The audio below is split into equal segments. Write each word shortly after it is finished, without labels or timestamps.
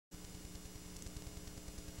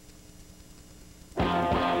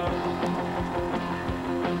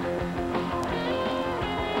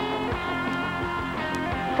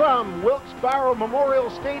Wilkes-Barre Memorial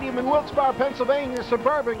Stadium in Wilkes-Barre, Pennsylvania,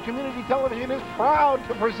 Suburban Community Television is proud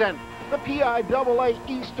to present the PIAA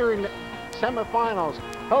Eastern Semifinals.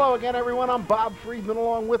 Hello again, everyone. I'm Bob Friedman,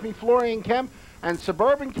 along with me, Florian Kemp. And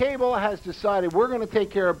Suburban Cable has decided we're going to take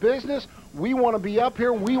care of business. We want to be up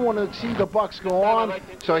here. We want to see the Bucks go on.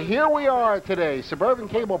 So here we are today. Suburban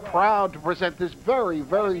Cable proud to present this very,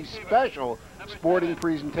 very special sporting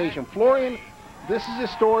presentation. Florian, this is a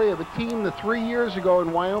story of a team that 3 years ago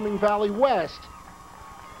in Wyoming Valley West,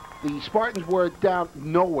 the Spartans were down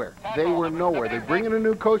nowhere. They were nowhere. They bring in a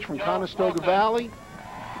new coach from Conestoga Valley.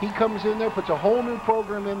 He comes in there, puts a whole new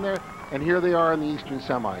program in there, and here they are in the Eastern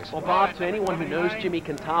Semis. Well, Bob, to anyone who knows Jimmy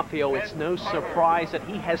Contafio, it's no surprise that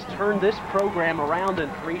he has turned this program around in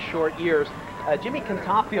 3 short years. Jimmy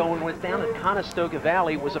Contafio, when he was down at Conestoga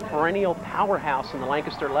Valley, was a perennial powerhouse in the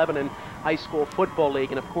Lancaster-Lebanon High School Football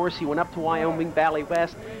League. And, of course, he went up to Wyoming Valley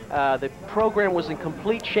West. The program was in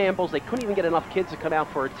complete shambles. They couldn't even get enough kids to come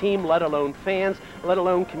out for a team, let alone fans, let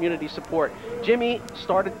alone community support. Jimmy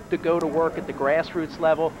started to go to work at the grassroots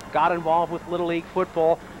level, got involved with Little League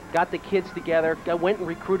football, got the kids together, went and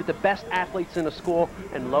recruited the best athletes in the school,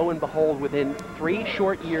 and lo and behold, within 3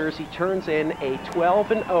 short years, he turns in a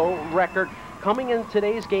 12-0 record. Coming in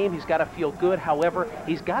today's game, he's got to feel good. However,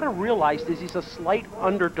 he's got to realize that he's a slight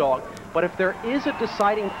underdog. But if there is a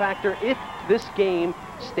deciding factor, if this game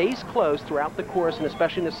stays close throughout the course, and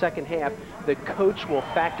especially in the second half, the coach will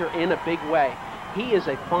factor in a big way. He is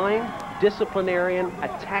a fine disciplinarian, a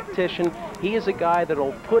tactician. He is a guy that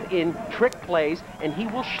will put in trick plays, and he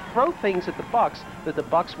will throw things at the Bucks that the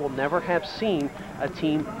Bucks will never have seen a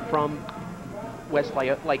team from West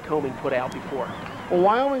Lycoming put out before. Well,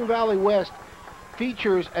 Wyoming Valley West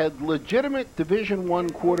features a legitimate Division I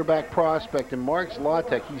quarterback prospect in Mark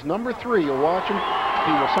Zlatek. He's number 3. You'll watch him.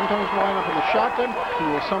 He will sometimes line up in the shotgun. He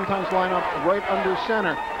will sometimes line up right under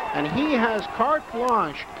center. And he has carte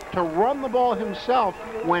blanche to run the ball himself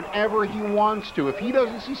whenever he wants to. If he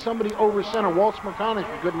doesn't see somebody over center, Walt Smirkanic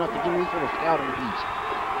is good enough to give him these little scouting piece.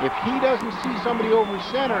 If he doesn't see somebody over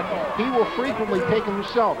center, he will frequently take him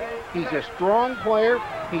himself. He's a strong player.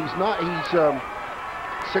 He's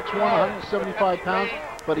 6'1", 175 pounds,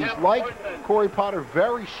 but he's like Corey Potter,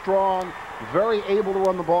 very strong, very able to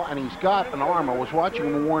run the ball, and he's got an arm. I was watching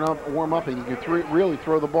him warm up, and he can really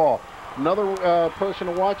throw the ball. Another person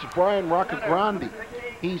to watch is Brian Roccagrandi.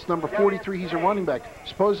 He's number 43. He's a running back,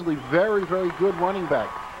 supposedly very, very good running back.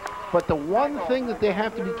 But the one thing that they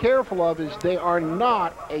have to be careful of is they are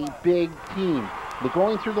not a big team. They're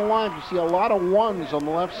going through the lines. You see a lot of ones on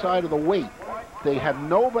the left side of the weight. They have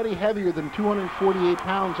nobody heavier than 248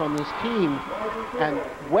 pounds on this team. And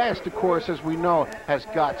West, of course, as we know, has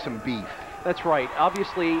got some beef. That's right.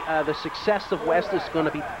 Obviously, the success of West is going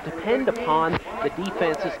to depend upon the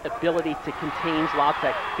defense's ability to contain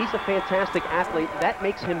Zlatek. He's a fantastic athlete. That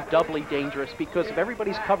makes him doubly dangerous because if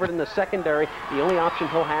everybody's covered in the secondary, the only option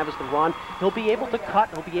he'll have is to run. He'll be able to cut.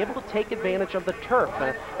 He'll be able to take advantage of the turf.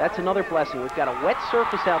 That's another blessing. We've got a wet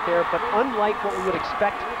surface out there, but unlike what we would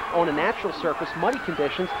expect on a natural surface, muddy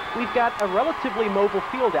conditions, we've got a relatively mobile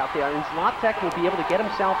field out there, and Zlatek will be able to get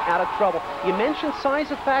himself out of trouble. You mentioned size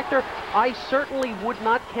a factor. I certainly would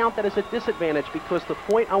not count that as a disadvantage because the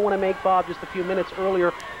point I want to make, Bob, just a few minutes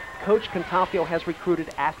earlier, Coach Contafio has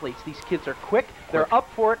recruited athletes. These kids are quick, they're up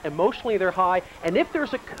for it, emotionally they're high, and if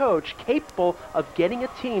there's a coach capable of getting a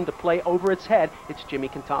team to play over its head, it's Jimmy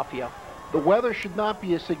Contafio. The weather should not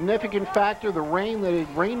be a significant factor. The rain, that it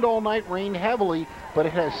rained all night, rained heavily, but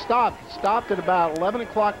it has stopped. It stopped at about 11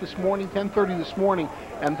 o'clock this morning, 10:30 this morning,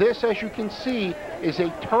 and this, as you can see, is a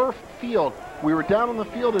turf field. We were down on the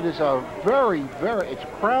field. It is a it's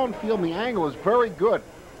crown field, and the angle is very good.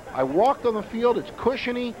 I walked on the field. It's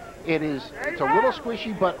cushiony. It's a little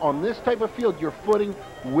squishy, but on this type of field, your footing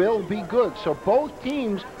will be good. So both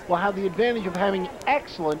teams will have the advantage of having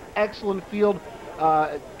excellent field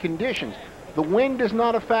conditions. The wind is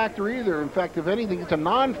not a factor either. In fact, if anything, it's a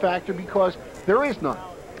non-factor because there is none.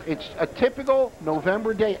 It's a typical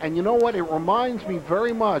November day, and you know what? It reminds me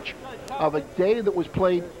very much of a day that was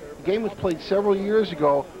played. The game was played several years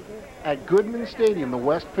ago at Goodman Stadium. The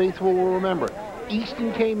West faithful will remember.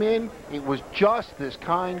 Easton came in. It was just this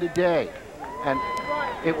kind of day, and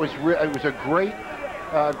it was a great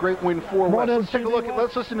win for West. Let's take a look.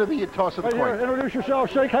 Let's listen to the toss of the coin. Introduce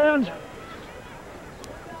yourself. Shake hands.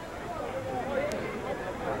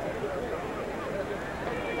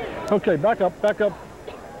 Okay, back up.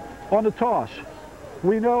 On the toss,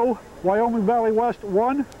 we know Wyoming Valley West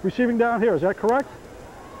won, receiving down here. Is that correct?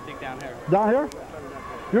 I think down here. Down here?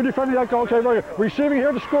 You're defending that goal. Okay, very good. Receiving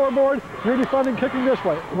here, the scoreboard. You're defending kicking this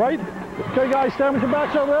way, right? Okay, guys, stand with your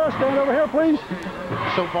backs over there. Stand over here, please.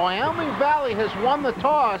 So Wyoming Valley has won the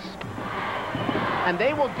toss, and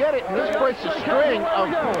they will get it. And this breaks a string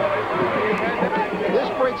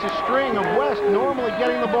of West normally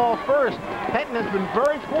getting the ball first. Petton has been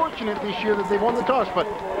very fortunate this year that they've won the toss, but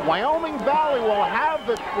Wyoming Valley will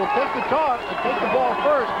take the toss and take the ball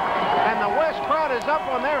first. And the West crowd is up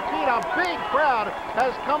on their feet. A big crowd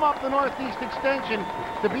has come up the Northeast Extension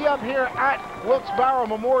to be up here at Wilkes-Barre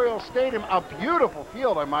Memorial Stadium. A beautiful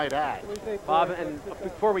field, I might add. Bob, and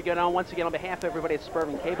before we get on, once again, on behalf of everybody at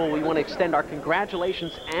Suburban Cable, we want to extend our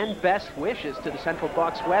congratulations and best wishes to the Central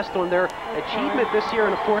Bucks West on their achievement this year.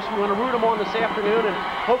 And of course, we want to root them on this afternoon, and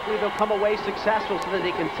hopefully they'll come away successful so that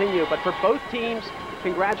they continue. But for both teams,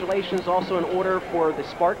 congratulations also in order for the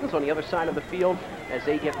Spartans on the other side of the field as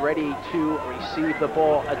they get ready to receive the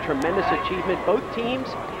ball. A tremendous achievement. Both teams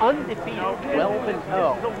undefeated,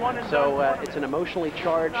 12-0. So it's an emotionally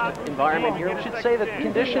charged environment here. I should say that the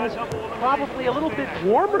conditions probably a little bit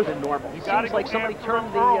warmer than normal. It seems like somebody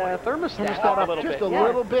turned the thermostat up a little bit. Just a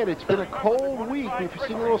little bit. It's been a cold week. We've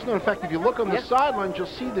seen a little snow. In fact, if you look on the sidelines, you'll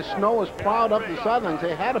see the snow has plowed up the sidelines.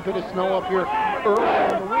 They had a bit of snow up here earlier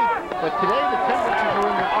in the week, but today the temperatures are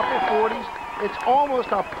in the upper 40s. It's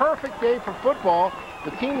almost a perfect day for football.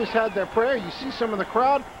 The team has had their prayer. You see some of the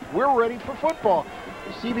crowd. We're ready for football.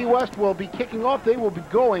 CB West will be kicking off. They will be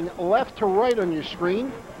going left to right on your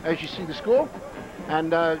screen as you see the score.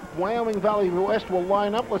 And Wyoming Valley West will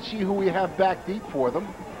line up. Let's see who we have back deep for them.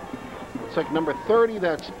 It's like number 30.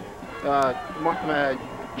 That's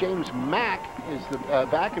James Mack is the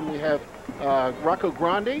back, and we have Rocco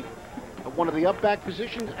Grande, one of the up back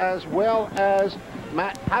positions, as well as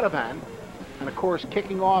Matt Padavan. And of course,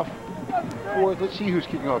 kicking off for, let's see who's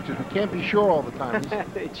kicking off, because we can't be sure all the time.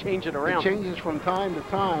 They change it around. It changes from time to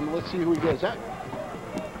time. Let's see who he gets.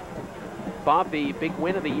 Bob, the big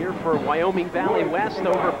win of the year for Wyoming Valley West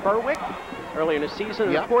over Berwick earlier in the season.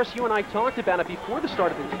 And of course, you and I talked about it before the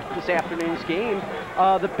start of this afternoon's game.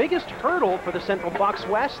 The biggest hurdle for the Central Bucks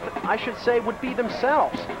West, I should say, would be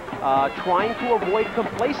themselves. Trying to avoid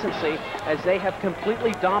complacency as they have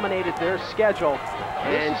completely dominated their schedule.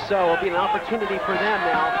 And so it'll be an opportunity for them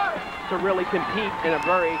now to really compete in a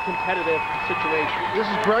very competitive situation. This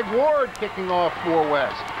is Greg Ward kicking off for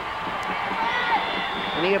West.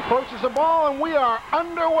 And he approaches the ball, and we are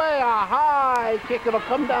underway. A high kick. It'll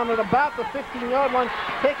come down at about the 15-yard line,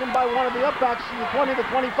 taken by one of the upbacks to the 20 to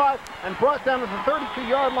 25, and brought down to the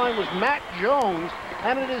 32-yard line was Matt Jones.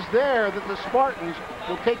 And it is there that the Spartans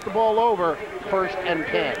will take the ball over, 1st and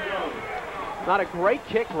 10. Not a great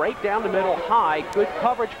kick, right down the middle, high. Good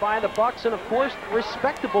coverage by the Bucks, and of course,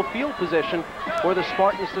 respectable field position for the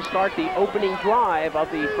Spartans to start the opening drive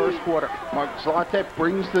of the first quarter. Mark Zlatek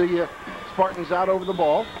brings the Spartans out over the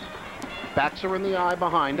ball. Backs are in the eye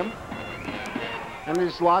behind him. And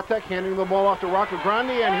is Zlatek handing the ball off to Rocco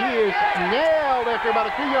Grande, and he is nailed after about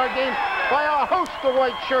a 2-yard gain by a host of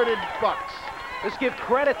white-shirted Bucks. Let's give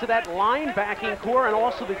credit to that linebacking core and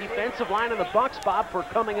also the defensive line of the Bucks, Bob, for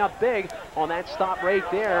coming up big on that stop right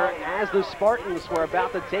there as the Spartans were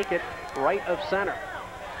about to take it right of center.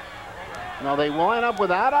 Now they line up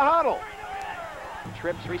without a huddle.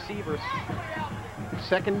 Trips receivers.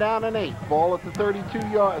 2nd down and 8. Ball at the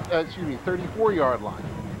 34-yard line.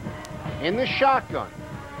 In the shotgun.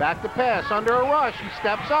 Back to pass, under a rush. He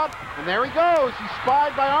steps up, and there he goes. He's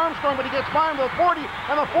spied by Armstrong, but he gets by him to the 40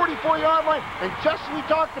 and the 44-yard line. And just as we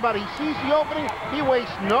talked about, he sees the opening. He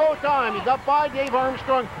wastes no time. He got by Dave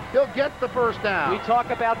Armstrong. He'll get the 1st down. We talk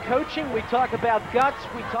about coaching. We talk about guts.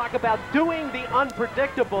 We talk about doing the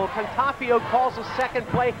unpredictable. Cantafio calls the second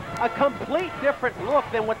play a complete different look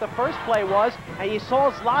than what the first play was. And you saw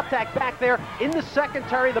Zlatek back there in the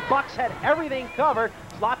secondary. The Bucks had everything covered.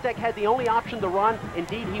 Zlatek had the only option to run.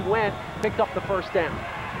 Indeed, he went, picked up the 1st down.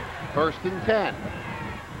 1st and 10.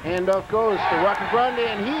 Handoff goes to Rocco Grande,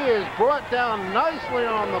 and he is brought down nicely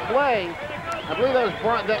on the play. I believe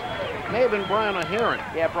that may have been Brian O'Hearn.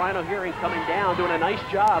 Yeah, Brian O'Hearn coming down, doing a nice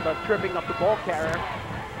job of tripping up the ball carrier.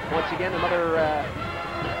 Once again, another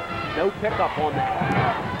no pickup on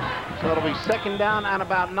that. So it'll be 2nd down and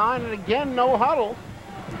about 9, and again, no huddle.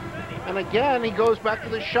 And again, he goes back to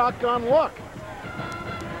the shotgun look.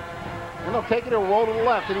 And they'll take it and roll to the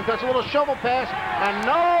left. And he does a little shovel pass. And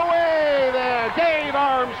no way there. Dave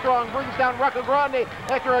Armstrong brings down Rocco Grande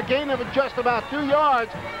after a gain of just about 2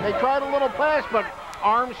 yards. They tried a little pass, but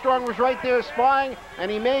Armstrong was right there spying,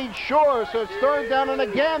 and he made sure. So it's 3rd down, and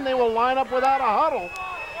again, they will line up without a huddle.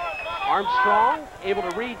 Armstrong able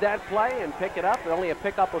to read that play and pick it up. Only a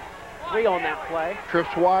pickup of 3 on that play.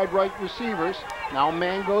 Trips wide right receivers. Now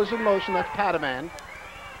man goes in motion. That's Padaman.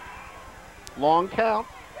 Long count.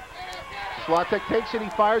 Zlatek takes it, he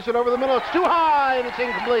fires it over the middle. It's too high, and it's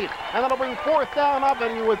incomplete. And that'll bring 4th down up,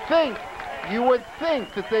 and you would think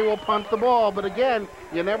that they will punt the ball. But again,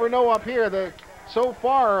 you never know up here. So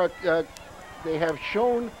far, they have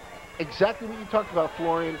shown exactly what you talked about,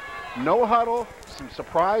 Florian. No huddle, some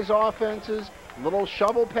surprise offenses, little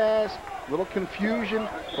shovel pass, little confusion,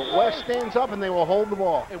 but West stands up and they will hold the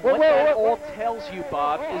ball. And what that all tells you,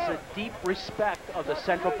 Bob, is a deep respect of the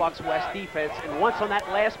Central Bucks West defense. And once on that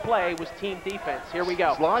last play was team defense. Here we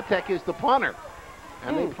go. Zlatek is the punter.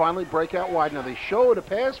 And they finally break out wide. Now they showed a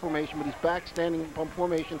pass formation, but he's back standing pump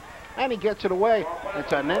formation, and he gets it away.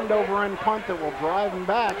 It's an end-over-end punt that will drive him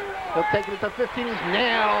back. He'll take it at the 15. He's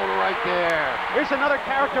nailed right there. Here's another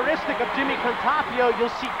characteristic of Jimmy Contapio. You'll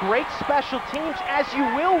see great special teams, as you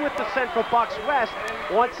will with the Central Bucks West.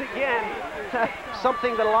 Once again,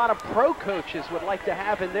 something that a lot of pro coaches would like to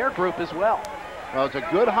have in their group as well. Well, it's a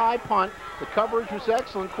good high punt. The coverage was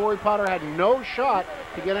excellent. Corey Potter had no shot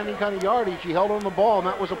to get any kind of yardage. He held on the ball, and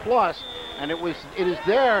that was a plus. And it is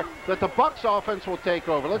there that the Bucks offense will take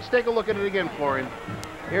over. Let's take a look at it again, Florian.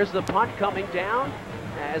 Here's the punt coming down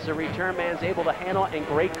as the return man's able to handle it, and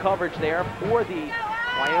great coverage there for the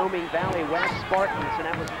Wyoming Valley West Spartans, and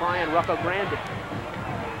that was Brian Rucco Grande.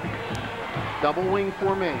 Double wing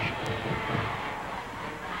formation.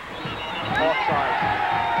 Offside.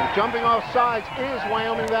 And jumping off sides is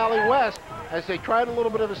Wyoming Valley West, as they tried a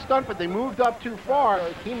little bit of a stunt, but they moved up too far.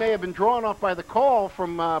 He may have been drawn off by the call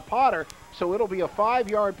from Potter, so it'll be a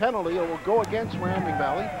 5-yard penalty. It will go against Wyoming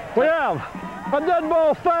Valley. We have a dead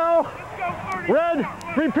ball foul. Red,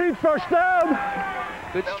 repeat, first down.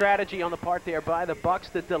 Good strategy on the part there by the Bucks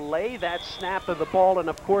to delay that snap of the ball, and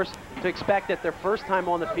of course to expect that their first time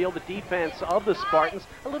on the field, the defense of the Spartans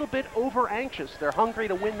a little bit over anxious. They're hungry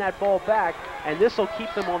to win that ball back, and this will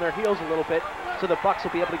keep them on their heels a little bit, so the Bucks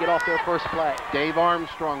will be able to get off their first play. Dave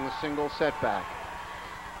Armstrong, the single setback.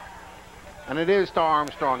 And it is to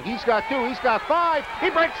Armstrong. He's got 2, he's got 5. He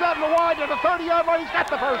breaks out in the wide to the 30-yard line. He's got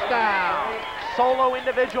the first down. Solo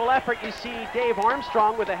individual effort. You see Dave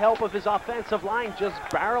Armstrong, with the help of his offensive line, just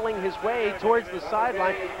barreling his way towards the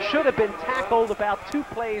sideline. Should have been tackled about 2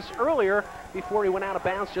 plays earlier before he went out of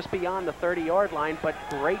bounds just beyond the 30-yard line, but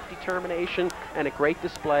great determination and a great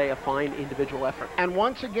display of fine individual effort. And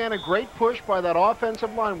once again, a great push by that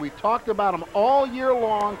offensive line. We've talked about them all year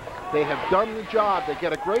long. They have done the job. They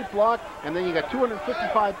get a great block, and then you got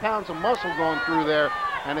 255 pounds of muscle going through there,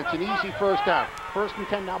 and it's an easy first down. 1st and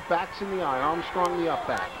 10 now, backs in the eye. Armstrong the up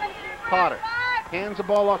back. Potter hands the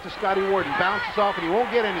ball off to Scotty Warden, bounces off, and he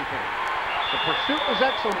won't get anything. The pursuit was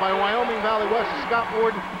excellent by Wyoming Valley West. Scott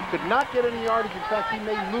Warden could not get any yardage. In fact, he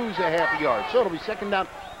may lose a half a yard. So it'll be 2nd down.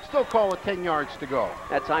 Still call it 10 yards to go.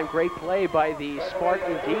 That time, great play by the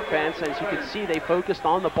Spartan defense. As you can see, they focused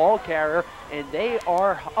on the ball carrier, and they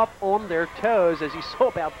are up on their toes, as you saw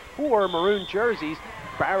about 4 maroon jerseys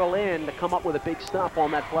barrel in to come up with a big stop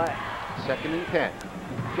on that play. 2nd and 10.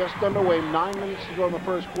 Just underway, 9 minutes to go in the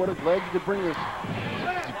first quarter. Glad you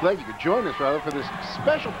could join us, rather, for this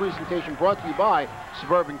special presentation brought to you by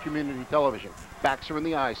Suburban Community Television. Backs are in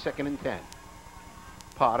the eyes, 2nd and 10.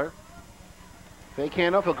 Potter. Fake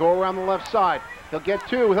handoff, he'll go around the left side. He'll get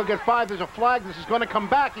 2, he'll get 5, there's a flag. This is going to come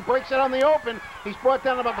back. He breaks it on the open. He's brought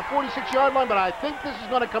down about the 46-yard line, but I think this is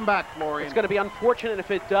going to come back, Florian. It's going to be unfortunate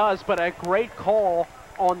if it does, but a great call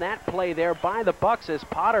on that play there by the Bucks, as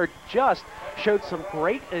Potter just showed some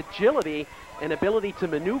great agility and ability to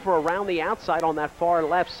maneuver around the outside on that far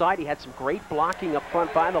left side. He had some great blocking up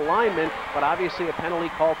front by the linemen, but obviously a penalty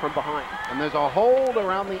call from behind. And there's a hold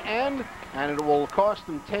around the end, and it will cost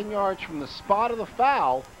them 10 yards from the spot of the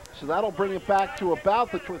foul. So that'll bring it back to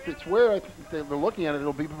about the, if it's where they're looking at it,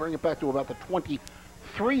 it'll bring it back to about the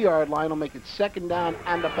 23-yard line. It'll make it 2nd down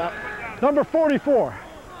and about. Number 44.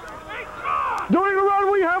 Doing the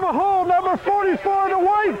run, we have a hold. Number 44 to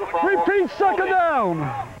White. Repeat, 2nd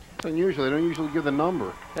down. It's unusual. They don't usually give the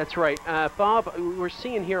number. That's right. Bob, we're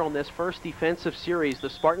seeing here on this first defensive series, the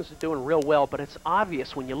Spartans are doing real well, but it's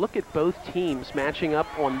obvious when you look at both teams matching up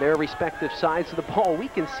on their respective sides of the ball, we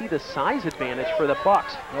can see the size advantage for the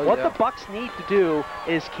Bucks. What the Bucks need to do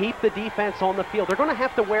is keep the defense on the field. They're going to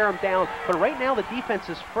have to wear them down, but right now the defense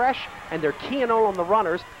is fresh and they're keying on the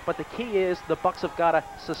runners, but the key is the Bucks have got to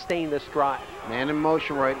sustain this drive. Man in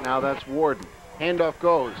motion right now, that's Warden. Handoff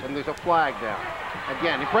goes, and there's a flag down.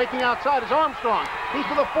 Again, he's breaking outside is Armstrong. He's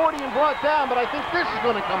to the 40 and brought down, but I think this is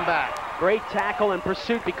going to come back. Great tackle and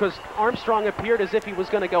pursuit, because Armstrong appeared as if he was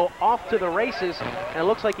going to go off to the races, and it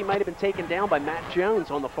looks like he might have been taken down by Matt Jones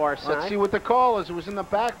on the far side. Let's see what the call is. It was in the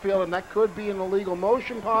backfield, and that could be an illegal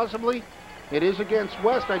motion, possibly. It is against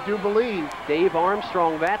West, I do believe. Dave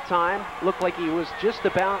Armstrong that time looked like he was just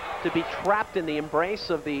about to be trapped in the embrace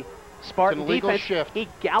of the Spartan defense. Shift. He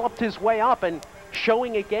galloped his way up and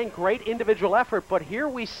showing again great individual effort, but here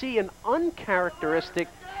we see an uncharacteristic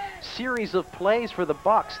series of plays for the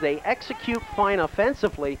Bucks. They execute fine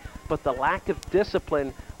offensively, but the lack of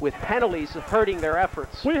discipline with penalties hurting their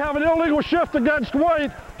efforts. We have an illegal shift against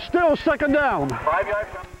White, still second down. 5 yards.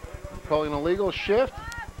 Calling an illegal shift.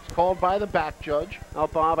 It's called by the back judge. Oh,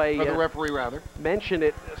 Bob, or the referee, rather. Mentioned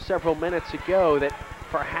it several minutes ago that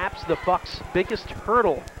perhaps the Bucks' biggest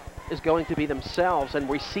hurdle is going to be themselves, and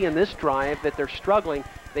we see in this drive that they're struggling.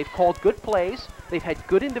 They've called good plays, they've had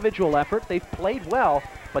good individual effort, they've played well,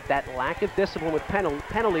 but that lack of discipline with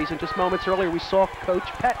penalties, and just moments earlier we saw Coach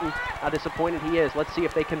Pettin how disappointed he is. Let's see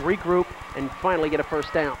if they can regroup and finally get a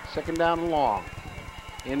first down. Second down and long.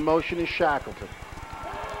 In motion is Shackleton.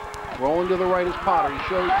 Rolling to the right is Potter. He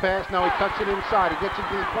shows pass, now he cuts it inside. He gets it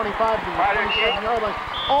to the 25, to the 27-yard line.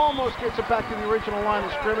 Almost gets it back to the original line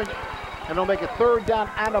of scrimmage. And they'll make a third down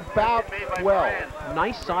and about 12.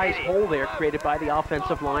 Nice size hole there created by the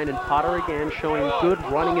offensive line, and Potter again showing good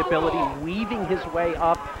running ability, weaving his way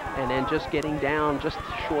up, and then just getting down just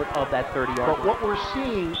short of that 30-yard line. But what we're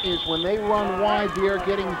seeing is when they run wide, they are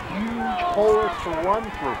getting huge holes to run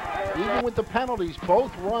through. Even with the penalties,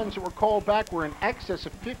 both runs that were called back were in excess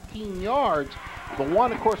of 15 yards. The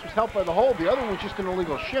one, of course, was helped by the hold. The other one was just an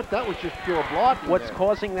illegal shift. That was just pure blocking. What's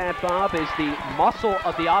causing that, Bob, is the muscle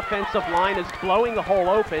of the offensive line is blowing the hole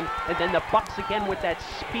open, and then the Bucks again with that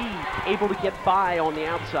speed, able to get by on the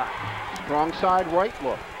outside. Strong side right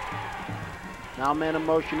look. Now man in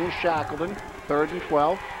motion is Shackleton. 3rd and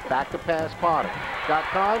 12. Back to pass Potter. Got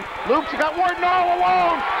time. Loops. He got Warden all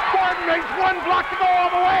alone. Warden makes one block to go all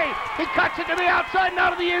the way. He cuts it to the outside, now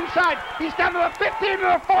to the inside. He's down to the 15 to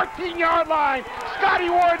the 14-yard line. Scotty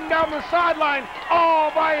Warden down the sideline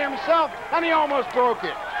all by himself, and he almost broke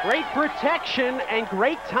it. Great protection and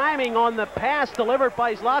great timing on the pass delivered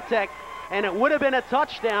by Zlatek, and it would have been a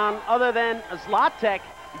touchdown other than Zlatek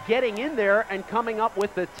getting in there and coming up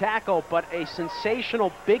with the tackle, but a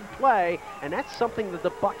sensational big play, and that's something that the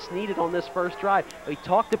Bucks needed on this first drive. We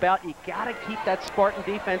talked about you got to keep that Spartan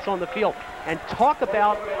defense on the field, and talk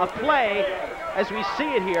about a play as we see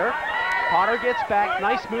it here. Potter gets back,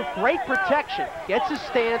 nice move, great protection, gets his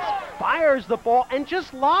stance, fires the ball, and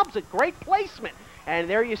just lobs it. Great placement. And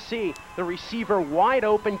there you see the receiver wide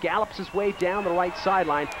open, gallops his way down the right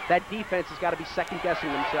sideline. That defense has got to be second-guessing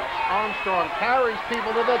themselves. Armstrong carries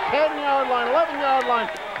people to the 10-yard line, 11-yard line.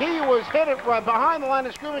 He was hit it right behind the line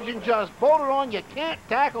of scrimmage and just bolted on. You can't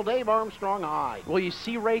tackle Dave Armstrong high. Well, you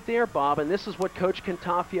see right there, Bob, and this is what Coach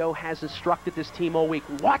Cantafio has instructed this team all week.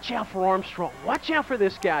 Watch out for Armstrong. Watch out for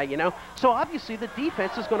this guy, you know. So obviously the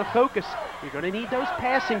defense is going to focus. You're going to need those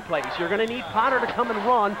passing plays. You're going to need Potter to come and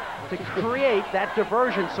run to create that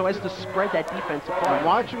diversion so as to spread that defense apart. And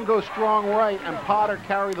watch him go strong right and Potter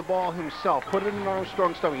carry the ball himself. Put it in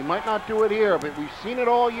Armstrong's stomach. He might not do it here, but we've seen it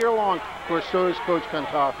all year long. Of course, so does Coach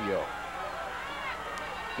Cantafio.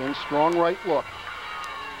 Again, strong right look.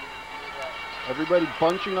 Everybody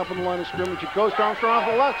bunching up in the line of scrimmage. It goes to Armstrong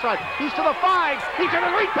off the left side. He's to the 5. He's to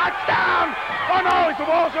the 3. Touchdown! Oh no, the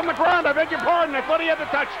ball's on the ground. I beg your pardon. I thought he had the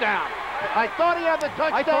touchdown. I thought he had the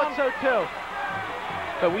touchdown. I thought so too.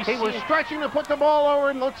 But he was stretching to put the ball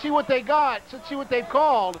over, and let's see what they got. Let's see what they've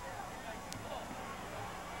called.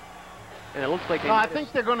 And it looks like I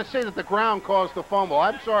think they're going to say that the ground caused the fumble.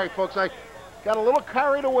 I'm sorry, folks. I got a little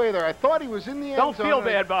carried away there. I thought he was in the end zone. Don't feel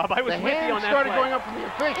bad, Bob. I was with you on that started play. Going up from the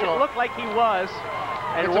official. It looked like he was.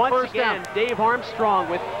 And it's once again, down. Dave Armstrong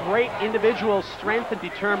with great individual strength and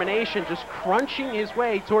determination, just crunching his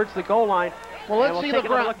way towards the goal line. Well, let's see the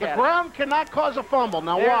ground. The ground cannot cause a fumble.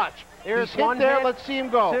 Now watch. There's He's one hit there. hit, Let's see him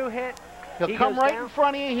go. 2 hit. He'll come right in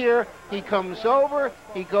front of you here. He comes over.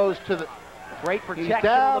 He goes to the. Great protection He's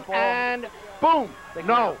down of the ball. and boom.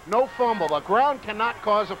 No fumble. The ground cannot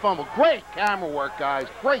cause a fumble. Great camera work, guys.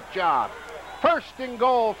 Great job. 1st and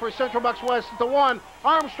goal for Central Bucks West at the 1.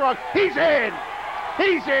 Armstrong. He's in.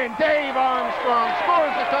 He's in. Dave Armstrong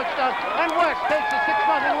scores a touchdown, and West takes a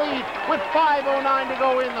 6-0 lead with 5:09 to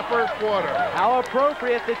go in the first quarter. How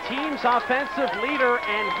appropriate. The team's offensive leader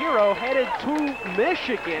and hero headed to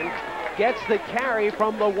Michigan gets the carry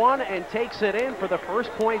from the 1 and takes it in for the first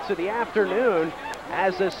points of the afternoon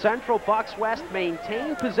as the Central Bucks West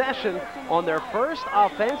maintain possession on their first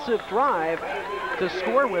offensive drive to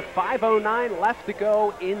score with 5:09 left to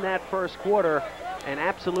go in that first quarter. An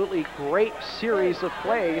absolutely great series of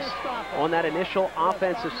plays on that initial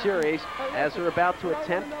offensive series as they're about to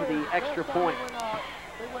attempt for the extra point.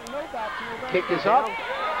 Kick is up.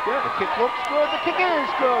 Good. The kick looks good. The kick is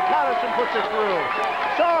good. Patterson puts it through.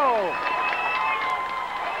 So,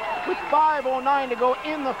 with 5:09 to go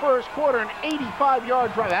in the first quarter, an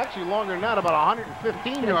 85-yard drive. Actually, longer than that, about a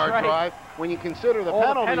 115-yard drive when you consider the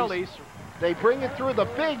penalties. They bring it through the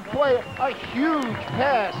big play, a huge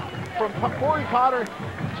pass from Corey Potter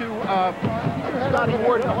to Scotty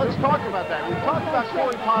Ward. Now, let's talk about that. We've talked about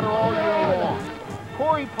Corey Potter all year long.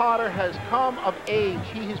 Corey Potter has come of age.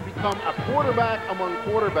 He has become a quarterback among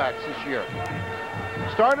quarterbacks this year.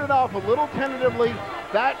 Started off a little tentatively.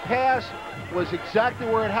 That pass was exactly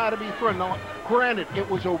where it had to be thrown. Now, granted, it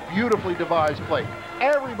was a beautifully devised play.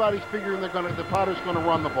 Everybody's figuring the Potter's going to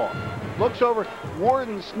run the ball. Looks over,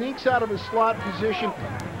 Warden sneaks out of his slot position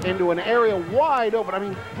into an area wide open. I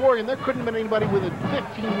mean, Florian, there couldn't have been anybody within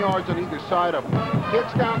 15 yards on either side of him.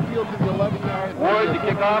 Gets downfield to the 11-yard line,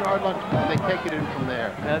 and they take it in from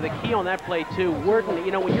there. The key on that play, too, Warden,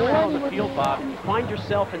 you know, when you're out on the field, Bob, you find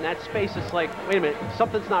yourself in that space, it's like, wait a minute,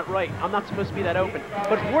 something's not right. I'm not supposed to be that open.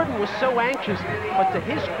 But Warden was so anxious, but to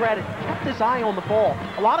his credit, kept his eye on the ball.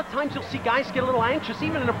 A lot of times you'll see guys get a little anxious,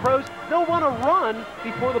 even in the pros, they'll want to run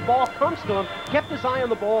before the ball comes to him. Kept his eye on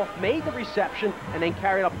the ball, made the reception, and then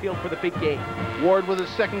carried upfield for the big game. Ward with his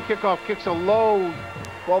second kickoff kicks a low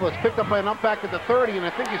ball that's picked up by an up back at the 30, and I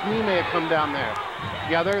think his knee may have come down there.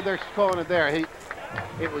 Yeah, they're calling it there.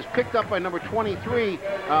 It was picked up by number 23,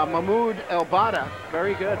 Mahmoud El-Bada.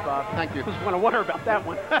 Very good, Bob. Thank you. I was going to wonder about that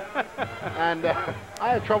one. And I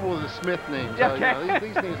had trouble with the Smith names. Okay. You know,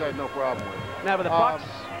 these names I had no problem with. Now, but the Bucks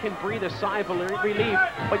can breathe a sigh of relief.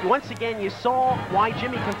 But once again, you saw why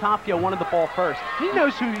Jimmy Contafio wanted the ball first. He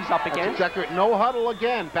knows who he's up against. That's exactly right. No huddle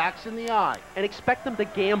again. Backs in the eye. And expect him to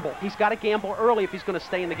gamble. He's got to gamble early if he's going to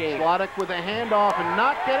stay in the game. Slottick with a handoff and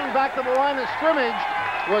not getting back to the line of scrimmage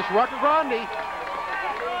was Rucker Grandi.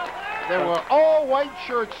 There were all white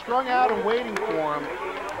shirts strung out and waiting for him.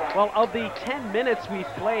 Well, of the 10 minutes we've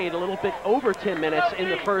played, a little bit over 10 minutes in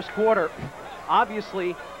the first quarter,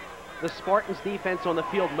 obviously the Spartans defense on the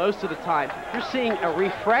field most of the time. You're seeing a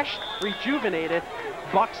refreshed, rejuvenated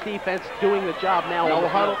Bucks defense doing the job now. No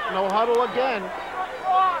huddle again.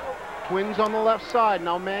 Twins on the left side.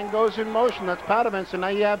 Now man goes in motion. That's Padovan. So now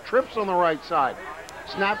you have trips on the right side.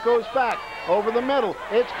 Snap goes back over the middle.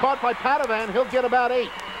 It's caught by Padovan. He'll get about 8.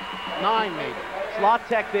 9 maybe.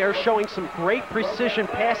 Slottek there showing some great precision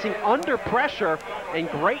passing under pressure and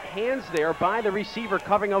great hands there by the receiver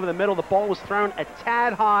covering over the middle. The ball was thrown a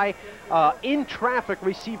tad high in traffic.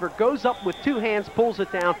 Receiver goes up with 2 hands, pulls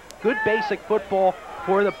it down. Good basic football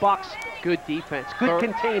for the Bucks. Good defense, good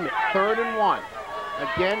containment. 3rd and 1.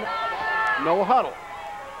 Again, no huddle.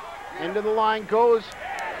 Into the line goes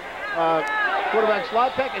quarterback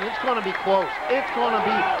Slottek, and it's going to be close. It's going to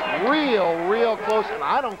be real close, and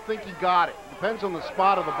I don't think he got it. Depends on the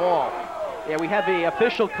spot of the ball. Yeah, we have the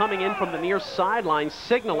official coming in from the near sideline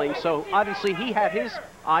signaling, so obviously he had his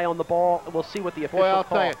eye on the ball. We'll see what the official I'll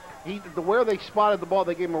tell you, where they spotted the ball,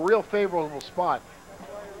 they gave him a real favorable spot.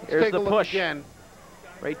 Here's the push again.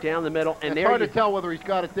 Right down the middle. And it's hard to tell whether he's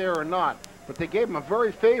got it there or not, but they gave him a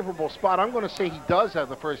very favorable spot. I'm going to say he does have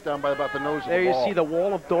the first down by about the nose of the ball. There you see the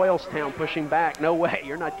wall of Doylestown pushing back. No way,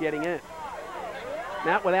 you're not getting it.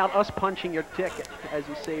 Not without us punching your ticket, as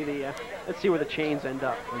you see the, let's see where the chains end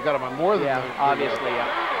up. We got them on more than obviously,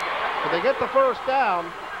 But they get the first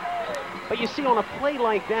down. But you see, on a play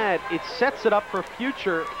like that, it sets it up for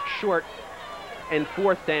future short and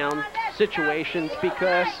 4th down situations,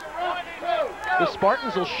 because the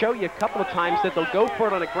Spartans will show you a couple of times that they'll go for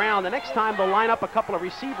it on the ground. The next time they'll line up a couple of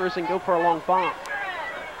receivers and go for a long bomb.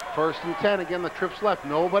 1st and 10, again, the trips left.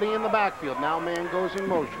 Nobody in the backfield. Now man goes in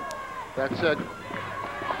motion. That's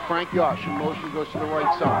Frank Yosh in motion, goes to the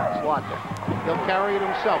right side. Slottek. He'll carry it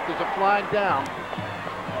himself. There's a flag down.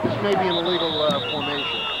 This may be an illegal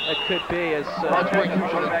formation. It could be. That's where it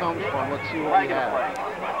usually comes from. Let's see what we have.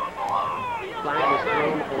 Flag was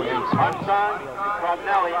thrown on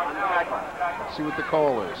Let's see what the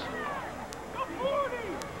call is.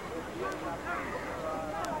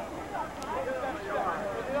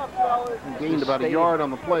 He gained about a yard on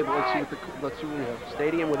the play, but let's see what we have.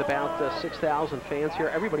 Stadium with about 6,000 fans here.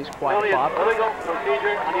 Everybody's quiet, Bob.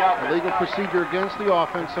 Illegal procedure against the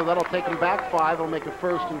offense, so that'll take them back 5. It'll make it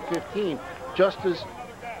 1st and 15. Just as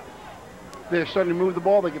they're starting to move the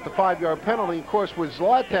ball, they get the 5-yard penalty. Of course, with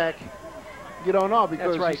Zlatek, you don't know,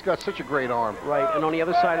 because he's got such a great arm. Right, and on the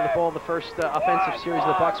other side of the ball, the first offensive series of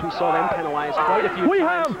the Bucks, we saw them penalized quite a few times. We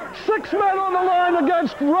have 6 men on the line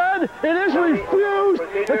against red. It is refused.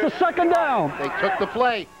 It's a 2nd down. They took the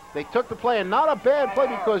play. They took the play, and not a bad play,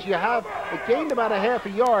 because you have it gained about a half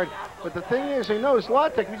a yard. But the thing is, they know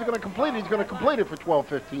Zlatek, he's going to complete it. He's going to complete it for 12,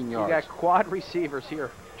 15 yards. You got quad receivers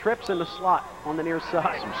here. trips in the slot on the near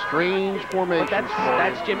side. Some strange formations. But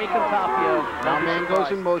that's Jimmy Contafio. Now man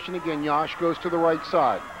goes in motion again. Yash goes to the right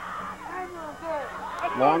side.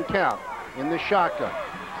 Long count in the shotgun.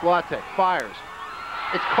 Zlatek fires.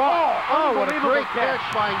 It's caught. Oh, what a great catch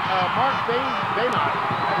by Mark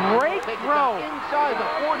Bainot. Great throw. Inside the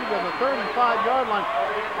 40 to the 35-yard line.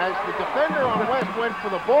 As the defender on West went for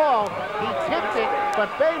the ball, he tipped it, but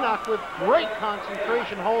Bainot with great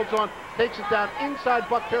concentration holds on, takes it down inside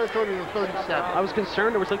Buck territory to the 37. I was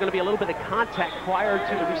concerned there was going to be a little bit of contact prior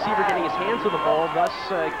to the receiver getting his hands on the ball, thus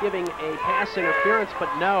giving a pass interference,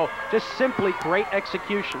 but no, just simply great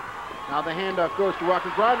execution. Now the handoff goes to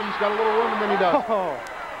Rocket Grinder. He's got a little room, and then he doesn't. Oh.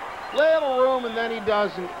 Little room, and then he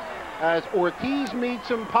doesn't. As Ortiz meets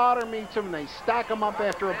him, Potter meets him, and they stack him up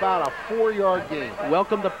after about a 4-yard gain.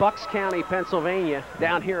 Welcome to Bucks County, Pennsylvania,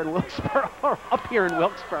 down here in Wilkesboro, or up here in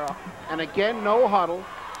Wilkesboro. And again, no huddle.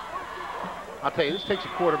 I'll tell you, this takes a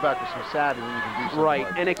quarterback with some savvy when you can do something right,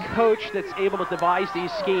 like and a coach that's able to devise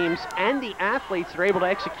these schemes, and the athletes that are able to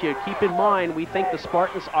execute. Keep in mind, we think the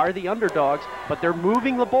Spartans are the underdogs, but they're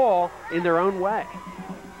moving the ball in their own way.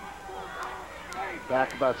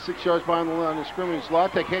 Back about 6 yards behind the line of scrimmage.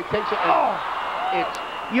 Zlatek takes it, and it's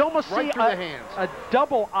you almost right see through the hands. A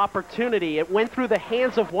double opportunity. It went through the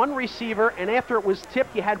hands of one receiver, and after it was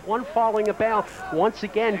tipped, you had one falling about. Once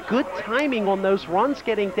again, good timing on those runs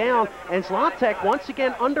getting down, and Zlatek, once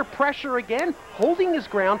again, under pressure again, holding his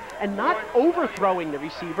ground and not overthrowing the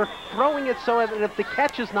receiver, throwing it so that if the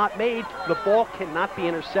catch is not made, the ball cannot be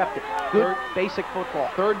intercepted. Good basic football.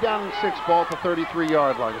 3rd down and 6, ball at the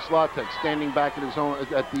 33-yard line. Zlatek standing back at his own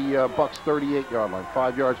at the Bucks 38-yard line,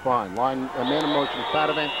 5 yards behind. Line man in motion,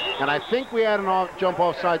 Padavan, and I think we had an jump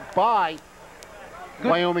offside by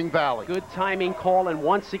Wyoming Valley. Good timing call, and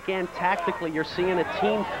once again, tactically, you're seeing a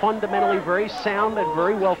team fundamentally very sound and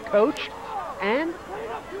very well coached, and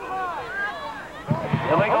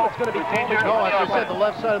it's going to be no, as I said, the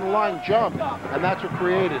left side of the line jumped, and that's what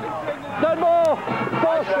created it. Dead ball,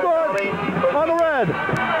 false start on the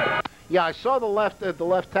red. Yeah, I saw the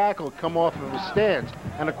left tackle come off of his stance,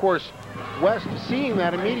 and of course, West, seeing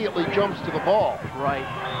that, immediately jumps to the ball. Right.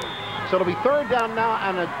 So it'll be 3rd down now,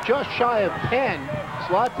 and just shy of 10.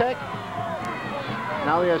 Zlatek.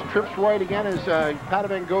 Now he has trips right again as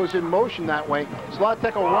Padavan goes in motion that way.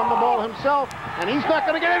 Zlatek will run the ball himself, and he's not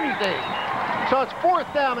going to get anything. So it's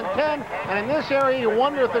 4th down and 10, and in this area, you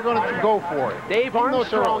wonder if they're going to go for it. Dave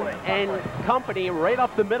Armstrong and company right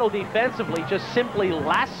up the middle defensively just simply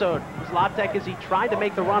lassoed Zlatek as he tried to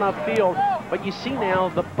make the run upfield. But you see now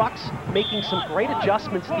the Bucks making some great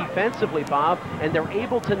adjustments defensively, Bob, and they're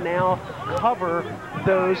able to now cover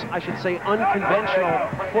those, I should say,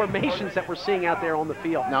 unconventional formations that we're seeing out there on the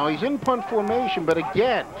field. Now he's in punt formation, but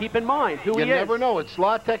again, keep in mind who he is. You never know. It's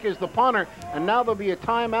Zlatek is the punter, and now there'll be a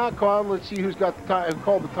timeout called. Let's see who's got the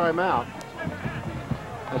called the timeout.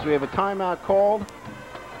 As we have a timeout called.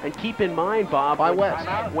 And keep in mind, Bob, by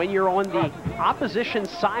West, when you're on the opposition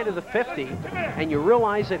side of the 50 and you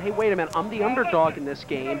realize that, hey, wait a minute, I'm the underdog in this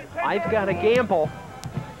game, I've got to gamble.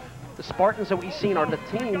 The Spartans that we've seen are the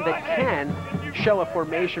team that can show a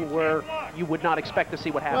formation where you would not expect to see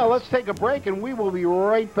what happens. Well, let's take a break and we will be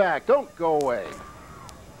right back. Don't go away.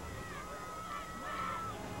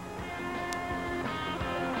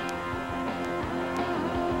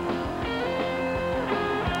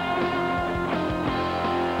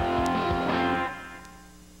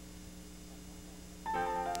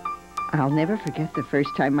 I'll never forget the first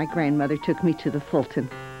time my grandmother took me to the Fulton.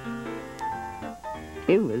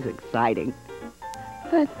 It was exciting.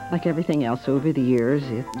 But like everything else over the years,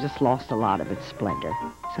 it just lost a lot of its splendor.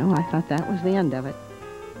 So I thought that was the end of it.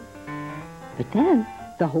 But then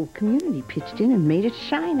the whole community pitched in and made it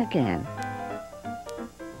shine again.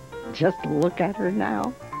 Just look at her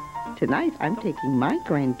now. Tonight I'm taking my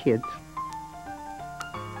grandkids.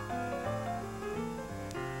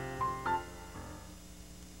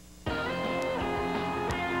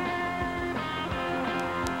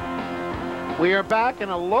 We are back in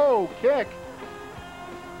a low kick,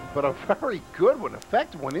 but a very good one,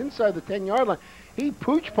 effective one inside the 10-yard line. He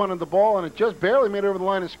pooch punted the ball, and it just barely made it over the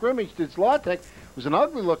line of scrimmage to Zlatek. It was an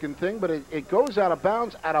ugly-looking thing, but it goes out of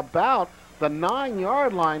bounds at about the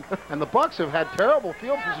 9-yard line, and the Bucks have had terrible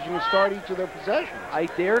field position to start each of their possessions. I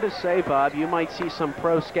dare to say, Bob, you might see some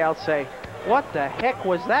pro scouts say, what the heck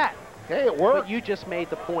was that? Hey, it worked. But you just made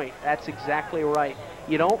the point. That's exactly right.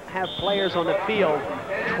 You don't have players on the field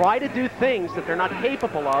try to do things that they're not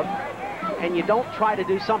capable of, and you don't try to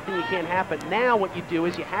do something you can't happen. Now what you do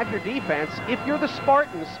is you have your defense. If you're the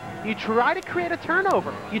Spartans, you try to create a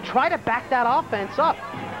turnover. You try to back that offense up.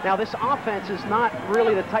 Now, this offense is not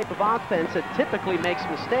really the type of offense that typically makes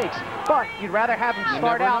mistakes, but you'd rather have them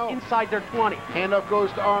start out inside their 20. Handoff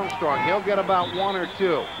goes to Armstrong. He'll get about 1 or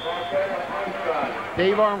 2.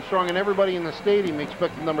 Dave Armstrong and everybody in the stadium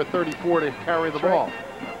expected number 34 to carry the ball.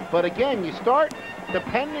 But again, you start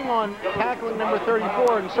depending on tackling number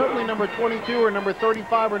 34, and certainly number 22 or number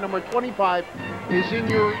 35 or number 25 is in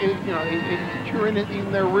your, you're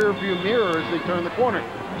in their rear view mirror as they turn the corner.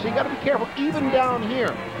 So you got to be careful, even down here.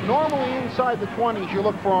 Normally inside the 20s, you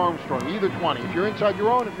look for Armstrong, either 20. If you're inside your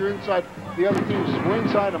own, if you're inside the other teams, we're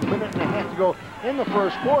inside a minute and a half to go in the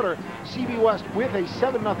first quarter. CB West with a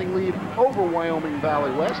 7-0 lead over Wyoming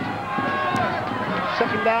Valley West.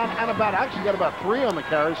 Second down and actually got about 3 on the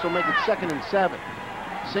carry, so make it 2nd and 7.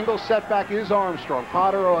 Single setback is Armstrong.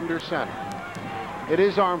 Potter under center. It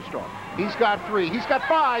is Armstrong. He's got 3, he's got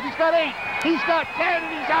 5, he's got 8, he's got 10,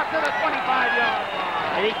 he's out to the 25-yard line.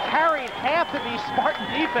 And he carried half of the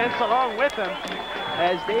Spartan defense along with him.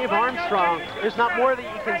 As Dave Armstrong, there's not more that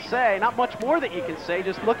you can say, not much more that you can say.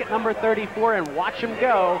 Just look at number 34 and watch him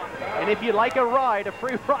go. And if you like a ride, a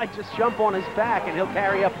free ride, just jump on his back and he'll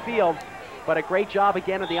carry upfield. But a great job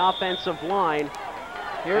again of the offensive line.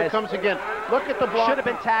 Here it comes again. Look at the block. Should have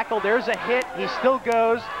been tackled. There's a hit. He still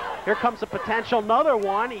goes. Here comes a potential, another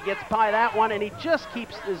one. He gets by that one, and he just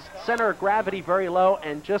keeps his center of gravity very low,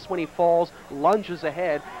 and just when he falls, lunges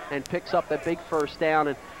ahead and picks up that big first down.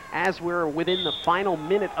 And as we're within the final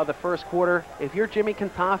minute of the first quarter, if you're Jimmy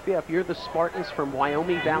Cantafia, if you're the Spartans from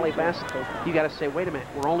Wyoming Valley West, you got to say, wait a minute,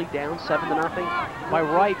 we're only down 7-0. My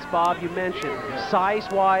rights, Bob, you mentioned,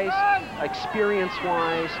 size-wise,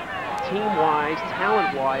 experience-wise, team-wise,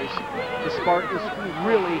 talent-wise, the Spartans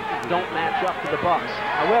really don't match up to the Bucks.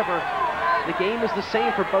 However, the game is the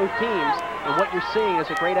same for both teams, and what you're seeing is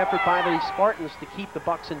a great effort by the Spartans to keep the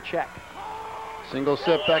Bucks in check. Single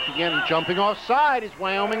setback again, and jumping offside is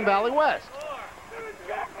Wyoming Valley West.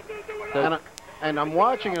 And I'm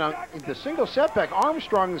watching the single setback.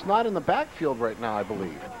 Armstrong is not in the backfield right now, I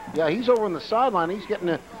believe. Yeah, he's over on the sideline. He's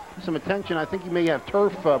getting some attention. I think he may have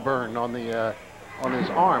turf burn on the on his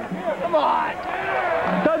arm. Come on!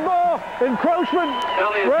 Dead ball, encroachment,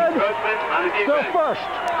 red, still first.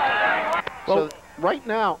 So right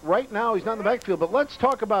now he's not in the backfield, but let's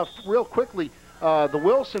talk about real quickly the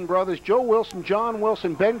Wilson brothers, Joe Wilson, John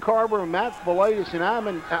Wilson, Ben Carver, Matt Velitis, and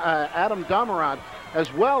Adam Damarad,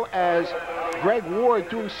 as well as Greg Ward,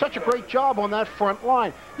 doing such a great job on that front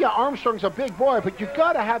line. Yeah, Armstrong's a big boy, but you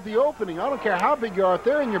got to have the opening. I don't care how big you are. If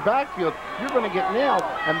they're in your backfield, you're going to get nailed,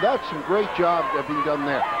 and that's some great job being done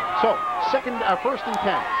there. So, first and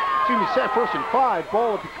 10. Excuse me, first and 5.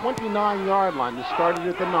 Ball at the 29-yard line. This started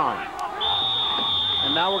at the 9.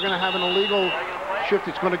 And now we're going to have an illegal shift.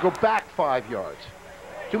 It's going to go back 5 yards.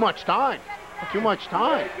 Too much time. Too much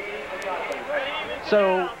time.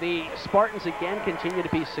 So the Spartans again continue to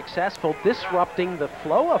be successful, disrupting the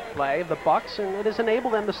flow of play of the Bucks, and it has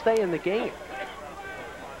enabled them to stay in the game.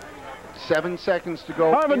 7 seconds to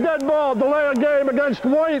go. I have a dead ball, delay a game against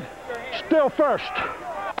White, still first.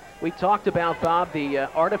 We talked about, Bob, the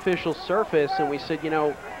artificial surface, and we said, you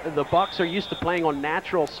know, the Bucks are used to playing on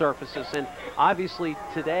natural surfaces, and obviously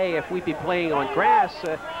today, if we'd be playing on grass,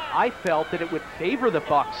 I felt that it would favor the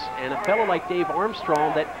Bucks, and a fellow like Dave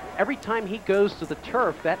Armstrong, that every time he goes to the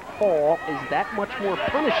turf, that fall is that much more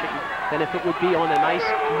punishing than if it would be on a nice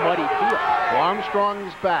muddy field. Well, Armstrong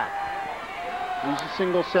is back. He's a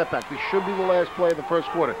single setback. This should be the last play of the first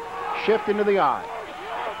quarter. Shift into the eye.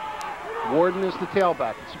 Warden is the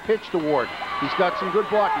tailback. It's a pitch to Warden. He's got some good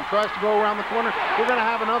blocking. Tries to go around the corner. We're going to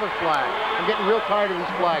have another flag. I'm getting real tired of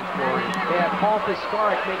these flags, Corey. Yeah, Paul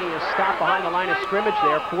Fiskarik making a stop behind the line of scrimmage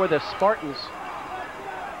there for the Spartans.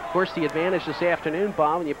 Of course, the advantage this afternoon,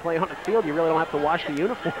 Bob, when you play on the field, you really don't have to wash the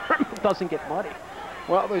uniform. It doesn't get muddy.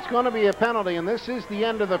 Well, there's going to be a penalty, and this is the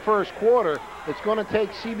end of the first quarter. It's going to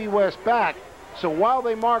take CB West back. So while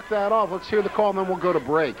they mark that off, let's hear the call, and then we'll go to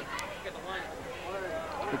break.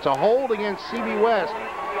 It's a hold against CB West.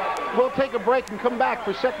 We'll take a break and come back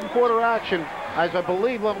for second quarter action, as I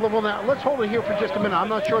believe. Let's hold it here for just a minute. I'm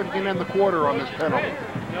not sure if you can end the quarter on this penalty.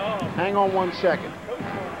 Hang on 1 second.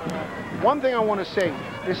 One thing I want to say,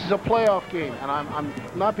 this is a playoff game, and I'm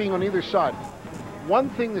not being on either side. One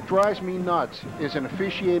thing that drives me nuts is an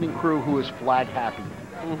officiating crew who is flag happy.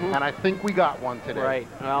 And I think we got one today. Right.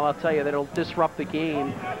 Well, I'll tell you, that'll disrupt the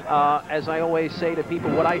game. As I always say to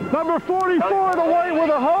people, Number 44 to White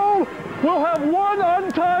with a hole. We'll have one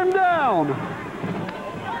untimed down.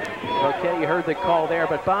 Okay, you heard the call there.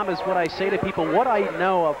 But, Bob, is what I say to people, what I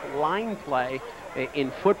know of line play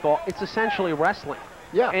in football, it's essentially wrestling.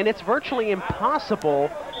 Yeah. And it's virtually impossible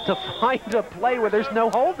to find a play where there's no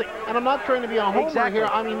holding. And I'm not trying to be a homer here.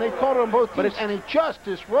 I mean, they've called it on both teams, and it just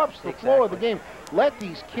disrupts the flow of the game. Let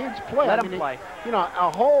these kids play. Let them play. You know,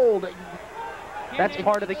 a hold. That's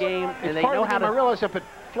part of the game, and they know how to. I realize that, but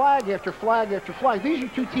flag after flag after flag. These are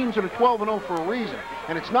two teams that are 12-0 for a reason,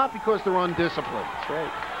 and it's not because they're undisciplined. That's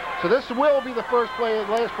right. So this will be the last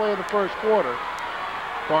play of the first quarter,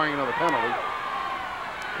 barring another penalty.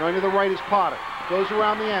 Going to the right is Potter. Goes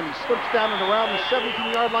around the end. He slips down and around the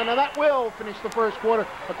 17-yard line. Now that will finish the first quarter,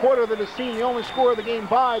 a quarter that has seen the only score of the game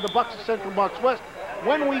by the Bucks of Central Bucks West.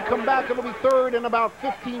 When we come back, it'll be third and about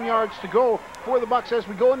 15 yards to go for the Bucks as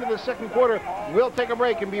we go into the second quarter. We'll take a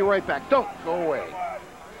break and be right back. Don't go away.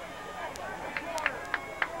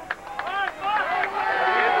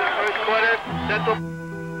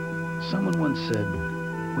 Someone once said,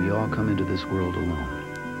 we all come into this world alone,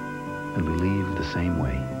 and we leave the same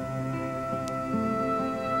way.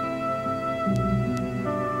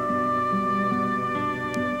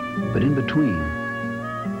 But in between,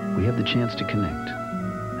 we have the chance to connect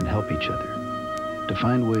and help each other, to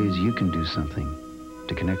find ways you can do something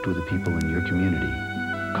to connect with the people in your community,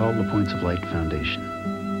 called the Points of Light Foundation.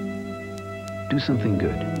 Do something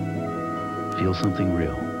good. Feel something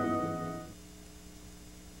real.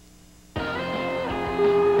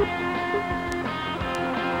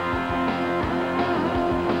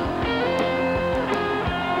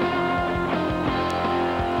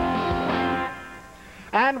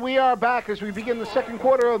 And we are back as we begin the second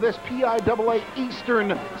quarter of this PIAA Eastern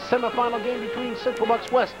semifinal game between Central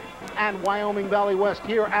Bucks West and Wyoming Valley West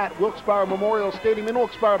here at Wilkes-Barre Memorial Stadium in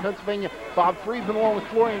Wilkes-Barre, Pennsylvania. Bob Friedman along with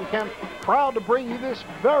Florian Kemp, proud to bring you this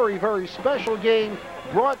very, very special game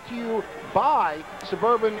brought to you by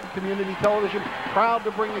Suburban Community Television. Proud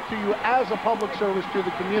to bring it to you as a public service to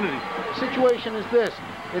the community. The situation is this.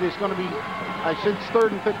 It is going to be, I said it's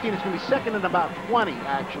third and 15. It's going to be second and about 20,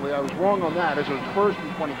 actually. I was wrong on that, as it was first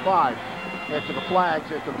and 25 after the flags.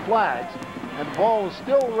 And the ball is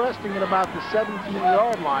still resting at about the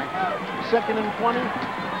 17-yard line. Second and 20.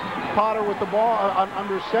 Potter with the ball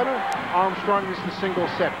under center. Armstrong is the single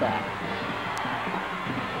setback.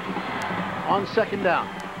 On second down.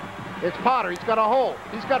 It's Potter. He's got a hole.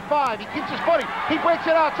 He's got 5. He keeps his footing. He breaks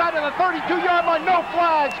it outside of the 32-yard line. No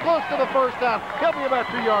flags. Close to the first down. He'll be about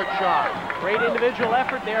 2 yards shy. Great individual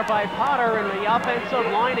effort there by Potter, and the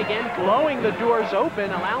offensive line again blowing the doors open,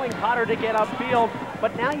 allowing Potter to get upfield.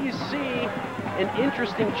 But now you see an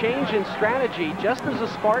interesting change in strategy. Just as the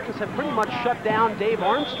Spartans have pretty much shut down Dave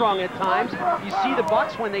Armstrong at times, you see the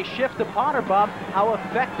Bucks when they shift to Potter, Bob, how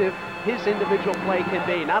effective his individual play can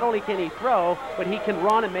be. Not only can he throw, but he can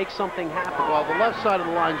run and make something happen. Well, the left side of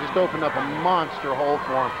the line just opened up a monster hole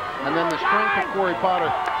for him. And then the strength of Corey Potter,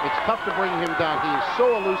 it's tough to bring him down. He is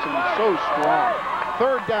so elusive and so strong.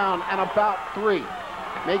 Third down and about 3.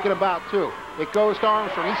 Make it about 2. It goes to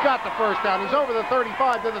Armstrong. He's got the first down. He's over the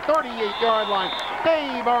 35 to the 38-yard line.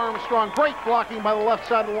 Dave Armstrong, great blocking by the left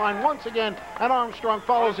side of the line once again, and Armstrong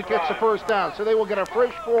follows and gets the first down. So they will get a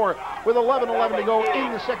fresh 4 with 11:11 to go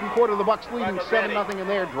in the second quarter. The Bucks leading 7-0, and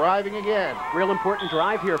they're driving again. Real important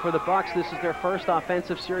drive here for the Bucks. This is their first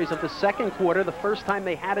offensive series of the second quarter. The first time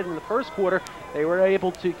they had it in the first quarter, they were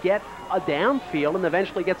able to get a downfield and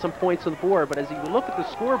eventually get some points on the board. But as you look at the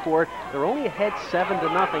scoreboard, they're only ahead 7-0,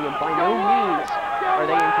 and by no means are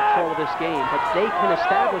they in control of this game. But they can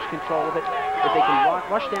establish control of it if they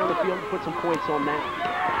can rush down the field and put some points on that.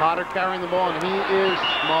 Potter carrying the ball, and he is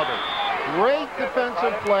smothered. Great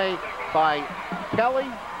defensive play by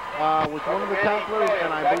Kelly with one of the tacklers,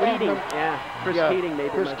 and I believe Chris Keating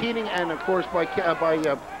made Chris Keating, and of course by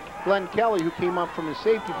Glenn Kelly, who came up from his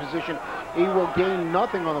safety position. He will gain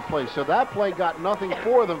nothing on the play. So that play got nothing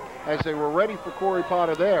for them as they were ready for Corey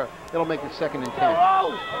Potter there. It'll make it 2nd and 10.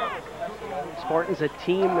 Spartans, a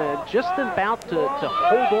team just about to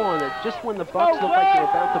hold on. Just when the Bucks look like they're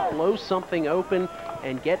about to blow something open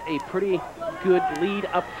and get a pretty good lead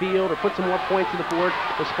upfield or put some more points on the board,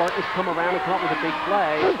 the Spartans come around and come up with a big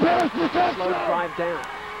play. Slow drive down.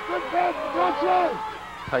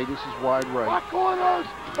 Titus is wide right.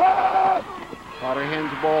 Potter hands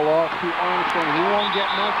the ball off to Armstrong. He won't get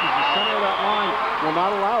much as the center of that line will not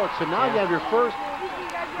allow it. So now you have your first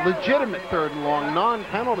legitimate 3rd and long,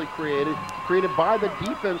 non-penalty created by the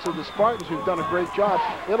defense of the Spartans, who've done a great job.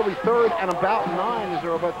 It'll be 3rd and about 9 as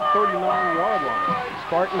they're about the 39-yard line.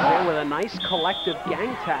 Spartans there with a nice collective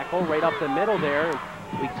gang tackle right up the middle there.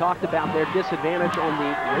 We talked about their disadvantage on the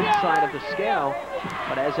right side of the scale,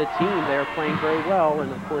 but as a team, they're playing very well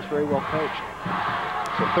and, of course, very well coached.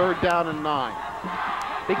 So 3rd down and 9.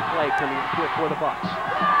 Big play coming here for the Bucks.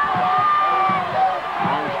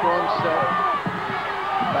 Armstrong set.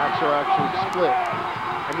 are actually split.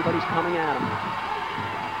 Everybody's coming at him.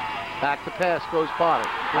 Back to pass goes Potter.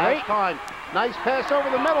 Last time. Nice pass over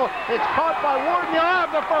the middle. It's caught by Warden. He'll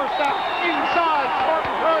have the first down. Inside.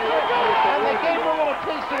 Spartan Coach. And they gave him a little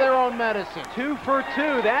taste of their own medicine. 2 for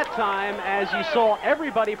 2 that time, as you saw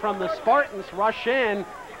everybody from the Spartans rush in.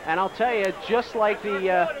 And I'll tell you, just like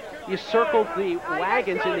you circled the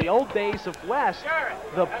wagons in the old days of West,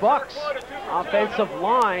 the Bucks offensive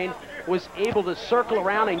line was able to circle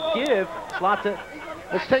around and give Zlatek.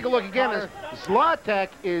 Let's take a look again as Zlatek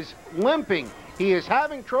is limping. He is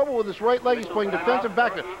having trouble with his right leg. He's playing defensive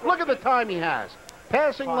back. Look at the time he has.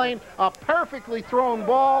 Passing lane, a perfectly thrown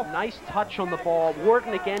ball. Nice touch on the ball.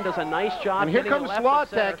 Warden again does a nice job. And here comes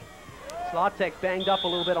Zlatek. Zlatek banged up a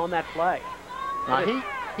little bit on that play. Now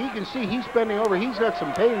he can see he's bending over. He's got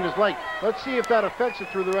some pain in his leg. Let's see if that affects it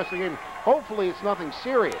through the rest of the game. Hopefully it's nothing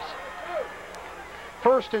serious.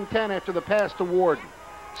 1st and 10 after the pass to Warden.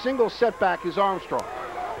 Single setback is Armstrong.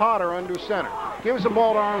 Potter under center. Gives the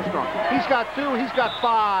ball to Armstrong. He's got 2, he's got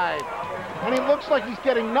 5. And he looks like he's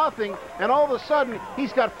getting nothing, and all of a sudden,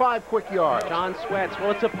 he's got 5 quick yards. John Sweats. Well,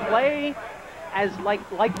 it's a play as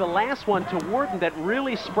like the last one to Warden that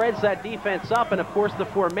really spreads that defense up. And of course, the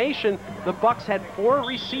formation, the Bucks had 4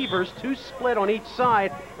 receivers, 2 split on each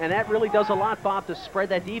side, and that really does a lot, Bob, to spread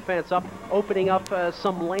that defense up, opening up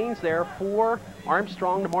some lanes there for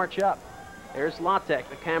Armstrong to march up. There's Zlatek,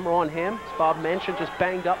 the camera on him. As Bob mentioned, just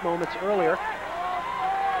banged up moments earlier.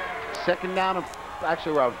 2nd down of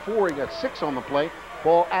actually around 4. He got 6 on the play.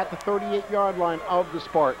 Ball at the 38-yard line of the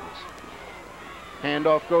Spartans.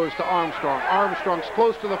 Handoff goes to Armstrong. Armstrong's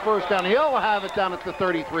close to the first down. He'll have it down at the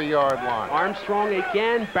 33-yard line. Armstrong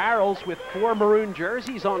again barrels with 4 maroon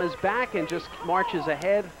jerseys on his back and just marches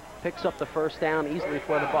ahead, picks up the first down easily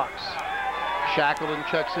for the Bucks. Shackleton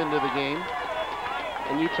checks into the game.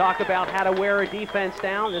 And you talk about how to wear a defense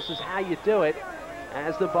down. This is how you do it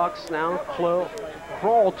as the Bucks now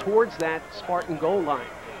crawl towards that Spartan goal line.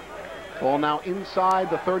 Ball now inside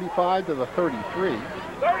the 35 to the 33.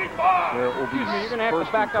 35! Where it will be You're going to have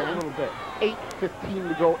to back up a little bit. 8:15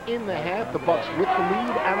 to go in the half. The Bucks with the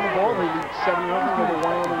lead and the ball. They lead 7-0 over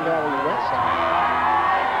Wyoming Valley West.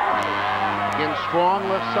 Again, strong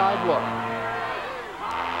left side look.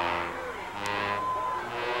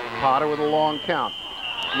 Potter with a long count.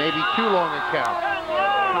 Maybe too long a count.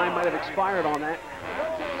 Time might have expired on that.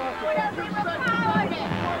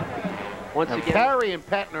 Once and again, Perry and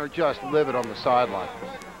Petner are just livid on the sideline.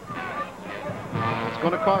 It's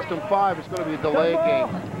going to cost them 5. It's going to be a delayed game.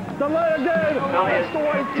 Delay again!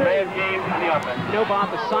 Delay game on the offense. you know,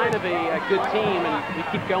 Bob, the sign of a good team, and we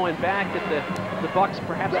keep going back, that the Bucks'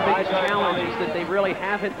 perhaps biggest challenge is that they really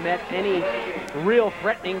haven't met any real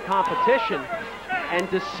threatening competition. And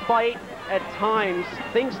despite, at times,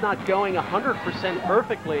 things not going 100%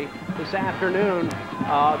 perfectly this afternoon,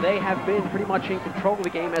 they have been pretty much in control of the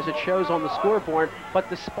game as it shows on the scoreboard. But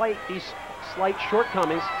despite these slight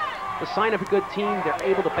shortcomings, the sign of a good team, they're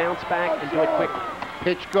able to bounce back and do it quickly.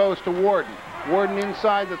 Pitch goes to Warden. Warden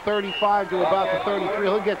inside the 35 to about the 33.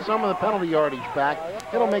 He'll get some of the penalty yardage back.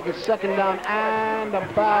 It'll make it 2nd down and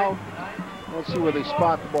about, let's see where they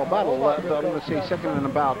spot the ball. About 11, I'm going to say 2nd and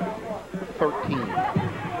about 13.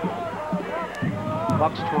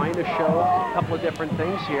 Bucks trying to show a couple of different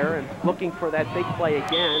things here and looking for that big play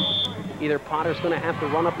again. Either Potter's going to have to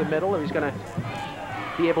run up the middle or he's going to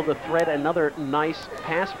be able to thread another nice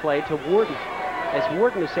pass play to Warden. As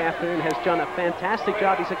Warden this afternoon has done a fantastic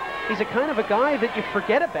job. He's a kind of a guy that you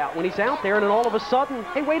forget about when he's out there, and then all of a sudden,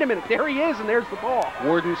 hey, wait a minute, there he is, and there's the ball.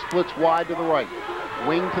 Warden splits wide to the right.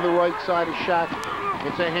 Wing to the right side of Shackleton.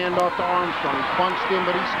 It's a handoff to Armstrong. He's punched in,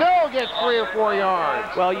 but he still gets 3 or 4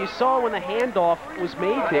 yards. Well, you saw when the handoff was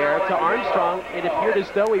made there to Armstrong, it appeared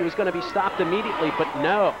as though he was going to be stopped immediately, but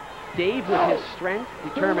no. Dave, with his strength,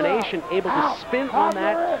 determination, able to spin on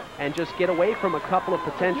that and just get away from a couple of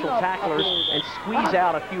potential tacklers and squeeze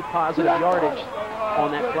out a few positive yardage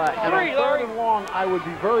on that play. And on 3rd and long, I would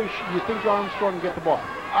be you think Armstrong can get the ball.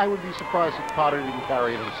 I would be surprised if Potter didn't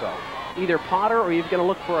carry it himself. Either Potter or you're going to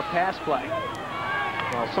look for a pass play.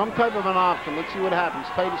 Well, some type of an option. Let's see what happens.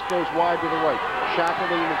 Titus goes wide to the right.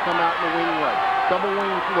 Shackleton will come out in the wing right. Double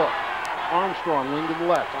wing look. Armstrong, wing to the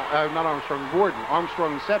left. Not Armstrong, Warden.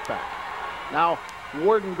 Armstrong, the setback. Now,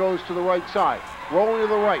 Warden goes to the right side. Rolling to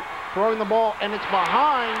the right. Throwing the ball, and it's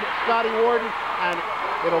behind Scotty Warden, and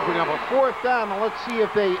it'll bring up a 4th down. Now, let's see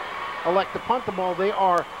if they elect to punt the ball. They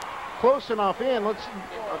are close enough in,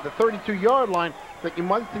 the 32-yard line, that you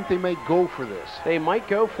might think they may go for this. They might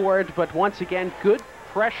go for it, but once again, good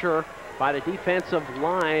pressure by the defensive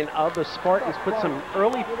line of the Spartans. Put some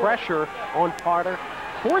early pressure on Potter.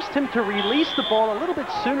 forced him to release the ball a little bit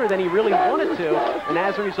sooner than he really wanted to, and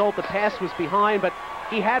as a result, the pass was behind, but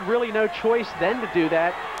he had really no choice then to do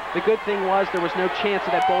that. The good thing was there was no chance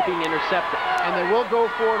of that ball being intercepted. And they will go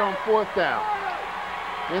for it on 4th down.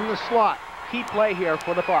 In the slot. Key play here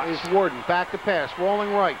for the Bucs. Is Warden, back to pass,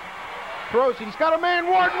 rolling right. Throws it, he's got a man,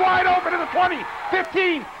 Warden wide open to the 20,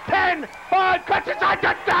 15, 10, 5, cuts inside,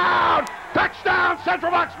 touchdown! Touchdown,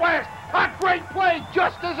 Central Bucs West! A great play,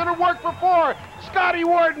 just as it had worked before. Scotty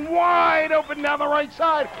Warden wide open down the right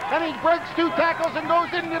side, and he breaks 2 tackles and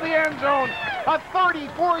goes into the end zone. A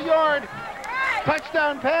 34-yard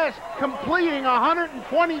touchdown pass, completing a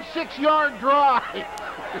 126-yard drive.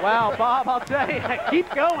 Wow, Bob, I'll tell you, keep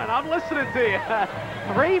going. I'm listening to you.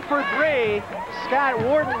 3 for 3. Scott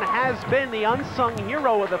Warden has been the unsung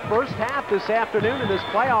hero of the first half this afternoon in this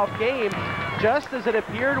playoff game. Just as it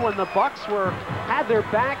appeared when the Bucs had their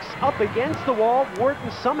backs up against the wall,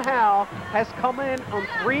 Warden somehow has come in on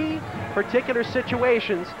 3 particular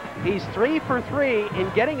situations. He's 3 for 3 in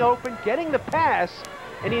getting open, getting the pass,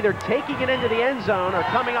 and either taking it into the end zone or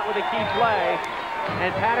coming up with a key play.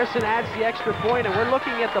 And Patterson adds the extra point, and we're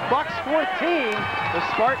looking at the Bucs 14, the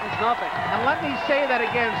Spartans nothing. And let me say that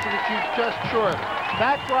again so that you're just sure.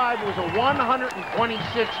 That drive was a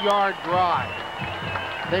 126-yard drive.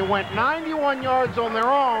 They went 91 yards on their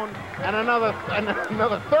own and another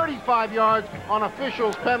 35 yards on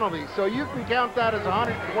officials' penalties. So you can count that as a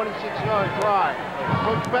 126-yard drive.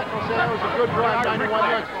 Coach Betten will say that was a good drive, 91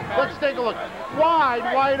 yards. Let's take a look.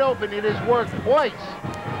 Wide open. It has worked twice.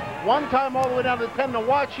 One time all the way down to the 10 to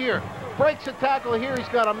watch here. Breaks a tackle here. He's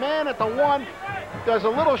got a man at the 1. Does a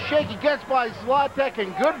little shake. He gets by Zlatek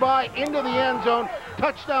and goodbye into the end zone.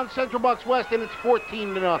 Touchdown Central Bucs West, and it's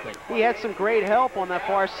 14-0. He had some great help on that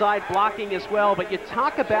far side blocking as well, but you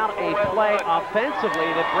talk about a play offensively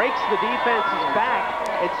that breaks the defense's back.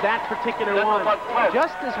 It's that particular one.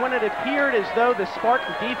 Just as when it appeared as though the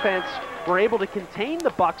Spartan defense were able to contain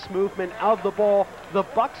the Bucs movement of the ball, the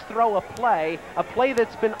Bucs throw a play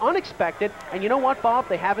that's been unexpected. And you know what, Bob?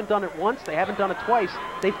 They haven't done it once, they haven't done it twice.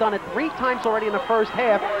 They've done it 3 times already in the first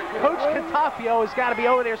half. Coach Catafio has got to be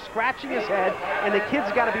over there scratching his head, and the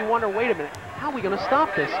kids got to be wondering, wait a minute, how are we going to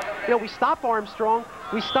stop this? You know, we stopped Armstrong,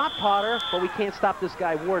 we stopped Potter, but we can't stop this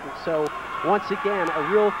guy Warden. So once again, a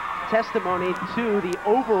real testimony to the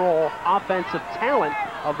overall offensive talent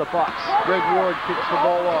of the Bucs. Greg Ward kicks the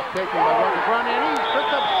ball off, taken by Marcus Ronnie, and he's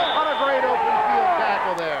picked up on a great open field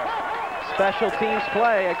tackle there. Special teams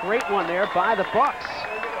play, a great one there by the Bucs.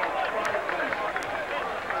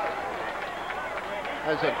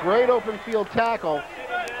 As a great open field tackle,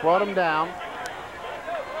 brought him down.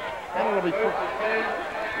 And it'll be...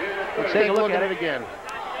 Let's take a look at it again.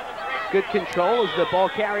 Good control as the ball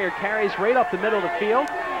carrier carries right up the middle of the field.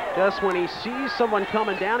 Just when he sees someone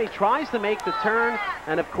coming down, he tries to make the turn,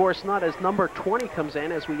 and of course not as number 20 comes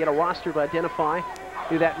in, as we get a roster to identify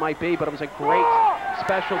who that might be, but it was a great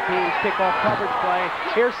special teams kickoff coverage play.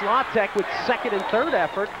 Here's Zlatek with 2nd and 3rd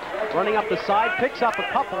effort, running up the side, picks up a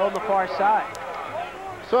couple on the far side.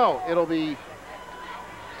 So it'll be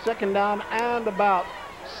 2nd down and about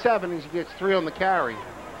 7 as he gets 3 on the carry.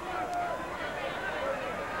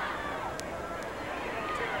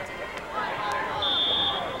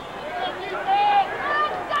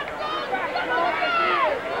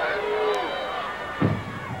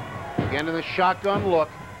 Again in the shotgun look.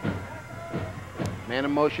 Man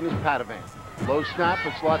in motion is Padovan. Low snap,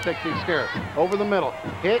 but Zlatek takes care of it. Over the middle.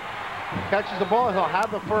 Hit. Catches the ball. He'll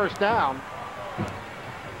have the 1st down.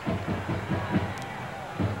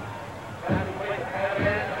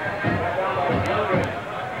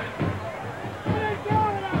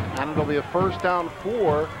 And it'll be a 1st down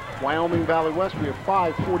for Wyoming Valley West. We have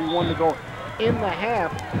 5:41 to go in the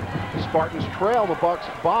half. The Spartans trail the Bucs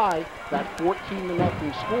by that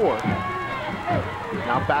 14-0 score.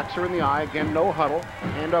 Now backs are in the eye. Again, no huddle.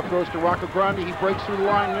 Handoff goes to Rocco Grandi. He breaks through the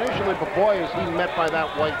line initially, but boy, is he met by that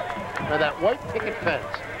white picket fence.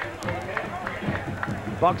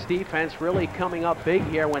 Bucs defense really coming up big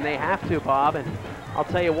here when they have to, Bob. And I'll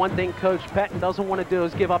tell you one thing Coach Petten doesn't want to do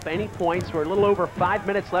is give up any points. We're a little over 5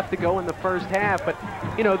 minutes left to go in the first half. But,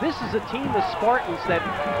 you know, this is a team, the Spartans, that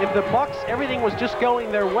if the Bucs, everything was just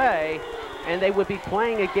going their way and they would be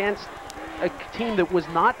playing against a team that was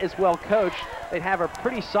not as well coached, they'd have a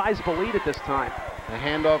pretty sizable lead at this time. The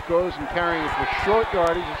handoff goes and carrying it for short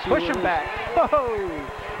yardage. Push him back. Oh!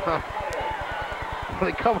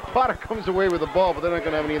 Potter comes away with the ball, but they're not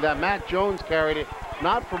going to have any of that. Matt Jones carried it.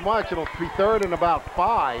 Not for much. It'll be 3rd and about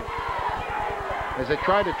 5. As they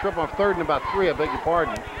tried to trip off 3rd and about 3, I beg your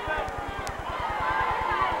pardon.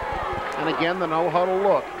 And again, the no huddle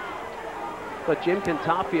look. but Jim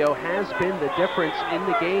Contafio has been the difference in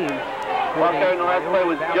the game for Out there in the last play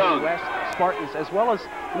was Valley Jones. West Spartans, as well as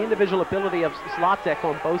the individual ability of Zlatek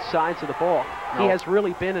on both sides of the ball. He has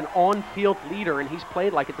really been an on-field leader, and he's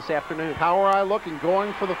played like it this afternoon. Power eye looking,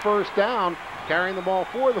 going for the first down. Carrying the ball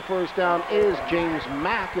for the first down is James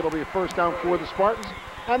Mack. It'll be a first down for the Spartans,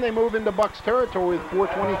 and they move into Bucks territory with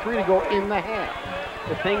 4:23 to go in the half.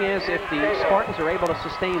 The thing is, if the Spartans are able to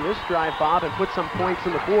sustain this drive, Bob, and put some points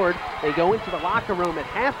on the board, they go into the locker room at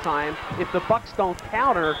halftime, if the Bucks don't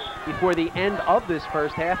counter before the end of this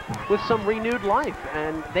first half, with some renewed life.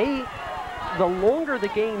 And the longer the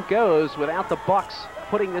game goes without the Bucks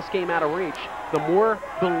putting this game out of reach, the more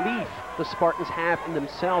belief the Spartans have in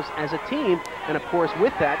themselves as a team. And of course,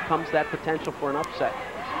 with that comes that potential for an upset.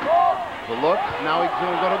 The look, now he's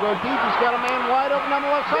going to go deep. He's got a man wide open on the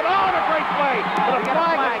left side. Oh, and a great play. But the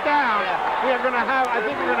flag is down. Yeah. We are going to have, I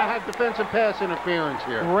think we're going to have defensive pass interference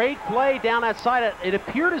here. Great play down that side. It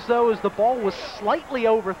appeared as though the ball was slightly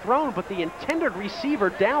overthrown, but the intended receiver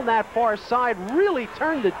down that far side really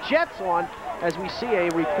turned the jets on, as we see a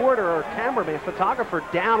reporter or cameraman, photographer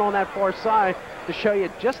down on that far side to show you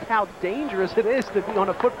just how dangerous it is to be on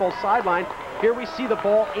a football sideline. Here we see the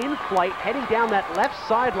ball in flight, heading down that left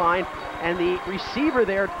sideline, and the receiver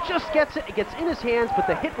there just gets it. It gets in his hands, but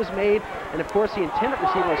the hit was made, and of course the intended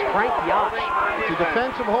receiver was Frank Yash. It's a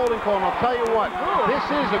defensive holding call, and I'll tell you what, this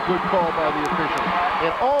is a good call by the official.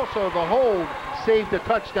 And also the hold saved a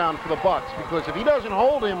touchdown for the Bucks, because if he doesn't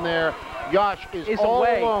hold him there, Yash is all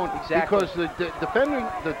away. alone. Exactly. Because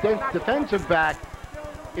the defensive back,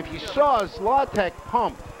 if you saw Zlatek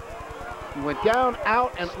pump, he went down,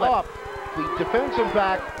 out, and up. The defensive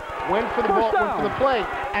back went for the ball, went for the play,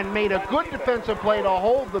 and made a good defensive play to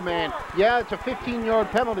hold the man. Yeah, it's a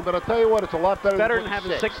 15-yard penalty, but I'll tell you what, it's a lot better than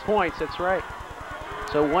having 6 points. That's right.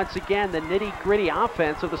 So once again, the nitty-gritty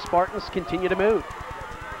offense of the Spartans continue to move.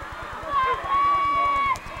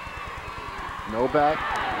 No back,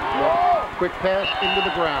 no, quick pass into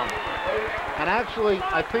the ground. And actually,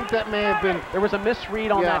 I think that may have been... There was a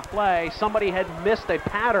misread on that play. Somebody had missed a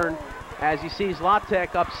pattern. As you see,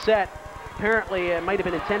 Zlatek upset. Apparently, it might have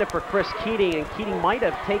been intended for Chris Keating, and Keating might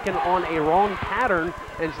have taken on a wrong pattern,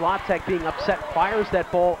 and Zlatek, being upset, fires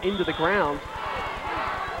that ball into the ground.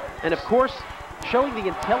 And of course, showing the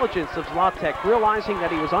intelligence of Zlatek, realizing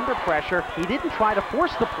that he was under pressure, he didn't try to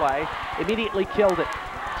force the play, immediately killed it.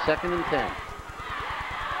 2nd and 10.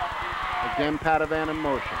 Again, Padovan in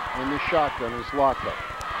motion. In the shotgun is Zlatek.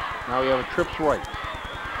 Now we have a trips right.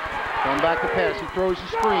 Going back to pass, he throws the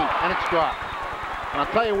screen, and it's dropped. And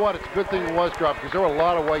I'll tell you what, it's a good thing it was dropped, because there were a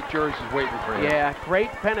lot of white jerseys waiting for him. Yeah, great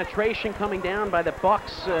penetration coming down by the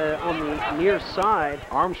Bucks on the near side.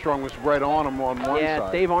 Armstrong was right on him on one side. Yeah,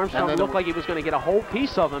 Dave Armstrong looked like he was going to get a whole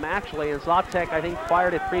piece of him, actually, and Zlatek, I think,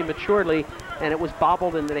 fired it prematurely, and it was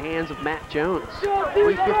bobbled into the hands of Matt Jones.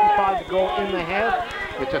 3:55 to go in the half.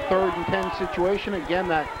 It's a 3rd and 10 situation. Again,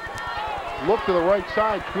 that look to the right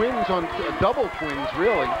side. Twins on double twins,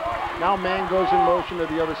 really. Now man goes in motion to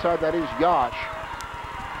the other side. That is Yash.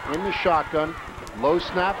 In the shotgun. Low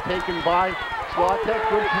snap taken by Zlatek.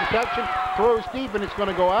 Good protection. Throws deep, and it's going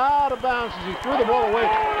to go out of bounds as he threw the ball away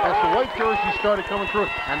as the white jersey started coming through.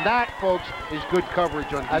 And that, folks, is good coverage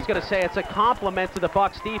on defense. I was going to say, it's a compliment to the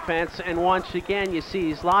Bucks defense. And once again, you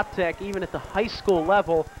see Zlatek, even at the high school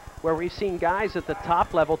level, where we've seen guys at the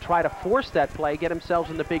top level try to force that play, get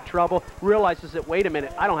themselves into big trouble, realizes that, wait a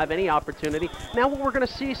minute, I don't have any opportunity. Now we're going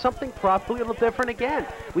to see something probably a little different again.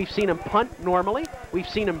 We've seen him punt normally. We've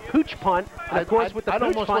seen him pooch punt. And of course, with the I'd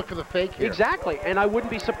pooch almost punt, look for the fake here. Exactly, and I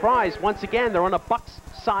wouldn't be surprised. Once again, they're on the Bucks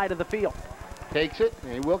side of the field. Takes it,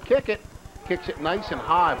 and he will kick it. Kicks it nice and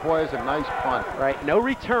high. Boy, it's a nice punt. Right, no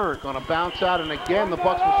return. Going to bounce out, and again, the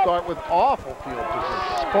Bucks will start with awful field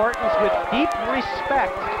position. Spartans with deep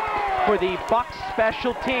respect for the Bucks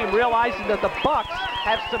special team, realizing that the Bucks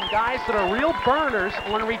have some guys that are real burners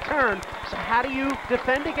on return. So how do you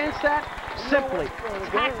defend against that? Simply,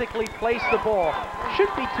 tactically place the ball.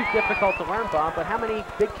 Shouldn't be too difficult to learn, Bob, but how many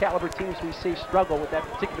big caliber teams we see struggle with that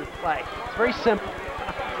particular play? It's very simple.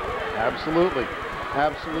 Absolutely.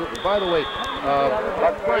 Absolutely. By the way,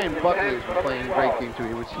 Brian Buckley has been playing a great game too.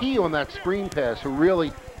 It was he on that screen pass who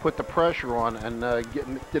really put the pressure on and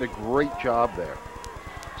did a great job there.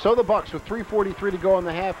 So the Bucks, with 3:43 to go in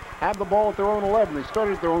the half, have the ball at their own 11. They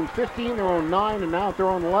started at their own 15, their own 9, and now at their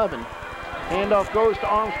own 11. Handoff goes to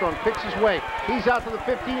Armstrong, picks his way. He's out to the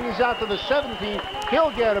 15, he's out to the 17.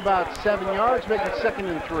 He'll get about 7 yards, make it 2nd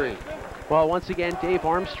and 3. Well, once again, Dave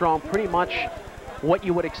Armstrong, pretty much what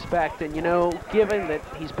you would expect. And, you know, given that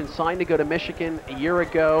he's been signed to go to Michigan a year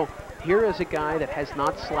ago, here is a guy that has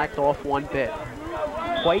not slacked off one bit.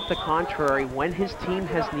 quite the contrary when his team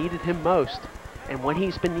has needed him most. And when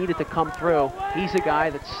he's been needed to come through, he's a guy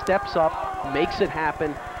that steps up, makes it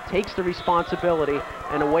happen, takes the responsibility,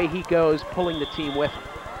 and away he goes, pulling the team with him.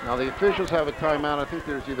 Now the officials have a timeout. I think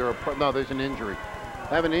there's either no, there's an injury.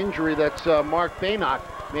 I have an injury. That's Mark Baynock.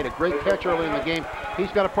 Made a great catch early in the game.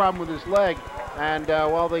 He's got a problem with his leg, and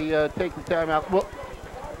while they take the timeout,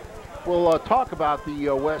 we'll talk about the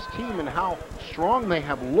West team and how strong they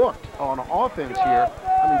have looked on offense here.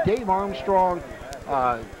 I mean, Dave Armstrong,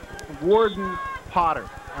 Warden, Potter.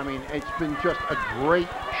 I mean, it's been just a great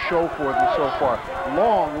show for them so far.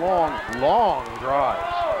 Long, long, long drives.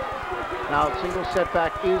 Now, single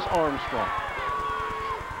setback is Armstrong.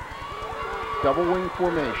 Double wing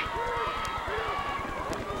formation.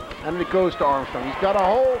 And it goes to Armstrong. He's got a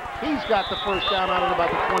hole. He's got the first down out at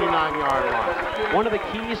about the 29-yard line. One of the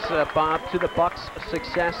keys, Bob, to the Bucks'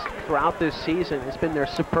 success throughout this season has been their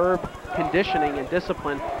superb conditioning and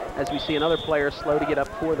discipline, as we see another player slow to get up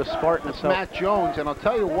for the Spartans. That's Matt Jones, and I'll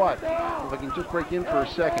tell you what, if I can just break in for a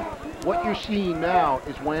second, what you're seeing now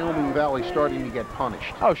is Wyoming Valley starting to get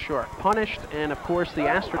punished. Oh, sure. Punished, and of course the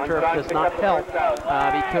AstroTurf does not help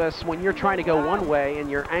because when you're trying to go one way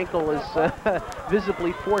and your ankle is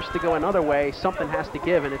visibly forced to go another way, something has to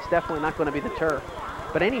give, and it's definitely not going to be the turf.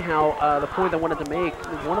 But anyhow, the point I wanted to make,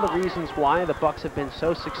 one of the reasons why the Bucks have been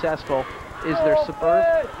so successful is their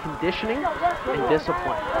superb conditioning and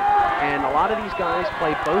discipline. And a lot of these guys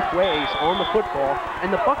play both ways on the football,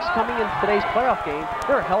 and the Bucks coming into today's playoff game,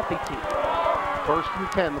 they're a healthy team. 1st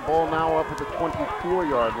and 10, the ball now up at the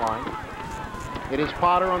 24-yard line. It is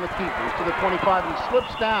Potter on the keeper. He's to the 25, and he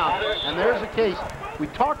slips down, and there's a case. We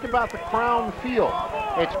talked about the crown field.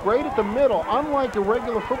 It's great at the middle, unlike the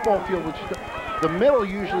regular football field, which the middle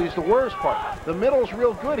usually is the worst part. The middle's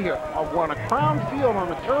real good here. On a crown field,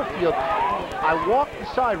 on a turf field, I walked the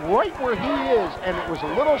side right where he is, and it was a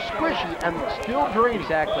little squishy and still draining.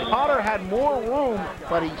 Exactly. Potter had more room,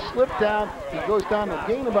 but he slipped down. He goes down to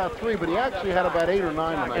gain about 3, but he actually had about 8 or 9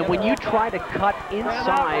 on that. And when you try to cut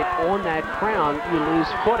inside on that crown, you lose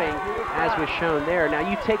footing, as was shown there. Now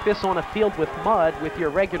you take this on a field with mud with your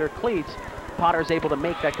regular cleats, Potter's able to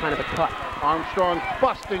make that kind of a cut. Armstrong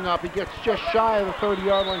busting up. He gets just shy of the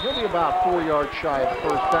 30-yard line. He'll be about 4 yards shy of the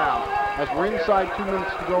first down as we're inside 2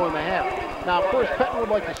 minutes to go in the half. Now, of course, Petton would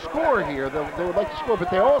like to score here. They would like to score, but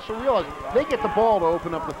they also realize they get the ball to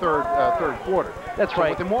open up the third quarter. That's right.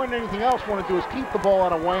 What they more than anything else want to do is keep the ball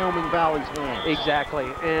out of Wyoming Valley's hands.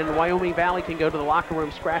 Exactly. And Wyoming Valley can go to the locker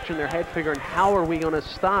room scratching their head figuring, how are we going to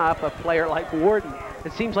stop a player like Warden?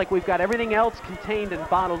 It seems like we've got everything else contained and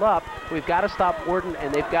bottled up. We've got to stop Warden,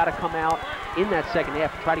 and they've got to come out in that second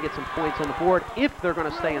half to try to get some points on the board if they're going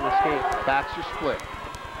to stay in this game. Backs are split.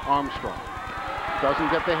 Armstrong doesn't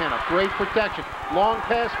get the hand up. Great protection. Long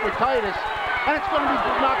pass for Titus, and it's going to be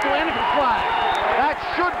knocked away. And it's a flag. That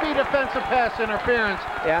should be defensive pass interference.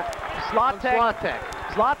 Yeah.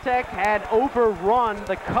 Zlotek had overrun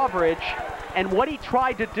the coverage, and what he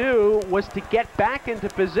tried to do was to get back into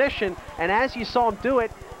position, and as you saw him do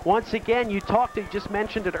it, once again, you just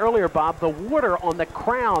mentioned it earlier, Bob, the water on the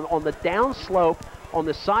crown, on the downslope, on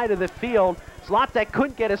the side of the field. Zlotek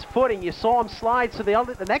couldn't get his footing. You saw him slide, so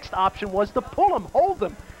the next option was to pull him, hold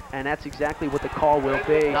him. And that's exactly what the call will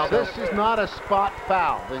be. Now, this is not a spot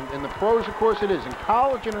foul. In the pros, of course, it is. In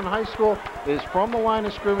college and in high school, it is from the line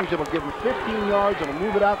of scrimmage. It'll give them 15 yards. It'll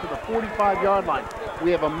move it out to the 45-yard line.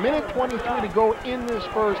 We have 1:23 to go in this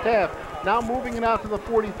first half. Now moving it out to the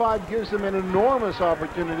 45 gives them an enormous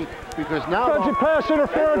opportunity because now... Defensive pass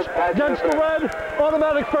interference against the red,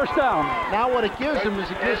 automatic first down. Now what it gives them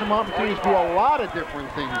is it gives them opportunities to do a lot of different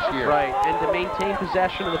things here. Right, and to maintain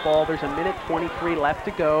possession of the ball, there's 1:23 left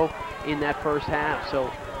to go in that first half.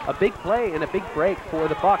 So a big play and a big break for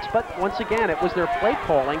the Bucks. But once again, it was their play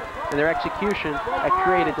calling and their execution that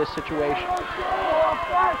created this situation.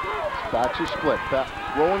 Backs are split.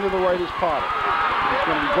 Rolling to the right is Potter. He's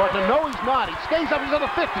going to be brought to... No, he's not. He stays up. He's on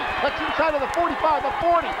the 50. That's inside of the 45, the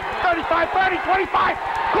 40, 35, 30, 25.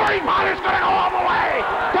 Corey Potter's going to go all the way.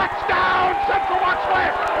 Touchdown, Central Bucks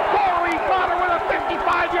win. Corey Potter with a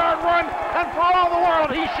 55-yard run. And for all the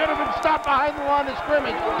world, he should have been stopped behind the line of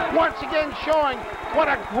scrimmage. Once again showing what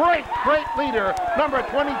a great, great leader number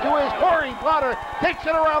 22 is. Corey Potter takes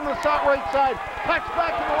it around the right side. Cuts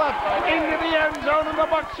back to the left, into the end zone, and the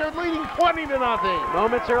Bucks are leading 20-0.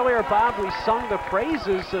 Moments earlier, Bob, we sung the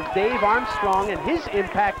praises of Dave Armstrong and his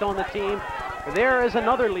impact on the team. There is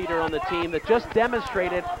another leader on the team that just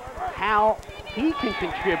demonstrated how he can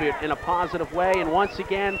contribute in a positive way, and once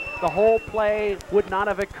again, the whole play would not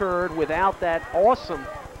have occurred without that awesome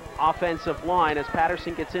offensive line as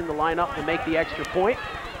Patterson gets in the lineup to make the extra point.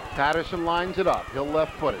 Patterson lines it up. He'll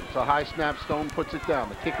left foot it. It's a high snap. Stone puts it down.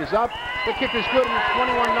 The kick is up. The kick is good, and it's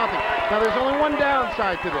 21-0. Now, there's only one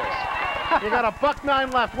downside to this. You got a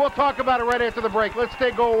 $1.09 left. We'll talk about it right after the break. Let's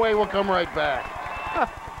go away. We'll come right back.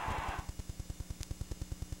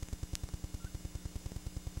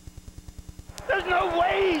 There's no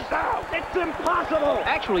ways out. It's impossible.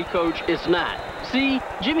 Actually, Coach, it's not. See,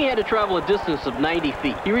 Jimmy had to travel a distance of 90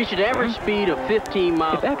 feet. He reached an average speed of 15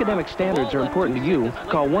 miles. If academic standards are important to you,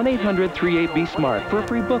 call 1-800-38-BE-SMART for a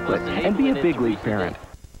free booklet and be a big league parent.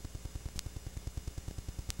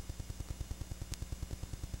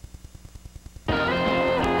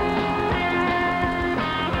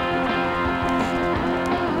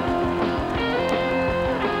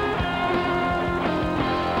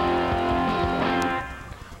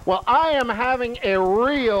 Well, I am having a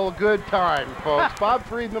real good time, folks. Bob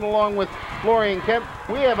Friedman along with Florian Kemp.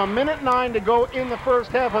 We have 1:09 to go in the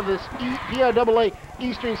first half of this PIAA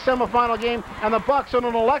Eastern semifinal game, and the Bucks on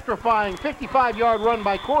an electrifying 55-yard run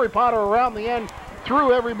by Corey Potter around the end,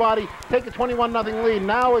 through everybody, take a 21-0 lead.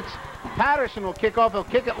 Now it's Patterson will kick off. He'll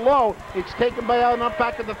kick it low. It's taken by Allen up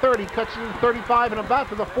back at the 30, cuts to the 35, and about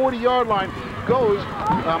to the 40-yard line goes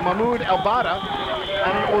Mahmoud Elbada,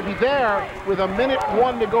 and it will be there with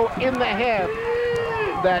 1:01 to go in the half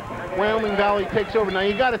that Wyoming Valley takes over. Now,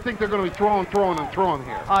 you got to think they're going to be throwing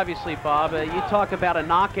here. Obviously, Bob, you talk about a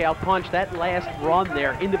knockout punch. That last run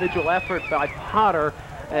there, individual effort by Potter,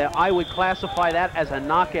 I would classify that as a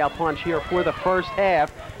knockout punch here for the first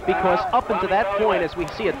half, because up until that point, as we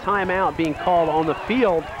see a timeout being called on the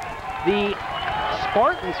field, the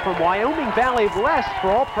Spartans from Wyoming Valley West,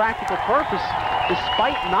 for all practical purpose,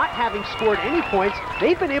 despite not having scored any points,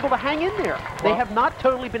 they've been able to hang in there. They have not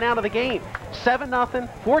totally been out of the game. 7-0,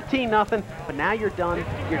 14-0, but now you're done.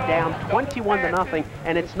 You're down 21-0,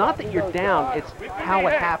 and it's not that you're down, it's how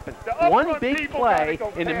it happened. One big play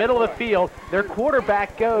in the middle of the field, their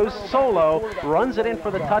quarterback goes solo, runs it in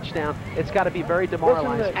for the touchdown. It's got to be very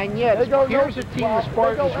demoralizing. And yet, here's a team, the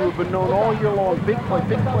Spartans, who have been known all year long, big play,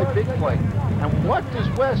 big play, big play. And what does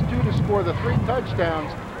West do to score the 3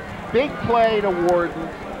 touchdowns? Big play to Warden,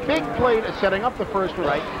 big play to setting up the first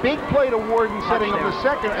one, big play to Warden setting up the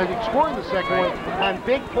second, scoring the second one, and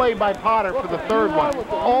big play by Potter for the third one.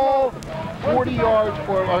 All 40 yards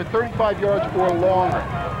or 35 yards or longer.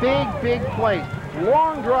 Big plays.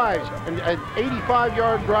 Long drives, and an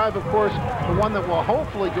 85-yard drive, of course, the one that will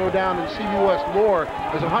hopefully go down in CB West lore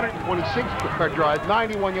is a 126-yard drive,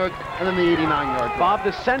 91 yards, and then the 89-yard drive. Bob,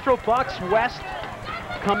 the Central Bucks West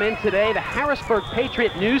come in today. The Harrisburg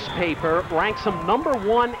Patriot newspaper ranks them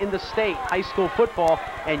 #1 in the state, high school football,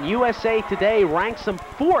 and USA Today ranks them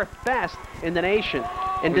 4th best in the nation.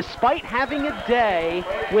 And despite having a day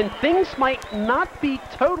when things might not be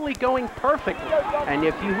totally going perfectly, and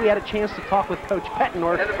if we had a chance to talk with Coach Pettin,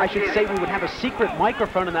 or I should say we would have a secret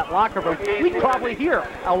microphone in that locker room, we'd probably hear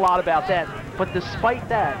a lot about that. But despite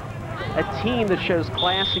that, a team that shows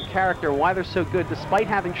class and character, why they're so good, despite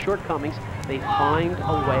having shortcomings, they find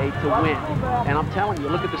a way to win. And I'm telling you,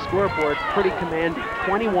 look at the scoreboard, pretty commanding,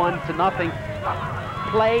 21-0.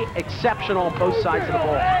 Play exceptional on both sides of the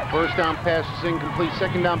ball. First down pass is incomplete.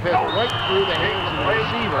 Second down pass right through the hands of the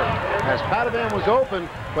receiver, as Padovan was open,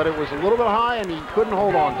 but it was a little bit high and he couldn't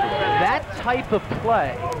hold on to it. That type of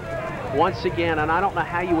play, once again, and I don't know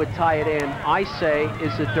how you would tie it in, I say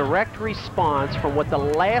is a direct response from what the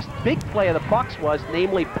last big play of the Bucks was,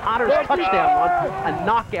 namely Potter's touchdown run, a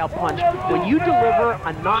knockout punch. When you deliver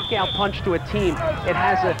a knockout punch to a team, it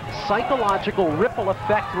has a psychological ripple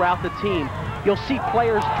effect throughout the team. You'll see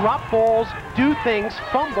players drop balls, do things,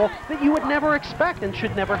 fumble that you would never expect and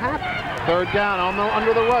should never happen. Third down,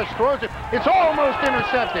 under the rush, throws it. It's almost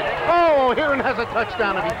intercepted. Oh, Heron has a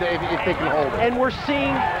touchdown if they can hold it. And we're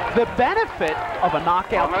seeing the benefit of a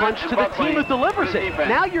knockout punch to the team who delivers it.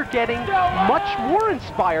 Now you're getting much more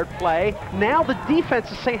inspired play. Now the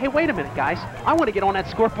defense is saying, hey, wait a minute, guys. I want to get on that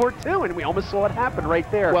scoreboard too, and we almost saw it happen right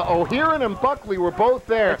there. Well, O'Heron and Buckley were both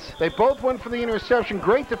there. They both went for the interception.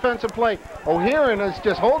 Great defensive play. O'Heron is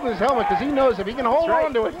just holding his helmet because he knows if he can hold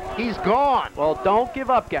on to it, he's gone. Well, don't give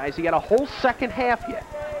up, guys. You got a whole second half yet.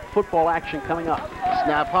 Football action coming up.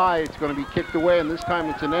 Snap high. It's going to be kicked away, and this time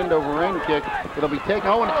it's an end-over-end kick. It'll be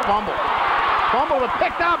taken. Oh, and it's fumbled. Fumbled and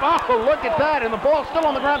picked up. Oh, look at that. And the ball's still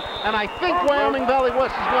on the ground. And I think Wyoming Valley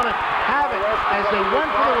West is going to have it as they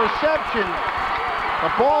went for the reception.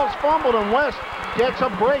 The ball's fumbled, and West gets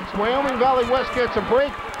a break. Wyoming Valley West gets a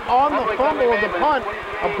break on the fumble of the punt.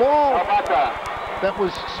 A ball that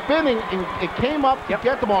was spinning, and it came up to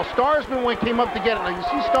get the ball. Starsman came up to get it. Now you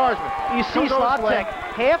see Starsman. You see Slotek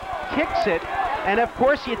half kicks it, And of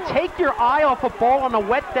course, you take your eye off a ball on a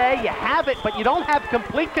wet day, you have it, but you don't have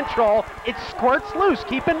complete control. It squirts loose.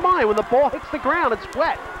 Keep in mind, when the ball hits the ground, it's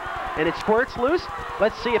wet. And it squirts loose.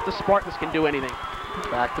 Let's see if the Spartans can do anything.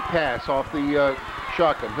 Back to pass off the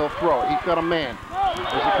shotgun. He'll throw it. He's got a man.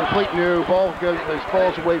 There's a complete new ball. There's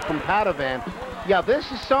balls away from Padovan. Yeah,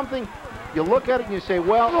 this is something, you look at it and you say,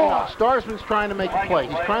 well, Starsman's trying to make a play.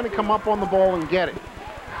 He's trying to come up on the ball and get it.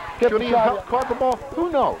 Should he have caught the ball? Who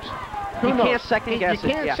knows? You can't second guess it.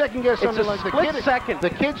 You can't second guess something like that. It's a split second. The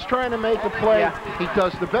kid's trying to make a play. Yeah. He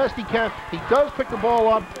does the best he can. He does pick the ball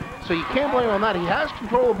up, so you can't blame him on that. He has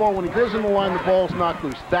control of the ball. When he goes in the line, the ball's knocked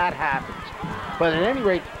loose. That happens. But at any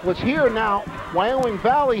rate, what's here now, Wyoming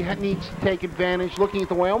Valley needs to take advantage. Looking at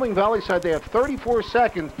the Wyoming Valley side, they have 34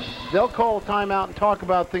 seconds. They'll call a timeout and talk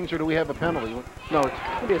about things, or do we have a penalty? No, it's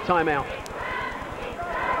going to be a timeout.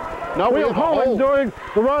 No, we have a hold. During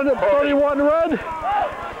the run at 31 red.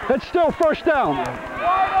 It's still first down.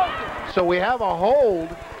 So we have a hold,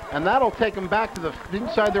 and that'll take them back to the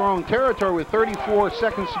inside their own territory with 34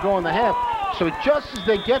 seconds to go in the half. So just as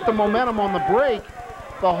they get the momentum on the break,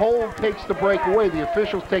 the hold takes the break away. The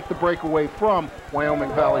officials take the break away from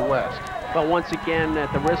Wyoming Valley West. But once again,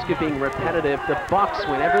 at the risk of being repetitive, the Bucks,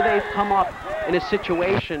 whenever they've come up in a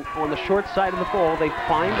situation on the short side of the ball, they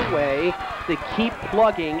find a way to keep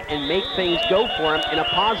plugging and make things go for them in a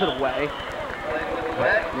positive way.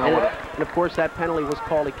 And of course, that penalty was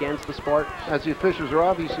called against the Spartans. As the officials are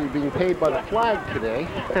obviously being paid by the flag today.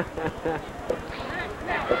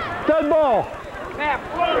 Dead ball.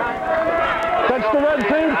 That's the red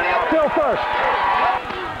team. Still first.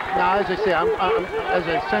 Now, as I say, I'm as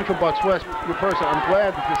a Central Bucks West person, I'm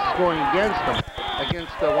glad that this is going against them,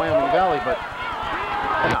 against Wyoming Valley, but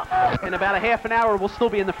in about a half an hour, we'll still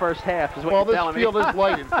be in the first half, is what you're telling me. Well, this field is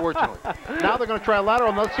lighted, fortunately. Now they're going to try a lateral,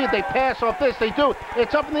 and let's see if they pass off this. They do.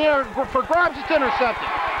 It's up in the air for grabs. It's intercepted.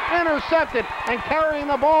 Intercepted, and carrying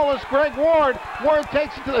the ball is Greg Ward. Ward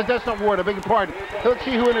takes it to the, that's not Ward, I beg your pardon. Let's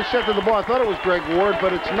see who intercepted the ball. I thought it was Greg Ward,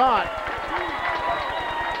 but it's not.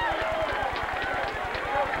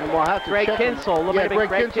 And we'll have to Greg check Kinsel. Yeah, Greg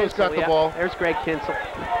Kinsel's got the ball. There's Greg Kinsel.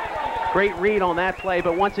 Great read on that play,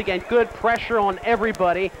 but once again, good pressure on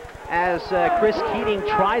everybody as Chris Keating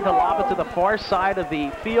tried to lob it to the far side of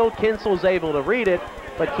the field. Kinsel was able to read it,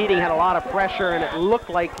 but Keating had a lot of pressure, and it looked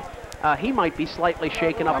like he might be slightly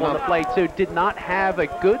shaken up on the play, too. Did not have a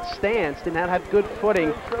good stance, did not have good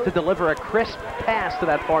footing to deliver a crisp pass to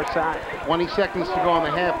that far side. 20 seconds to go in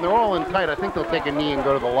the half, and they're all in tight. I think they'll take a knee and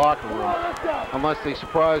go to the locker room, unless they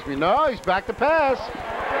surprise me. No, he's back to pass.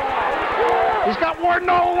 He's got Warden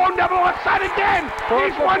all alone down the left side again.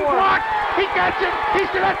 He's one block. He gets it. He's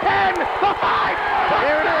to the 10, the 5.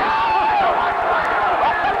 There it is.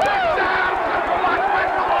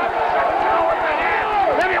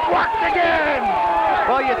 Then it worked again.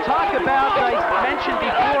 Well, you talk about, I mentioned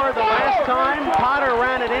before, the last time Potter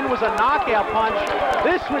ran it in was a knockout punch.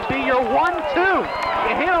 This would be your 1-2.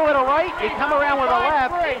 You hit a little right, you come around with a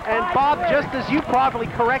left, and Bob, just as you probably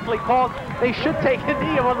correctly called, they should take a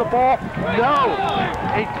knee on the ball. No.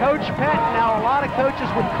 And Coach Penn, now a lot of coaches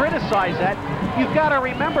would criticize that. You've got to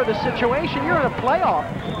remember the situation. You're in a playoff.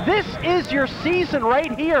 This is your season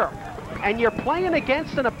right here. And you're playing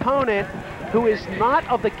against an opponent who is not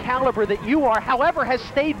of the caliber that you are, however, has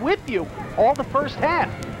stayed with you all the first half.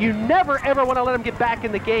 You never, ever want to let them get back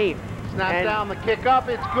in the game. Snap down the kick up.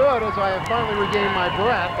 It's good as I have finally regained my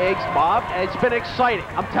breath. Eggs, Bob. It's been exciting.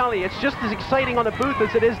 I'm telling you, it's just as exciting on the booth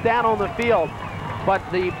as it is down on the field. But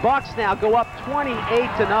the Bucks now go up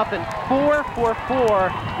 28-0, 4 for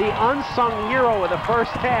 4. The unsung hero of the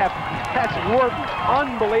first half. That's Warden's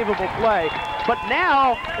unbelievable play. But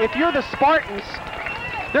now, if you're the Spartans,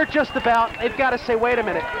 they're just about, they've got to say, wait a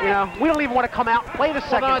minute, you know, we don't even want to come out and play the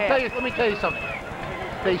second half. Let me tell you something.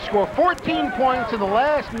 They score 14 points in the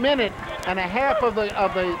last minute and a half of the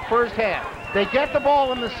first half. They get the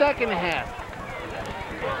ball in the second half.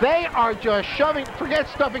 They are just shoving, forget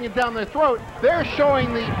stuffing it down their throat. They're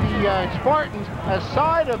showing the Spartans a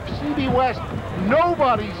side of CB West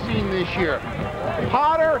nobody's seen this year.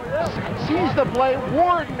 Potter sees the play.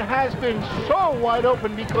 Warden has been so wide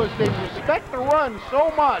open because they respect the run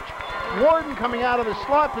so much. Warden coming out of the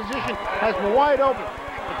slot position has been wide open.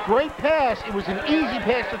 A great pass. It was an easy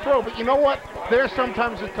pass to throw, but you know what? They're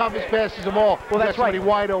sometimes the toughest passes of all. Well, that's right.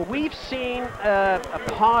 Wide open. We've seen a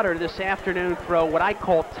Potter this afternoon throw what I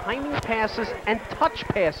call timing passes and touch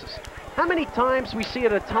passes. How many times we see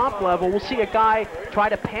at a top level, we'll see a guy try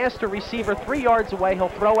to pass the receiver 3 yards away, he'll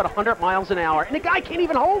throw at 100 miles an hour, and the guy can't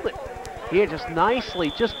even hold it. He just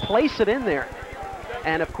nicely just place it in there.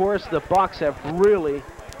 And of course, the Bucks have really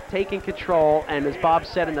taking control, and as Bob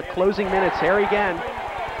said, in the closing minutes, here again,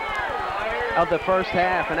 of the first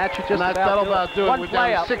half, and that should just that'll about do it. One We're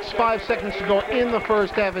play down up. 5 seconds to go in the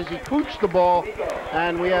first half as he pooched the ball,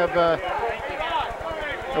 and we have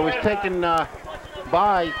it was taken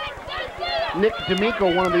by Nick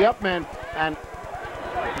D'Amico, one of the up men, and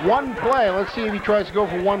one play. Let's see if he tries to go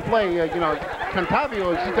for one play. You know,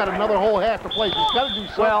 Cantavio has got another whole half to play. So he's got to do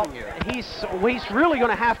something here. He's really going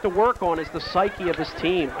to have to work on is the psyche of his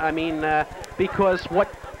team. I mean, because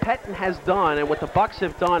what Pettin has done and what the Bucks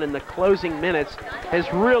have done in the closing minutes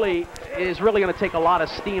is really going to take a lot of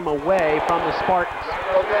steam away from the Spartans.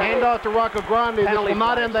 Hand off to Rocco Grande. This will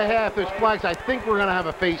not flags. end the half. There's flags. I think we're going to have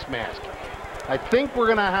a face mask. I think we're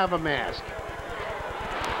going to have a mask.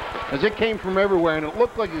 As it came from everywhere, and it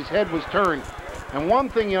looked like his head was turned. And one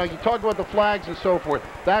thing, you know, you talk about the flags and so forth,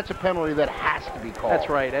 that's a penalty that has to be called. That's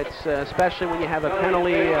right. It's especially when you have a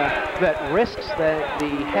penalty that risks the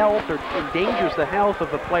health or endangers the health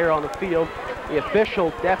of the player on the field. The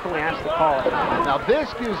official definitely has to call it. Now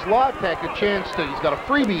this gives Lotek a chance to, he's got a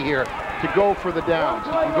freebie here, to go for the downs.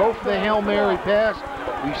 He can go for the Hail Mary pass.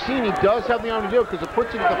 We've seen he does have the arm to do it because it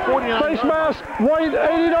puts it at the 49. Face mask, White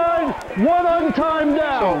 89, one untimed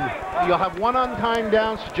down. So you'll have one untimed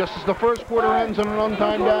down, so just as the first quarter ends on an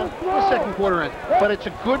untimed down, the second quarter ends. But it's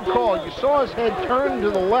a good call. You saw his head turn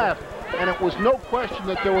to the left, and it was no question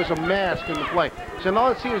that there was a mask in the play. So now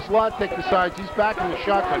let's see as Lotek decides he's back in the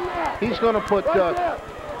shotgun. He's going to put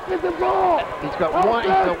he's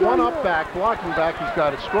got one up back, blocking back. He's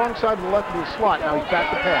got a strong side to the left in the slot. Now he's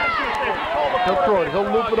back to pass. He'll throw it. He'll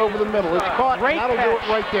loop it over the middle. It's caught. Great That'll catch. do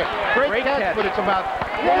it right there. Great catch, but it's about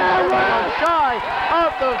shy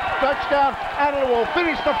of the touchdown, and it will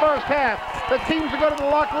finish the first half. The teams are going to the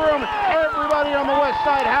locker room. Everybody on the west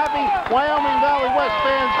side happy. Wyoming Valley West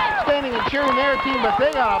fans standing and cheering their team, but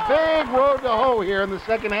they got a big road to hoe here in the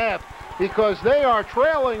second half because they are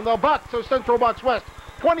trailing the Bucks of Central Bucks West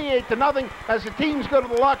 28-0 as the teams go to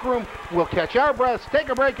the locker room. We'll catch our breaths, take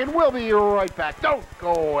a break, and we'll be right back. Don't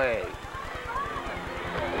go away.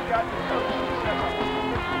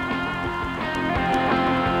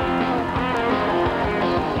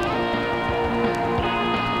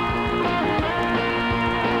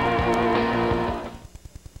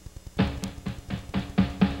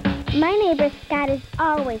 My neighbor Scott is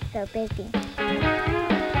always so busy.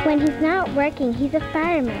 When he's not working, he's a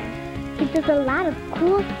fireman. He does a lot of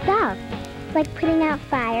cool stuff, like putting out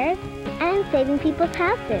fires and saving people's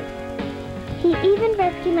houses. He even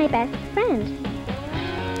rescued my best friend.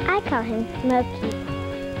 I call him Smokey.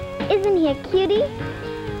 Isn't he a cutie?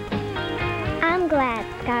 I'm glad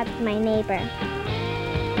Scott's my neighbor.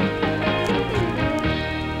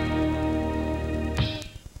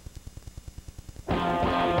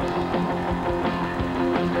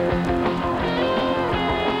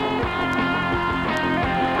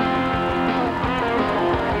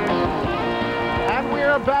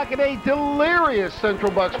 Back at a delirious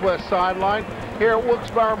Central Bucks West sideline here at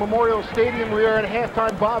Wilkes-Barre Memorial Stadium. We are at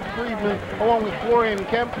halftime. Bob Friedman along with Florian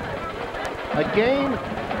Kemp. A game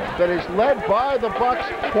that is led by the Bucks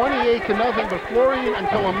 28-0, but Florian,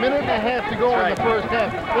 until a minute and a half to go in the first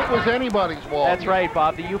half, it was anybody's ball. That's right,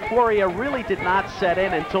 Bob. The euphoria really did not set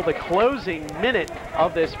in until the closing minute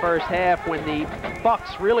of this first half when the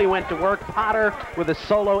Bucks really went to work. Potter with a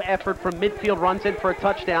solo effort from midfield runs in for a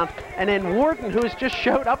touchdown, and then Warden, who has just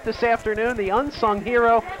showed up this afternoon, the unsung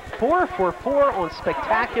hero, 4 for 4 on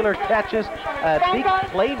spectacular catches, big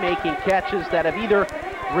playmaking catches that have either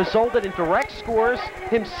resulted in direct scores,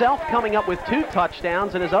 himself coming up with 2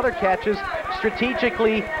 touchdowns, and his other catches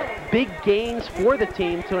strategically big gains for the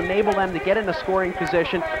team to enable them to get in a scoring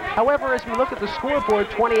position. However, as we look at the scoreboard,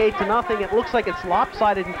 28-0, it looks like it's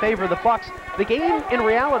lopsided in favor of the Bucks. The game, in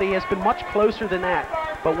reality, has been much closer than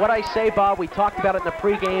that. But what I say, Bob, we talked about it in the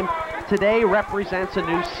pregame, today represents a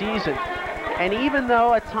new season. And even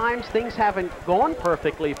though at times things haven't gone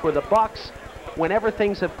perfectly for the Bucks, whenever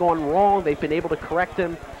things have gone wrong, they've been able to correct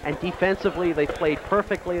them, and defensively, they played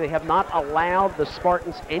perfectly. They have not allowed the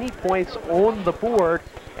Spartans any points on the board,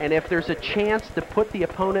 and if there's a chance to put the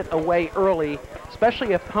opponent away early,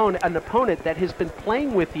 especially an opponent that has been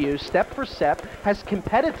playing with you step for step, has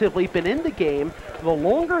competitively been in the game, the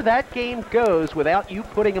longer that game goes without you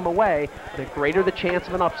putting them away, the greater the chance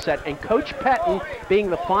of an upset. And Coach Pettin, being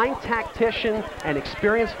the fine tactician and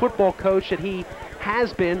experienced football coach that he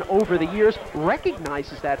has been over the years,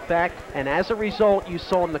 recognizes that fact, and as a result, you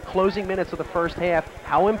saw in the closing minutes of the first half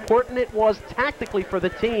how important it was tactically for the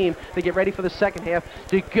team to get ready for the second half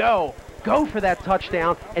to go for that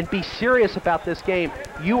touchdown and be serious about this game.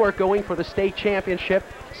 You are going for the state championship.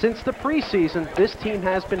 Since the preseason, this team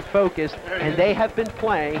has been focused, and they have been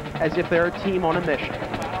playing as if they're a team on a mission.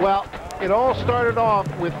 Well, it all started off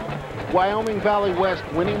with Wyoming Valley West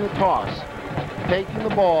winning the toss, taking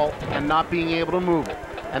the ball, and not being able to move it.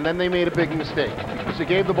 And then they made a big mistake because they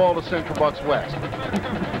gave the ball to Central Bucks West.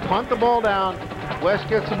 Punt the ball down, West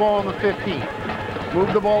gets the ball on the 15.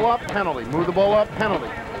 Move the ball up, penalty. Move the ball up, penalty.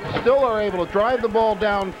 Still are able to drive the ball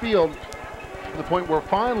downfield to the point where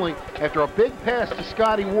finally, after a big pass to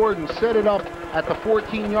Scotty Warden, set it up at the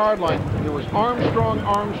 14-yard line. It was Armstrong,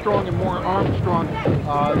 and more Armstrong.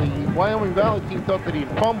 The Wyoming Valley team thought that he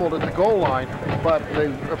had fumbled at the goal line, but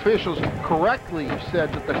the officials correctly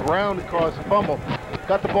said that the ground had caused the fumble.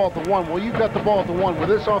 Got the ball at the 1. Well, you got the ball at the 1 with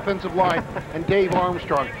this offensive line and Dave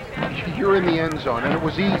Armstrong. You're in the end zone, and it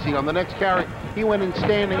was easy. On the next carry, he went in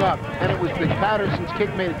standing up, and it was Big Patterson's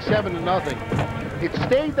kick made it 7-0. It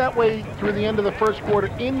stayed that way through the end of the first quarter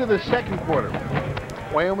into the second quarter.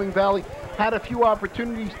 Wyoming Valley had a few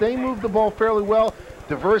opportunities. They moved the ball fairly well,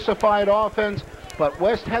 diversified offense, but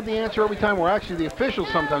West had the answer every time, or actually the officials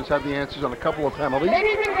sometimes had the answers on a couple of penalties.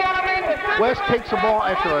 West takes the ball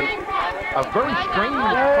after a very strange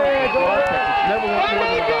punt, which never went more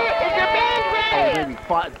than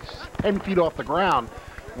about, maybe 10 feet off the ground.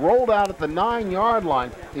 Rolled out at the 9-yard line.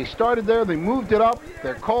 They started there, they moved it up,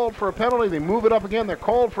 they're called for a penalty, they move it up again, they're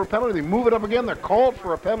called for a penalty, they move it up again, they're called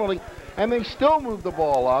for a penalty, and they still move the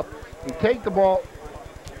ball up and take the ball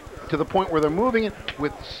to the point where they're moving it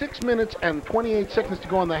with 6 minutes and 28 seconds to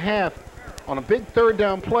go in the half on a big third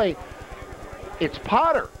down play. It's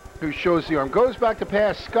Potter who shows the arm, goes back to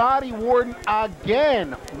pass. Scotty Warden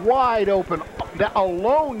again, wide open,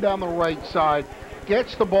 alone down the right side,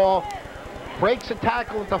 gets the ball, breaks a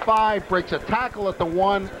tackle at the 5, breaks a tackle at the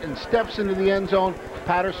 1, and steps into the end zone.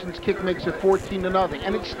 Patterson's kick makes it 14-0.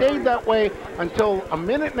 And it stayed that way until a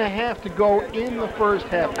minute and a half to go in the first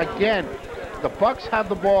half. Again, the Bucks have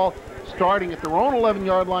the ball starting at their own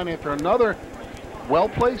 11-yard line after another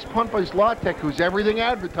well-placed punt by Zlatek, who's everything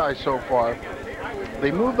advertised so far.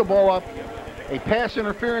 They move the ball up. A pass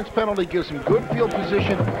interference penalty gives them good field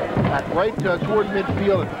position at right toward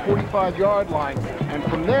midfield at the 45-yard line. And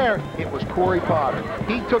from there, it was Corey Potter.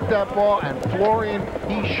 He took that ball, and Florian,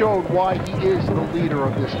 he showed why he is the leader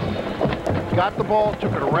of this team. Got the ball,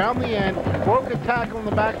 took it around the end, broke a tackle in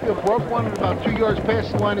the backfield, broke one at about 2 yards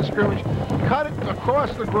past the line of scrimmage, cut it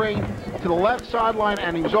across the green to the left sideline,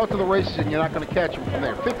 and he was off to the races, and you're not going to catch him from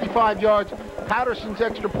there. 55 yards, Patterson's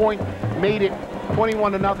extra point made it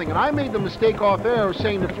 21-0. And I made the mistake off air of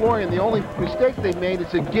saying to Florian, the only mistake they made is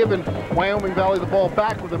to given Wyoming Valley the ball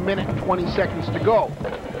back with 1 minute and 20 seconds to go.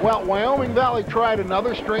 Well, Wyoming Valley tried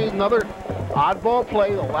another oddball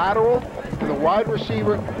play, the lateral to the wide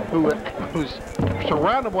receiver who's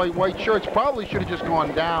surrounded by white shirts, probably should have just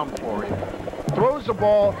gone down for him. Throws the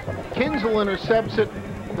ball, Kinsel intercepts it.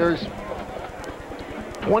 There's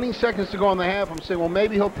 20 seconds to go in the half. I'm saying, well,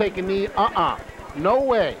 maybe he'll take a knee. No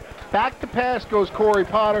way. Back to pass goes Corey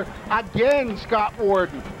Potter. Again, Scott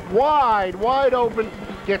Warden. Wide open.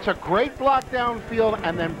 Gets a great block downfield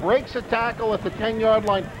and then breaks a tackle at the 10-yard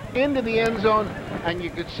line into the end zone. And you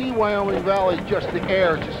could see Wyoming Valley, just the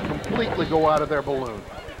air just completely go out of their balloon.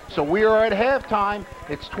 So we are at halftime.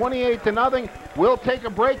 It's 28-0. We'll take a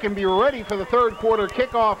break and be ready for the third quarter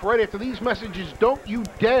kickoff right after these messages. Don't you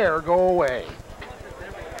dare go away.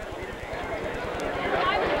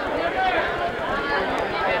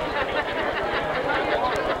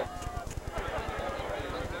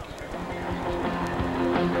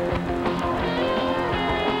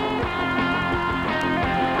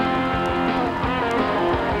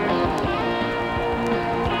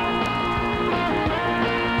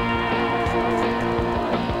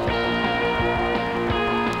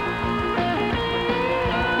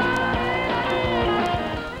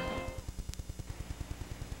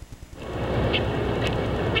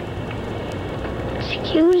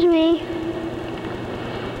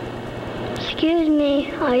 Excuse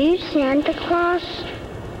me, are you Santa Claus?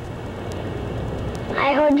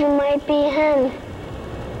 I heard you might be him.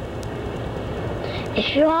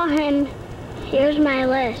 If you are him, here's my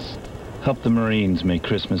list. Help the Marines make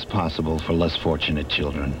Christmas possible for less fortunate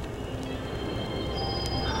children.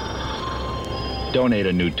 Donate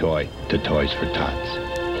a new toy to Toys for Tots.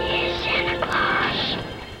 Here's Santa Claus.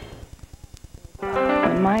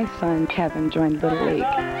 When my son, Kevin, joined Little League,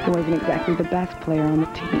 he wasn't exactly the best player on the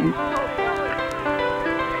team.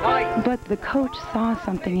 But the coach saw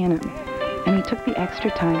something in him, and he took the extra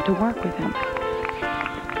time to work with him.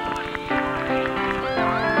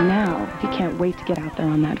 Now, he can't wait to get out there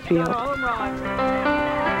on that field.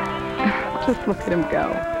 Just look at him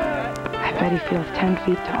go. I bet he feels 10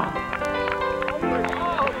 feet tall.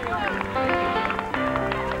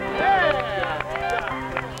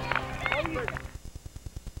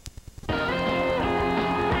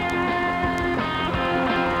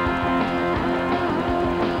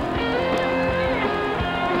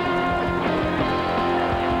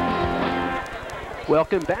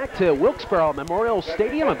 Welcome back to Wilkesboro Memorial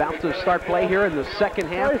Stadium. About to start play here in the second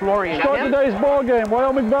half. Florian Start Kemp. today's ball game.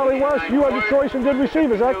 Wyoming Valley West, you have the choice and did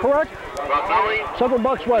receive. Is that correct? Central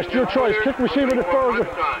Bucks West, your choice. Kick, receiver, defer.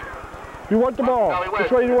 You want the ball.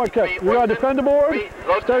 Which way do you want kick? You got to defend the board.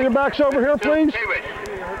 Stand your backs over here, please.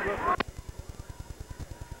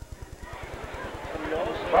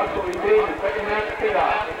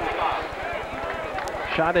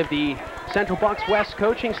 Shot of the Central Bucks West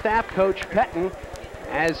coaching staff, Coach Pettin,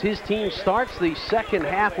 as his team starts the second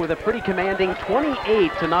half with a pretty commanding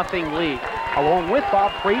 28-0 lead. Along with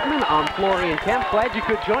Bob Friedman, I'm Florian Kemp. Glad you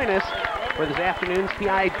could join us for this afternoon's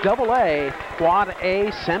PIAA Quad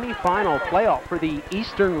A semifinal playoff for the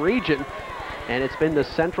Eastern region. And it's been the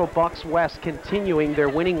Central Bucks West continuing their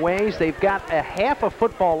winning ways. They've got a half of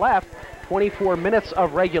football left, 24 minutes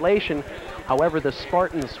of regulation. However, the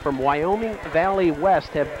Spartans from Wyoming Valley West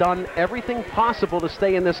have done everything possible to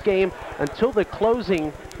stay in this game until the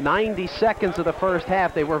closing 90 seconds of the first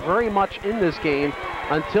half. They were very much in this game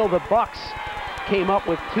until the Bucks came up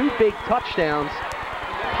with 2 big touchdowns.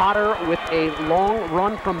 Potter with a long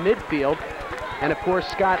run from midfield, and of course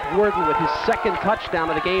Scott Warden with his second touchdown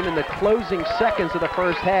of the game in the closing seconds of the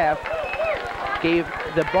first half gave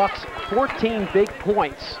the Bucks 14 big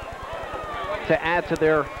points to add to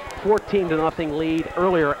their 14-0 lead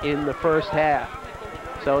earlier in the first half.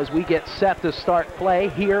 So as we get set to start play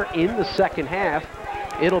here in the second half,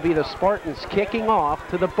 it'll be the Spartans kicking off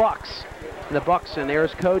to the Bucks. The Bucks, and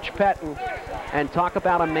there's Coach Pettin, and talk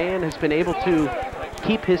about a man who's been able to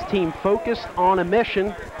keep his team focused on a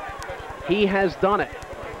mission. He has done it.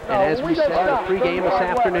 And as we said in the pregame this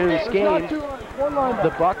afternoon's game,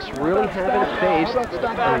 the Bucks really haven't faced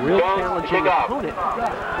a real challenging opponent.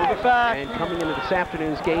 And coming into this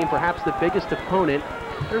afternoon's game, perhaps the biggest opponent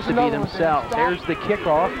to be themselves. There's the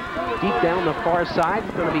kickoff deep down the far side.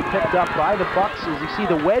 It's going to be picked up by the Bucks as you see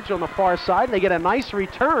the wedge on the far side. And they get a nice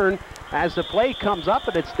return as the play comes up,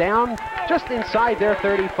 and it's down just inside their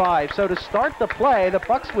 35. So to start the play, the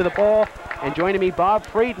Bucks with the ball. And joining me, Bob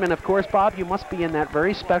Friedman. Of course, Bob, you must be in that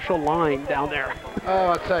very special line down there. Oh,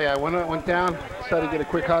 I'll tell you, I went down, decided to get a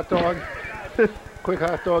quick hot dog. Quick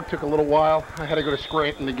hot dog took a little while. I had to go to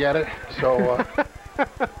Scranton to get it. So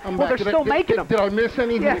I'm well, back. they're still making them. Did I miss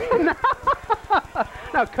anything? Yeah.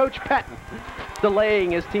 No, Coach Pettin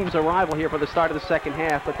delaying his team's arrival here for the start of the second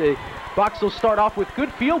half. But the Bucks will start off with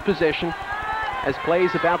good field position as play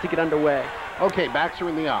is about to get underway. Okay, backs are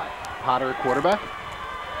in the eye. Potter at quarterback.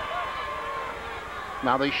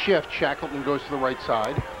 Now they shift. Shackleton goes to the right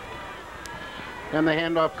side. And the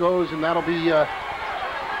handoff goes, and that'll be, I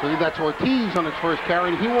believe that's Ortiz on his first carry,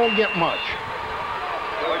 and he won't get much.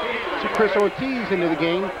 So Chris Ortiz into the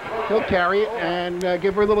game. He'll carry it and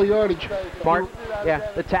give her a little yardage. Mark,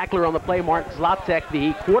 yeah, the tackler on the play, Mark Zlotek,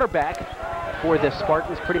 the quarterback for the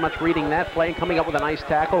Spartans, pretty much reading that play and coming up with a nice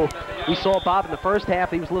tackle. We saw Bob in the first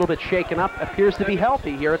half. He was a little bit shaken up. Appears to be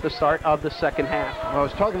healthy here at the start of the second half. I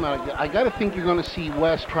was talking about it. I got to think you're going to see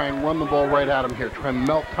West try and run the ball right at him here, try and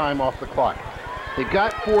melt time off the clock. They've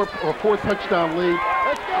got a four touchdown lead.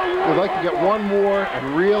 They'd like to get one more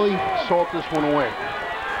and really salt this one away.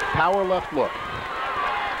 Power left look.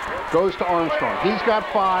 Goes to Armstrong. He's got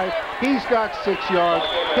 5. He's got 6 yards.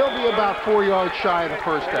 He'll be about 4 yards shy of the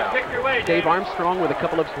first down. Dave Armstrong with a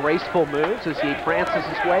couple of graceful moves as he prances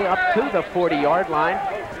his way up to the 40-yard line.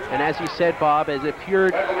 And as you said, Bob, as it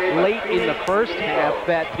appeared late in the first half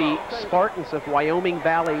that the Spartans of Wyoming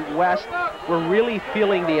Valley West were really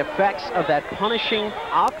feeling the effects of that punishing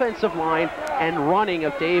offensive line and running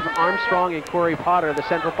of Dave Armstrong and Corey Potter, the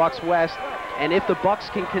Central Bucks West. And if the Bucks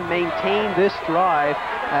can maintain this drive,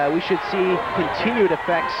 we should see continued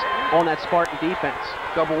effects on that Spartan defense.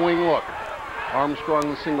 Double wing look.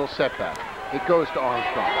 Armstrong the single setback. It goes to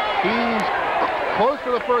Armstrong. He's close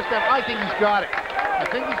to the first down. I think he's got it. I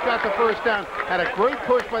think he's got the first down. Had a great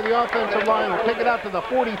push by the offensive line. We'll take it out to the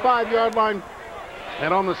 45-yard line.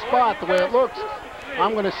 And on the spot, the way it looks,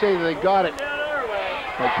 I'm going to say that they got it.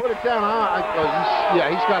 They put it down. Yeah,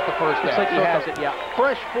 he's got the first down. Looks like he has it, yeah.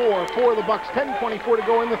 Fresh 4 for the Bucks. 10:24 to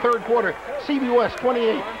go in the third quarter. CB West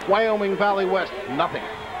 28, Wyoming Valley West nothing.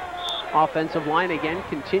 Offensive line again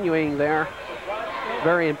continuing their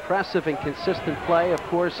very impressive and consistent play. Of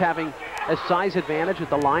course, having a size advantage at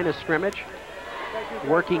the line of scrimmage.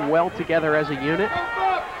 Working well together as a unit.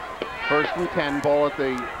 1st and 10, ball at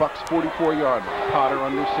the Bucks 44-yard line. Potter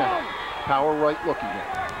under center. Power right look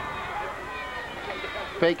again.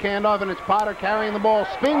 Fake handoff, and it's Potter carrying the ball.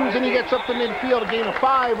 Spins, and he gets up to midfield. A gain of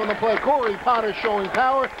 5 on the play. Corey Potter showing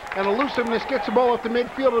power and elusiveness. Gets the ball up to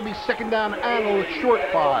midfield. It'll be second down and a short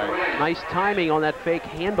 5. Nice timing on that fake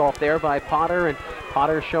handoff there by Potter. And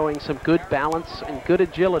Potter showing some good balance and good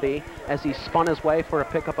agility as he spun his way for a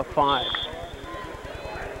pickup of 5.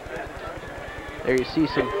 There you see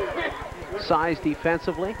some size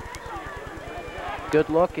defensively. Good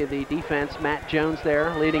look at the defense. Matt Jones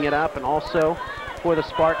there leading it up, and also for the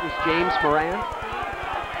Spartans, James Moran.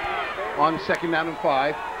 On 2nd down and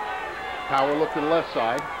 5. Power look to the left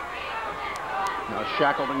side. Now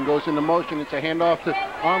Shackleton goes into motion. It's a handoff to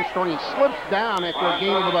Armstrong. He slips down after a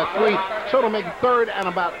gain of about 3. So it'll make it 3rd and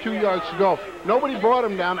about 2 yards to go. Nobody brought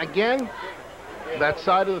him down. Again, that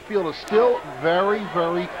side of the field is still very,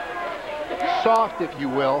 very soft, if you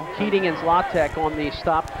will. Keating and Zlotek on the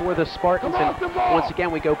stop for the Spartans. And once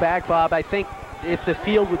again, we go back, Bob. I think if the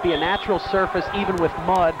field would be a natural surface, even with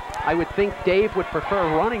mud, I would think Dave would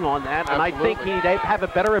prefer running on that. And I think he'd have a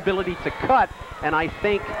better ability to cut. And I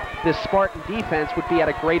think the Spartan defense would be at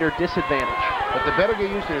a greater disadvantage. But they better get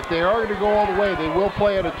used to it. If they are going to go all the way, they will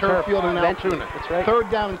play at a turf field in Altoona. That's right. 3rd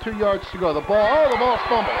down and 2 yards to go. The ball's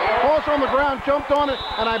fumbled. Ball's on the ground, jumped on it,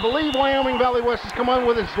 and I believe Wyoming Valley West has come on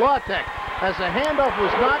with his Zlotek. As the handoff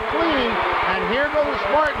was not clean, and here go the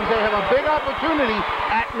Spartans. They have a big opportunity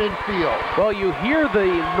at midfield. Well, you hear the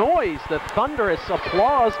noise, the thunderous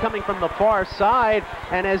applause coming from the far side,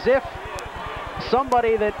 and as if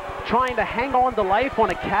somebody that trying to hang on to life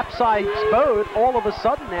on a capsized boat, all of a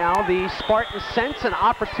sudden now the Spartans sense an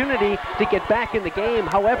opportunity to get back in the game.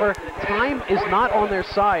 However, time is not on their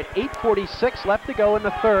side. 8:46 left to go in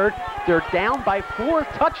the 3rd. They're down by 4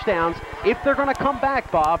 touchdowns. If they're going to come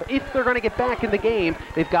back, Bob, if they're going to get back in the game,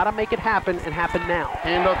 they've got to make it happen and happen now.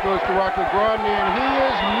 Handoff goes to Rocco Grande, and he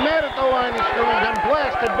is met at the line of scrimmage and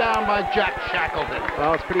blasted down by Jack Shackleton.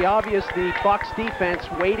 Well, it's pretty obvious the Bucks defense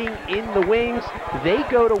waiting in the wings. They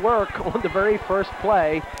go to work on the very first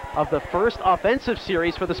play of the first offensive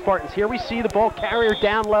series for the Spartans. Here we see the ball carrier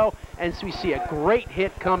down low, and so we see a great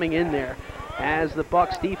hit coming in there as the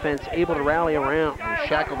Bucks defense able to rally around. And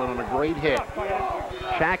Shackleton on a great hit.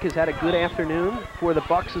 Shaq has had a good afternoon for the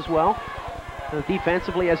Bucks as well.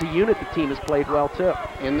 Defensively, as a unit, the team has played well too.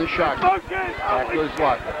 In the shotgun. Back goes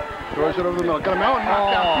Luck. Throws it over the middle. Got him out and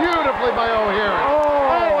knocked down beautifully by O'Hara.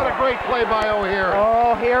 Oh, what a great play by O'Hara.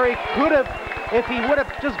 Oh, Harry could have, if he would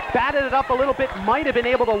have just batted it up a little bit, might have been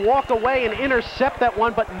able to walk away and intercept that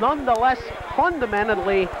one, but nonetheless,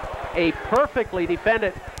 fundamentally, a perfectly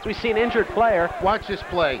defended. So we see an injured player. Watch this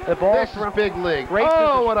play. The ball this is big league. Great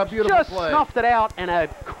position. What a beautiful just play. Snuffed it out, and a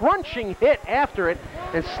crunching hit after it,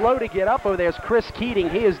 and slow to get up over there is Chris Keating.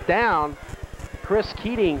 He is down. Chris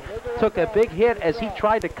Keating took a big hit as he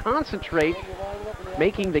tried to concentrate,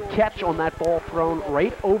 making the catch on that ball thrown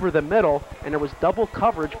right over the middle, and there was double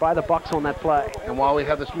coverage by the Bucks on that play. And while we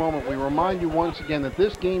have this moment, we remind you once again that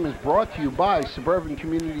this game is brought to you by Suburban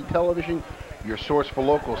Community Television, your source for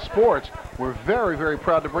local sports. We're very, very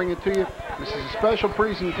proud to bring it to you. This is a special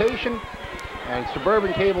presentation, and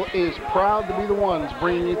Suburban Cable is proud to be the ones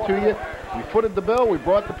bringing it to you. We footed the bill. We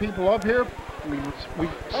brought the people up here. We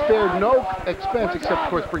spared no expense except, of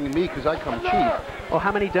course, bringing me because I come cheap. Well,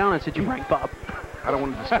 how many donuts did you bring, Bob? I don't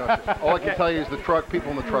want to discuss it. All I can tell you is the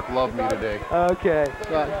people in the truck love me today. Okay.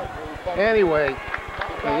 So, anyway,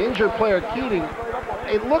 the injured player, Keating,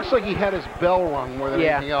 it looks like he had his bell rung more than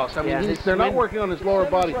anything else. I mean, they're not working on his lower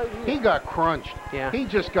body. He got crunched. Yeah. He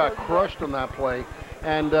just got crushed on that play.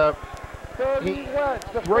 And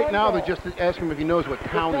right now they're just asking him if he knows what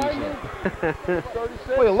town he's in.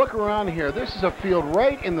 Well, look around here. This is a field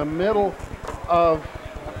right in the middle of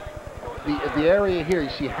the area here.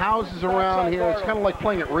 You see houses around here. It's kind of like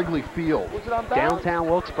playing at Wrigley Field. Downtown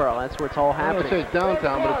Wilkesboro. That's where it's all happening. I don't say it's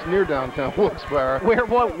downtown, but it's near downtown Wilkesboro. Where?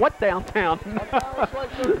 What downtown?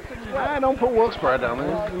 I don't put Wilkesboro down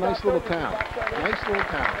there. It's a nice little town. Nice little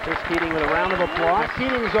town. Chris Keating with a round of applause. Now,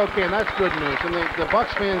 Keating is okay, and that's good news. And the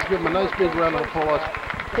Bucks fans give him a nice big round of applause.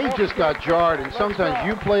 He just got jarred, and sometimes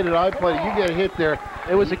you played it, I played it, you get hit there.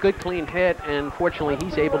 It was a good, clean hit, and fortunately,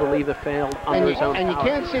 he's able to leave the field on his own. And you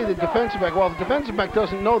can't say the defensive back, well, the defensive back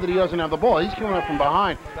doesn't know that he doesn't have the ball. He's coming up from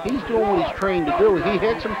behind. He's doing what he's trained to do. He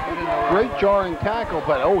hits him, great jarring tackle,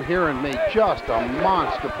 but O'Heron made just a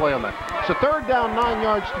monster play on that. So 3rd down, 9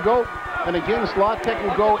 yards to go. And again, Zlotek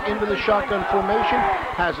will go into the shotgun formation,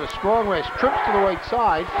 has a strong race, trips to the right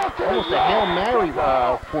side, almost a Hail Mary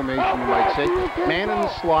formation, you might say. Man in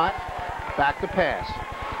the slot, back to pass.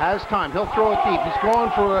 Has time, he'll throw it deep. He's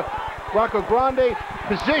going for a Rocco Grande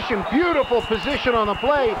position, beautiful position on the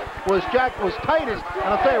play was Titus. And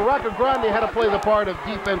I'll tell you, Rocco Grande had to play the part of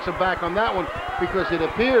defensive back on that one because it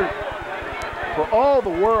appeared for all the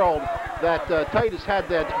world that Titus had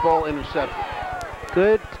that ball intercepted.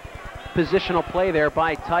 Good positional play there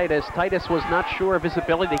by Titus. Titus was not sure of his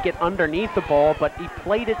ability to get underneath the ball, but he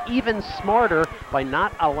played it even smarter by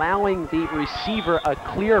not allowing the receiver a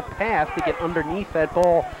clear path to get underneath that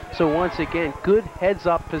ball. So once again, good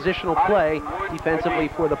heads-up positional play defensively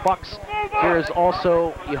for the Bucks. Here's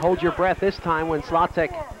also, you hold your breath this time when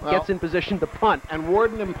Zlatek gets in position to punt. And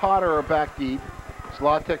Warden and Potter are back deep.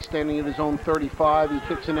 Zlatek standing at his own 35. He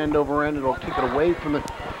kicks an end over end. It'll kick it away from the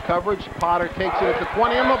coverage. Potter takes it at the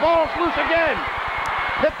 20, and the ball's loose again.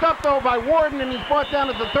 Picked up, though, by Warden, and he's brought down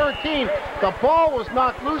at the 13. The ball was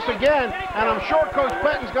knocked loose again, and I'm sure Coach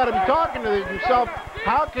Pettin's got to be talking to himself.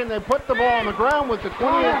 How can they put the ball on the ground with the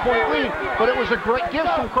 28-point lead? But it was a great, give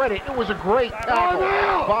some credit, it was a great tackle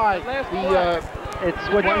by the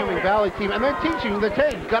Wyoming Valley team. And they're teaching the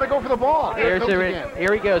tape. You got to go for the ball. Here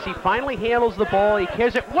he goes. He finally handles the ball. He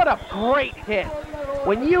carries it. What a great hit.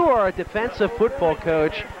 When you are a defensive football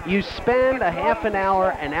coach, you spend a half an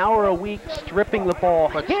hour a week stripping the ball,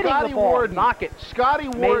 but hitting Scotty the ball, Warden, knock it. Scotty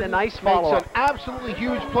Warden made a nice follow-up. Makes an absolutely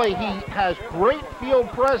huge play. He has great field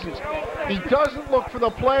presence. He doesn't look for the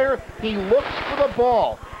player. He looks for the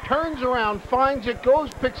ball. Turns around, finds it, goes,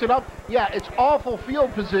 picks it up. Yeah, it's awful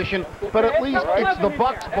field position, but at least it's the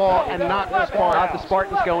Bucks ball and not the Spartans. Not the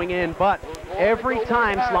Spartans going in, but every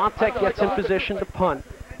time Zlatek gets in position to punt,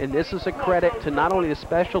 and this is a credit to not only the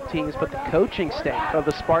special teams, but the coaching staff of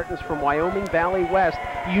the Spartans from Wyoming Valley West.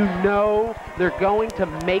 You know they're going to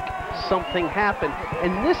make something happen.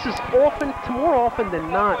 And this is more often than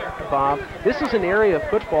not, Bob, this is an area of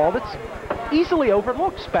football that's easily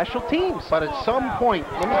overlooked, special teams. But at some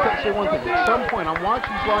point, let me say one thing, at some point, I'm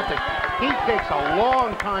watching Zlatek, he takes a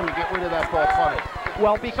long time to get rid of that ball punted.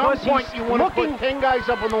 Well, because at some point you want to put 10 guys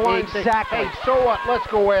up on the line exactly. and say, hey, so what, let's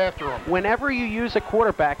go after them. Whenever you use a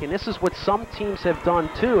quarterback, and this is what some teams have done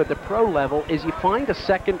too at the pro level, is you find a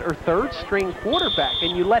second or third string quarterback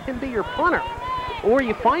and you let him be your punter. Or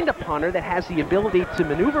you find a punter that has the ability to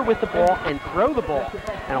maneuver with the ball and throw the ball.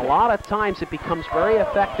 And a lot of times it becomes very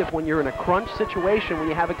effective when you're in a crunch situation, when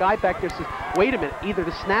you have a guy back there says, wait a minute, either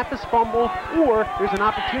to snap his fumble or there's an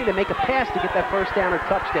opportunity to make a pass to get that first down or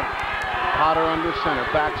touchdown. Potter under center,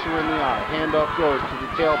 backs her in the eye. Handoff goes to the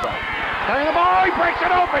tailback. Carrying the ball, he breaks it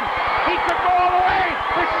open. He could go all the way.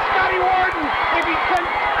 This is Scotty Warden. If he can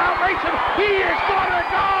outrace him, he is going to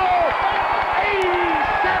go.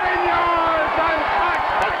 87 yards untouched.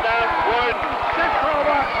 Touchdown, Warden. Central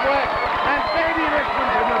Bucks West, and Baby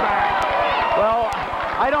Richmond's in the back. Well,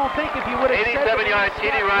 I don't think if you would have said that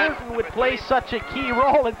Warden would play such a key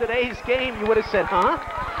role in today's game, you would have said, huh?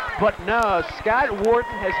 But no, Scott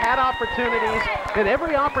Warden has had opportunities, and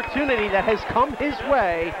every opportunity that has come his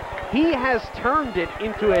way, he has turned it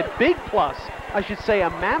into a big plus, I should say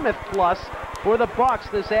a mammoth plus for the Bucks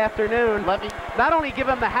this afternoon. Let me not only give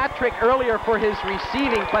him the hat trick earlier for his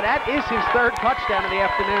receiving, but that is his third touchdown of the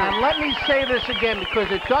afternoon. And let me say this again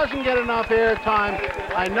because it doesn't get enough airtime.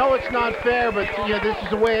 I know it's not fair, but you know, this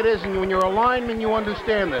is the way it is, and when you're a lineman, you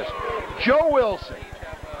understand this. Joe Wilson,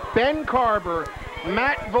 Ben Carver,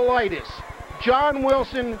 Matt Velitis, John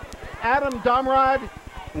Wilson, Adam Dumrod,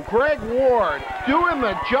 and Greg Ward doing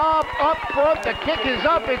the job up front. The kick is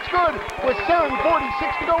up. It's good with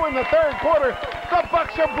 7:46 to go in the third quarter. The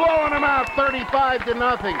Bucks are blowing them out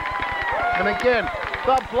 35-0. And again,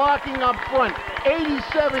 the blocking up front,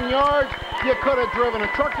 87 yards. You could have driven a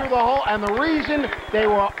truck through the hole, and the reason they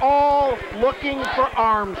were all looking for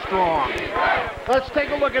Armstrong. Let's take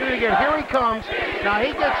a look at it again. Here he comes. Now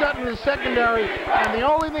he gets up in the secondary, and the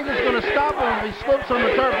only thing that's going to stop him is he slips on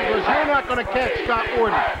the turf because you're not going to catch Scott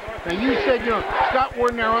Warden. Now you said, you know, Scott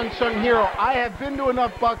Warden, our unsung hero. I have been to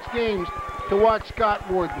enough Bucks games to watch Scott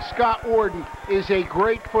Warden. Scott Warden is a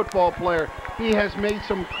great football player. He has made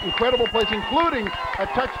some incredible plays, including a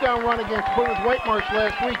touchdown run against Plymouth White Marsh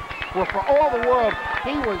last week, where for all the world,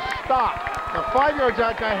 he was stopped. The 5 yards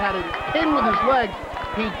that guy had it pinned with his leg.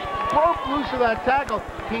 He broke loose of that tackle.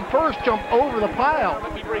 He first jumped over the pile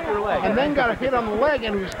and then got a hit on the leg,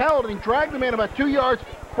 and he was held, and he dragged the man about 2 yards,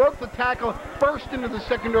 broke the tackle, burst into the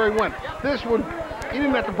secondary win. This one, he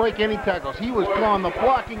didn't have to break any tackles. He was gone. The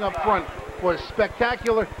blocking up front was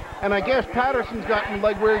spectacular, and I guess Patterson's gotten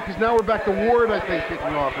leg weary because now we're back to Ward, I think,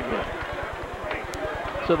 kicking off again.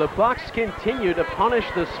 So the Bucks continue to punish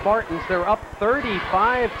the Spartans. They're up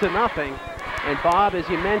 35-0. And Bob, as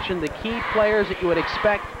you mentioned, the key players that you would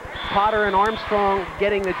expect, Potter and Armstrong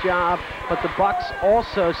getting the job, but the Bucks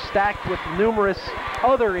also stacked with numerous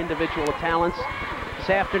other individual talents. This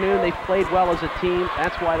afternoon they played well as a team.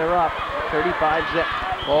 That's why they're up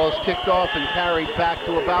 35-0. Ball is kicked off and carried back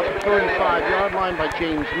to about the 35-yard line by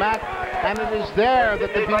James Mack. And it is there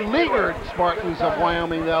that the beleaguered Spartans of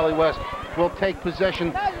Wyoming Valley West will take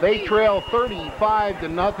possession. They trail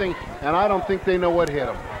 35-0, and I don't think they know what hit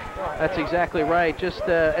them. That's exactly right. Just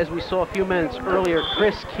as we saw a few minutes earlier,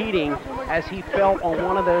 Chris Keating, as he felt on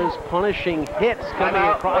one of those punishing hits coming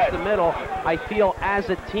across the middle, I feel as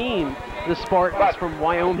a team, the Spartans from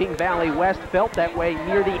Wyoming Valley West felt that way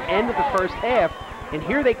near the end of the first half. And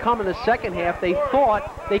here they come in the second half. They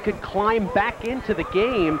thought they could climb back into the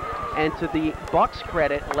game, and to the Bucks'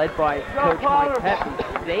 credit, led by Coach Mike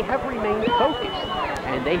Pettin, they have remained focused,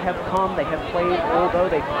 and they have come, they have played, although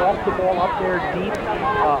they fought the ball up there deep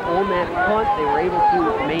on that punt, they were able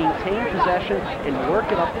to maintain possession and work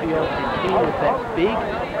it upfield and came with that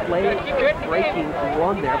big play-breaking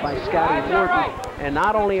run there by Scotty Morton. And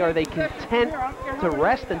not only are they content to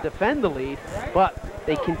rest and defend the lead, but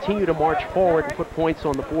they continue to march forward and put points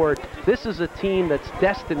on the board. This is a team that's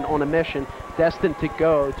destined on a mission, destined to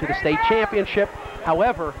go to the state championship.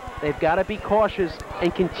 However, they've got to be cautious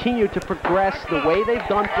and continue to progress the way they've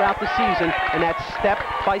done throughout the season, and that's step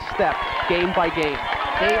by step, game by game.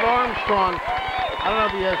 Dave Armstrong, I don't know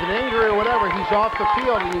if he has an injury or whatever, he's off the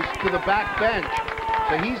field and he's to the back bench.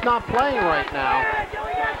 So he's not playing right now.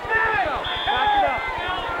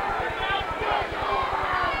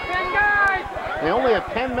 They only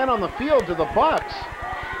have 10 men on the field to the Bucks.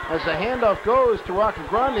 As the handoff goes to Rocco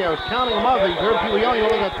Grande, I was counting them up. You heard people yelling,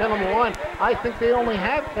 only got 10 on the line. I think they only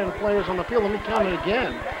have 10 players on the field. Let me count it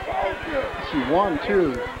again. Let's see, 1,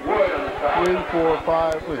 2, 3, 4,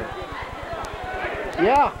 5.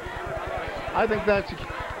 Yeah, I think that's.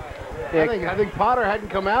 I think Potter hadn't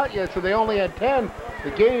come out yet, so they only had 10. The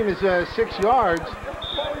gain is 6 yards.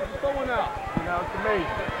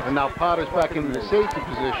 And now Potter's back into the safety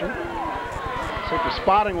position. So for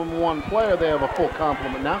spotting with one player, they have a full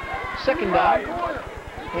complement now. Second down.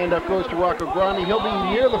 Handoff goes to Rocco Grande. He'll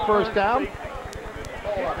be near the first down.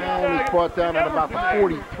 And he's brought down at about the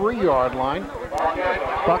 43-yard line.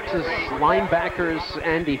 Bucks' linebackers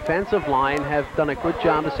and defensive line have done a good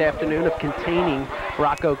job this afternoon of containing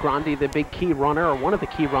Rocco Grande, the big key runner, or one of the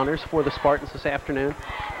key runners for the Spartans this afternoon.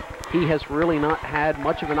 He has really not had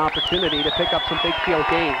much of an opportunity to pick up some big field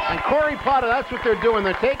gains. And Corey Potter, that's what they're doing.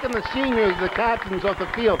 They're taking the seniors, the captains, off the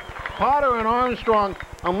field. Potter and Armstrong,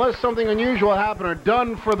 unless something unusual happened, are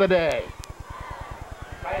done for the day.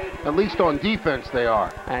 At least on defense, they are.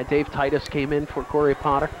 Dave Titus came in for Corey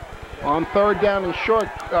Potter. On third down and short,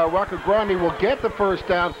 Rocco Grande will get the first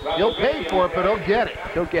down. He'll pay for it, but he'll get it.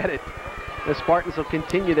 He'll get it. The Spartans will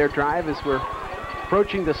continue their drive as we're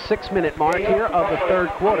approaching the 6-minute mark here of the third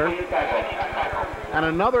quarter. And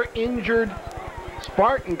another injured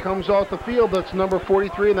Spartan comes off the field. That's number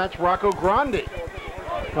 43, and that's Rocco Grande.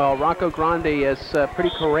 Well, Rocco Grande is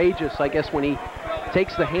pretty courageous, I guess, when he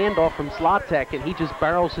takes the handoff from Zlatek, and he just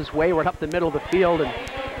barrels his way right up the middle of the field. And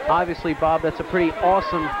obviously, Bob, that's a pretty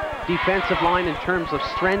awesome defensive line in terms of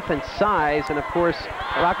strength and size. And of course,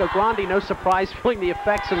 Rocco Grande, no surprise, feeling the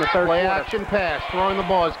effects in the third quarter. Play action pass, throwing the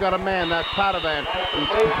ball. He's got a man, that's Padovan.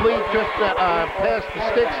 Complete, just past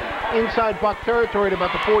the sticks inside Buck territory at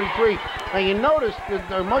about the 43. Now you notice that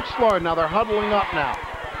they're much slower now. They're huddling up now.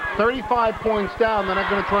 35 points down. They're not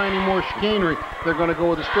going to try any more chicanery. They're going to go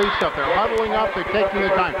with the straight stuff. They're huddling up. They're taking their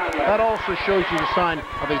time. That also shows you the sign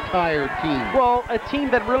of a tired team. Well, a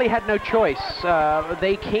team that really had no choice.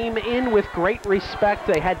 They came in with great respect.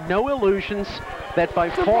 They had no illusions that by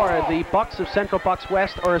far the Bucks of Central Bucks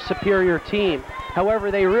West are a superior team.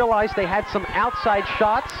 However, they realized they had some outside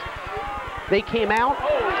shots. They came out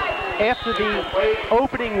after the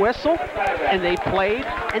opening whistle, and they played,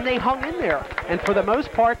 and they hung in there. And for the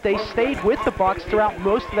most part, they stayed with the Bucks throughout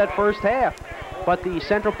most of that first half. But the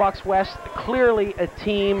Central Bucks West, clearly a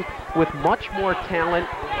team with much more talent,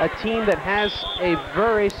 a team that has a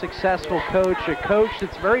very successful coach, a coach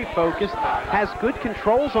that's very focused, has good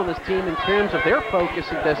controls on this team in terms of their focus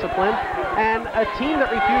and discipline, and a team that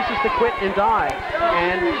refuses to quit and die.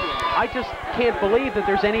 And I just can't believe that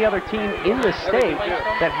there's any other team in the state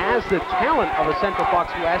that has the talent of a Central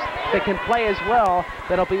Bucks West that can play as well,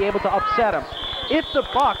 that'll be able to upset them. If the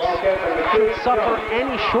Bucks can suffer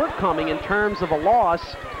any shortcoming in terms of a loss,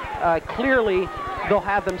 clearly they'll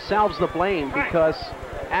have themselves the blame, because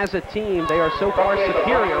as a team they are so far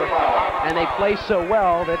superior and they play so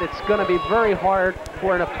well that it's going to be very hard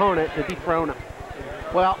for an opponent to dethrone them.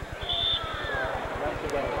 Well,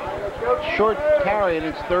 short carry, and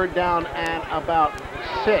it's third down and about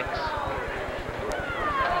 6.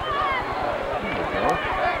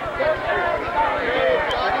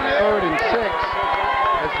 Third and 6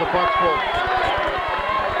 as the Bucks will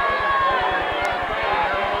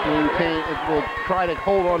maintain, it will try to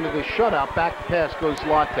hold on to the shutout. Back to pass goes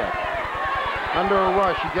Zlatek. Under a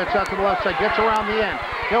rush, he gets out to the left side, gets around the end.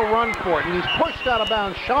 He'll run for it, and he's pushed out of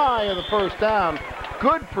bounds shy of the first down.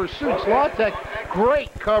 good pursuit. Zlatek,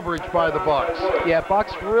 great coverage by the Bucks. Yeah,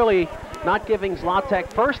 Bucks really not giving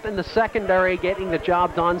Zlatek first in the secondary, getting the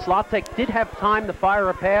job done. Zlatek did have time to fire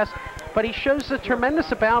a pass, but he shows a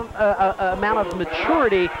tremendous amount of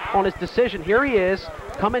maturity on his decision. Here he is,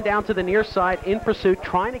 coming down to the near side in pursuit,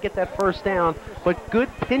 trying to get that first down, but good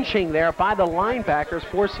pinching there by the linebackers,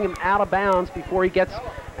 forcing him out of bounds before he gets,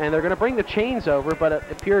 and they're going to bring the chains over, but it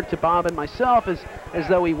appeared to Bob and myself as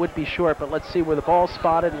though he would be short. But let's see where the ball's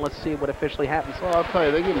spotted, and let's see what officially happens. Well, I'll tell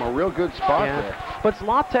you, they gave him a real good spot there. But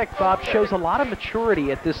Zlatek, Bob, shows a lot of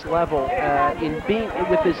maturity at this level in being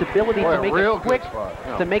with his ability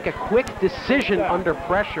to make a quick decision under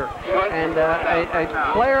pressure, and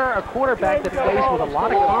a quarterback that plays with a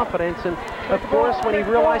lot of confidence. And of course, when he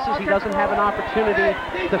realizes he doesn't have an opportunity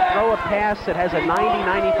to throw a pass that has a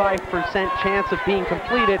 90-95% chance of being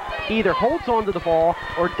completed, he either holds onto the ball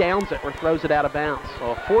or downs it or throws it out of bounds.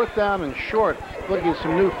 So 4th down and short. Looking at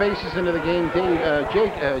some new faces into the game.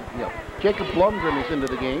 Jacob Blumgren is into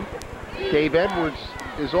the game. Dave Edwards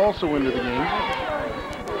is also into the game.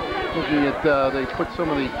 Looking at, they put some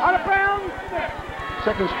of the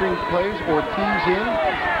second string players. Ortiz in.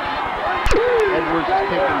 Edwards is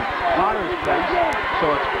taking Potter's place. So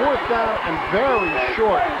it's 4th down and very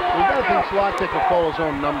short. We've got to think Zlatek will call his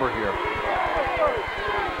own number here.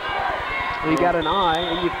 You got an eye,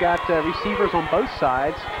 and you've got receivers on both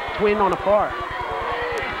sides, twin on a far.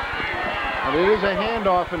 And it is a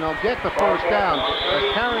handoff, and they'll get the first down.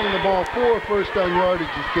 Carrying the ball for first down yardage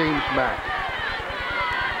is James Mack.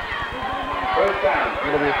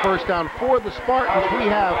 It'll be a first down for the Spartans. We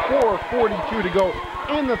have 4:42 to go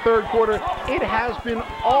in the 3rd quarter. It has been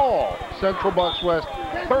all Central Bucks West,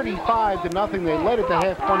 35-0. They led it to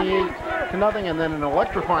half, 28-0, and then an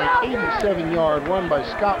electrifying 87-yard run by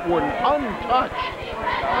Scott Warden, untouched.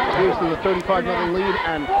 Here's to the 35-0 lead,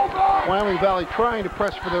 and Wyoming Valley trying to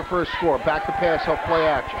press for their first score. Back to pass, help play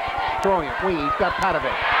action. Throwing it, wing, he's got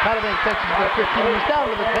Padovan. Padovan catches it at 15, he's down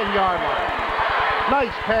to the 10-yard line.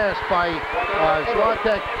 Nice pass by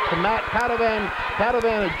Zlatek to Matt Padovan.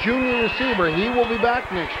 Padovan, a junior receiver. He will be back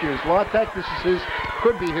next year. Zlatek, this is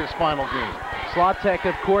could be his final game. Zlatek,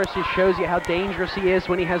 of course, it shows you how dangerous he is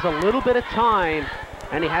when he has a little bit of time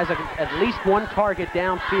and he has at least one target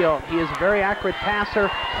downfield. He is a very accurate passer,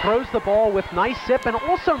 throws the ball with nice zip and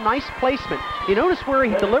also nice placement. You notice where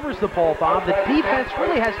he delivers the ball, Bob. The defense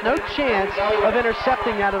really has no chance of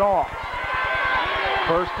intercepting that at all.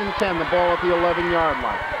 1st and 10, the ball at the 11-yard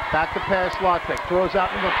line. Back to pass, Zlatek throws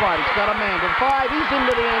out into the flat. He's got a man to the 5. He's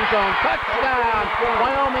into the end zone. Touchdown,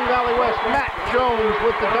 Wyoming Valley West. Matt Jones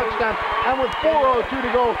with the touchdown. And with 4:02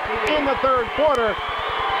 to go in the 3rd quarter,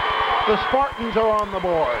 the Spartans are on the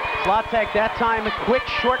board. Zlatek that time, a quick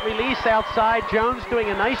short release outside. Jones doing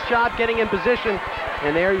a nice job getting in position.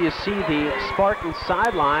 And there you see the Spartans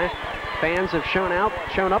sideline. Fans have shown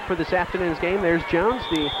up for this afternoon's game. There's Jones,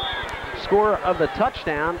 the scorer of the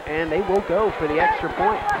touchdown, and they will go for the extra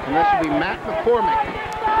point. And this will be Matt McCormick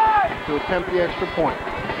to attempt the extra point.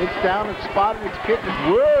 It's down, it's spotted, it's kicked, it's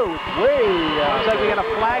whoa, it's way Looks like we got a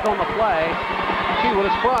flag on the play. Gee, what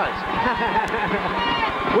a surprise.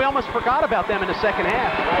 We almost forgot about them in the second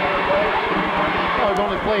half. Oh, we've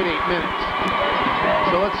only played 8 minutes.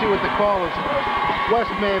 So let's see what the call is.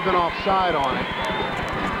 West may have been offside on it.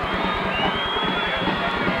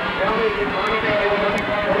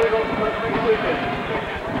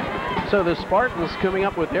 So the Spartans coming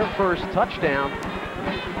up with their first touchdown.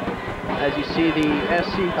 As you see the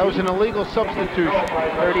SC. That was an illegal substitution.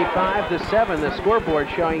 35-7, the scoreboard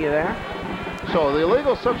showing you there. So the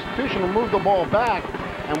illegal substitution will move the ball back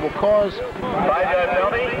and will cause...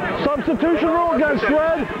 Substitution rule against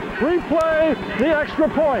Red. Replay the extra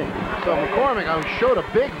point. So McCormick showed a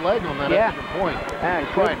big leg on that extra point.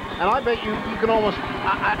 And I bet you can almost...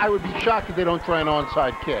 I would be shocked if they don't try an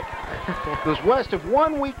onside kick. Because West, if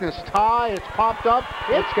one weakness, Ty, it's popped up,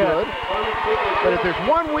 it's good. But if there's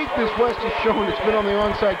one weakness West has shown, it's been on the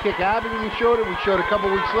onside kick. Abington showed it, we showed it a couple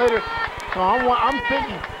weeks later. So I'm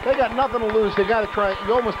thinking they got nothing to lose. They got to try.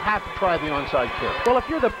 You almost have to try the onside kick. Well, if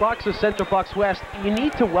you're the Bucks of Central Bucks West, you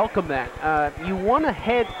need to welcome that. You want to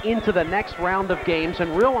head into the next round of games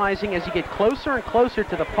and realizing as you get closer and closer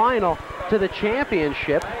to the final, to the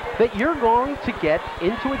championship, that you're going to get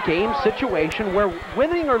into a game situation where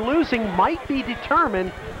winning or losing might be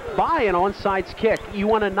determined by an onside kick. You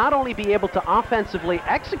want to not only be able to offensively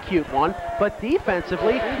execute one, but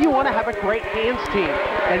defensively, you want to have a great hands team.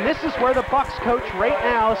 And this is where the Bucks coach right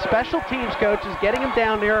now, special teams coach, is getting him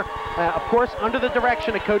down there, of course, under the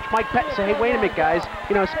direction of Coach Mike Pettin. Say, hey, wait a minute, guys.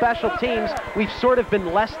 You know, special teams, we've sort of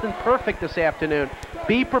been less than perfect this afternoon.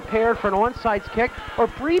 Be prepared for an onside kick, or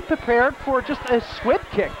be prepared for just a swift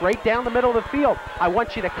kick right down the middle of the field. I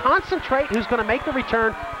want you to concentrate who's going to make the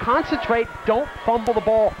return. Concentrate. Don't fumble the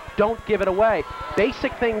ball. Don't give it away.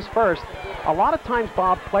 Basic things first. A lot of times,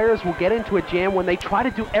 Bob, players will get into a jam when they try to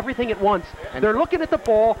do everything at once. And they're looking at the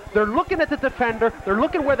ball, they're looking at the defender, they're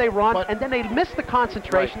looking where they run, and then they miss the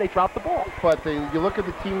concentration, they drop the ball. But you look at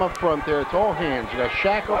the team up front there, it's all hands. You got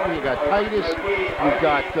Shaq open, you got Titus, you've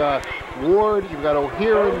got Ward, you've got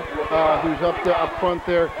O'Hearn, who's up front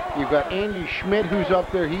there. You've got Andy Schmidt, who's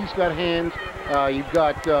up there, he's got hands. You've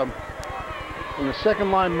got, in the second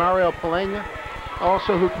line, Mario Palena,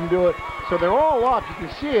 also who can do it. So they're all up. You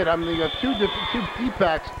can see it. I mean, you got two deep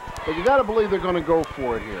backs, but you got to believe they're going to go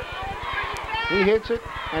for it here. He hits it,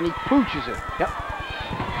 and he pooches it. Yep.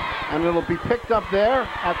 And it'll be picked up there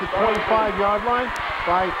at the 25-yard line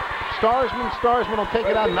by Starsman. Starsman will take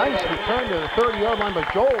it out. Nice return to the 30-yard line by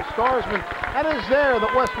Joel Starsman. And it's there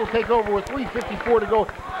that West will take over with 3:54 to go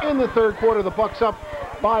in the third quarter. The Bucks up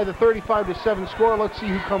by the 35-7 score. Let's see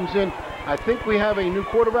who comes in. I think we have a new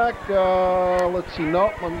quarterback. Let's see.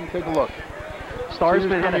 No, let me take a look.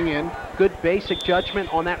 Starsman had a good basic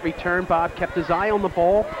judgment on that return, Bob. Kept his eye on the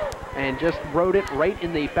ball and just rode it right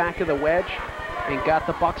in the back of the wedge and got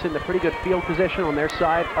the Bucks into pretty good field position on their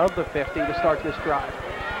side of the 50 to start this drive.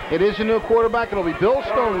 It is a new quarterback. It'll be Bill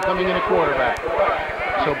Stone coming in at quarterback.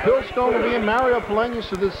 So Bill Stone will be in, Mario Palena.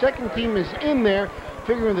 So the second team is in there,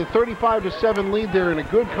 figuring the 35-7 lead. They're in a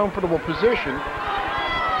good, comfortable position.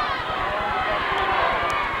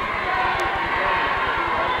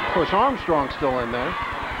 Of course, Armstrong's still in there,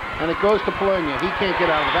 and it goes to Palena. He can't get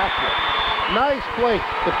out of the backfield. Nice play.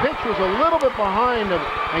 The pitch was a little bit behind him,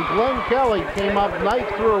 and Glenn Kelly came up,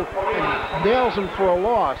 knifed through, and nails him for a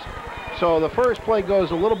loss. So the first play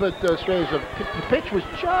goes a little bit strange. The pitch was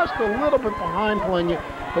just a little bit behind Palena,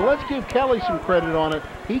 but let's give Kelly some credit on it.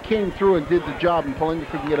 He came through and did the job, and Palena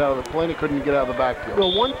couldn't get out of the backfield.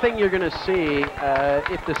 Well, one thing you're going to see,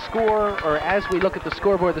 if the score, or as we look at the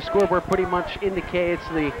scoreboard pretty much indicates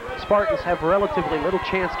the Spartans have relatively little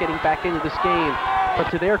chance getting back into this game. But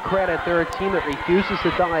to their credit, they're a team that refuses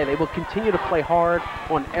to die. They will continue to play hard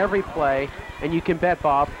on every play. And you can bet,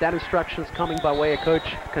 Bob, that instruction is coming by way of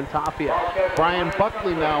Coach Cantafio. Brian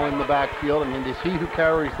Buckley now in the backfield. I mean, it's he who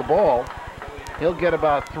carries the ball. He'll get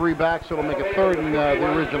about 3 back, so it'll make a third and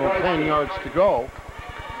the original 10 yards to go.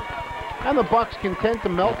 And the Bucks content to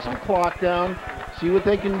melt some clock down, see what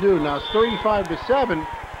they can do. Now it's 35-7.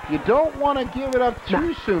 You don't want to give it up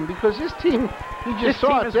too soon, because this team, you just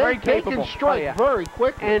saw it, they can strike very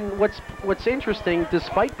quickly. And what's interesting,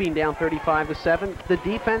 despite being down 35-7, the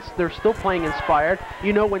defense, they're still playing inspired.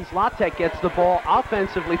 You know, when Zlatek gets the ball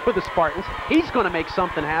offensively for the Spartans, he's going to make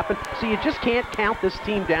something happen. So you just can't count this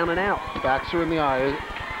team down and out. Backs are in the eye.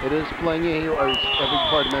 It is playing let's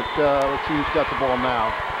see who's got the ball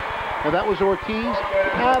now. And that was Ortiz,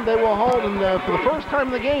 and they will hold. And for the first time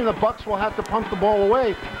in the game, the Bucks will have to punt the ball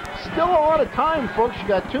away. Still a lot of time, folks. You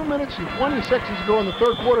got 2 minutes and 20 seconds to go in the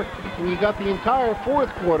third quarter, and you got the entire fourth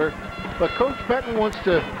quarter. But Coach Pettin wants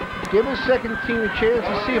to give his second team a chance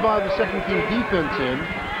to see about the second team defense in.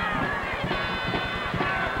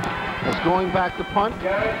 It's going back to punt.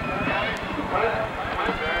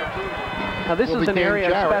 Now this is an area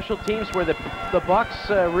of special teams where the Bucks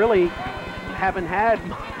really haven't had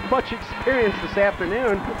much experience this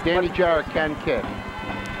afternoon. Danny Jarrett can kick.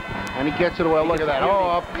 And he gets it away. Look at that.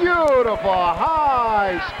 Oh, a beautiful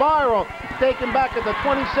high spiral taken back at the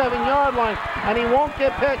 27-yard line, and he won't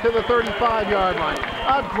get back to the 35-yard line.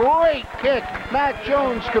 A great kick. Matt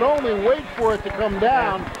Jones could only wait for it to come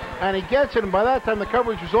down, and he gets it, and by that time the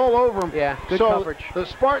coverage was all over him. Yeah, good coverage. The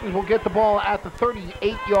Spartans will get the ball at the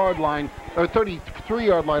 38-yard line, or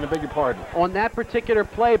 33-yard line, I beg your pardon. On that particular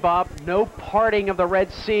play, Bob, no parting of the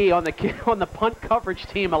Red Sea on the punt coverage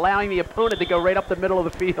team, allowing the opponent to go right up the middle of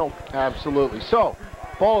the field. Absolutely. So,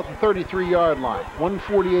 ball at the 33-yard line.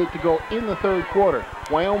 1:48 to go in the third quarter.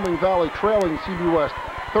 Wyoming Valley trailing CB West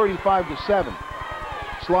 35-7.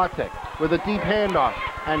 Zlatek with a deep handoff.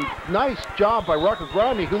 And nice job by Rucker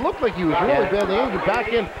Grande, who looked like he was really badly injured.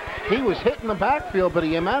 Back in, he was hitting the backfield, but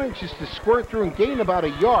he manages to squirt through and gain about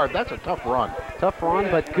a yard. That's a tough run. Tough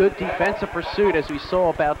run, but good defensive pursuit, as we saw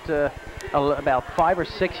about 5 or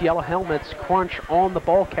 6 yellow helmets crunch on the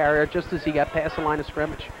ball carrier just as he got past the line of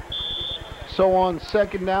scrimmage. So on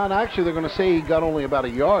second down, actually they're going to say he got only about a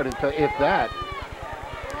yard, if that.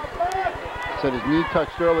 Said his knee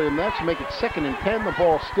touched earlier, and that's to make it 2nd and 10. The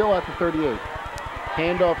ball still at the 38.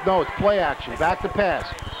 Handoff, no, it's play action. Back to pass.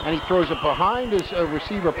 And he throws it behind his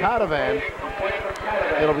receiver, Padovan.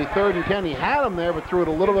 It'll be 3rd and 10. He had him there, but threw it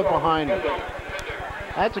a little bit behind him.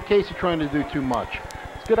 That's a case of trying to do too much.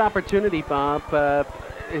 It's a good opportunity, Bob.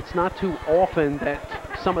 It's not too often that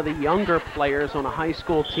some of the younger players on a high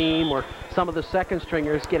school team or some of the second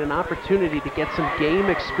stringers get an opportunity to get some game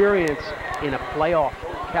experience in a playoff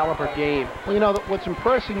caliber game. Well, you know, what's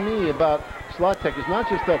impressing me about Zlatek is not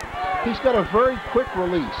just that he's got a very quick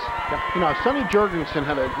release. You know, Sonny Jurgensen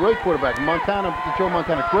had a great quarterback. Joe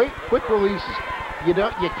Montana, great quick releases. You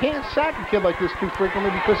can't sack a kid like this too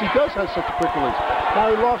frequently because he does have such a quick release.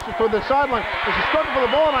 Now he lost it toward the sideline. There's a struggle for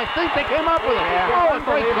the ball, and I think they came up with it. Yeah. Oh, a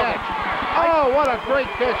great catch. Oh, what a great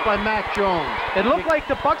catch by Matt Jones. It looked like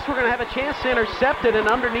the Bucks were going to have a chance to intercept it, and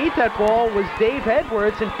underneath that ball was Dave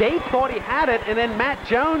Edwards, and Dave thought he had it, and then Matt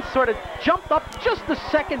Jones sort of jumped up just a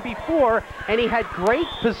second before, and he had great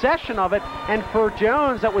possession of it. And for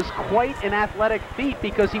Jones, that was quite an athletic feat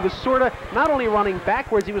because he was sort of not only running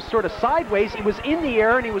backwards, he was sort of sideways, he was in the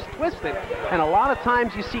air, and he was twisted. And a lot of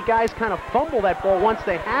times you see guys kind of fumble that ball once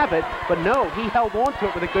they have it, but no, he held on to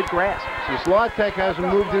it with a good grasp. So Zlatek hasn't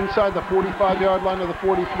moved inside the 45-yard line of the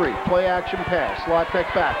 43. Play action pass. Zlatek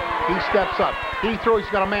back. He steps up. He throws.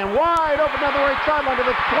 He's got a man wide open down the right sideline to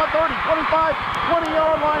the 30, 25,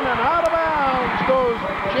 20-yard line, and out of bounds goes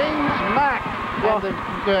James Mack. Well,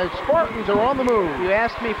 the Spartans are on the move. You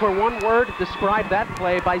asked me for one word to describe that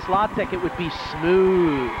play by Zlatek, it would be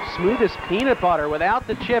smooth. Smooth as peanut butter without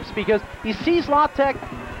the chips, because you see Zlatek,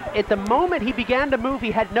 at the moment he began to move, he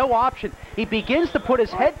had no option. He begins to put his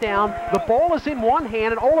head down, the ball is in one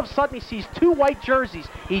hand, and all of a sudden he sees 2 white jerseys.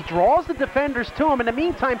 He draws the defenders to him. In the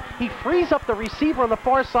meantime, he frees up the receiver on the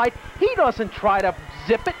far side. He doesn't try to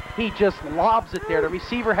zip it, he just lobs it there. The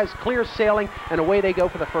receiver has clear sailing, and away they go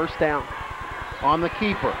for the first down. On the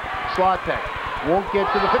keeper, Zlatek won't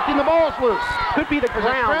get to the 15. The ball's loose. Could be the ground.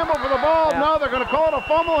 There's a scramble for the ball. Yeah. No, they're going to call it a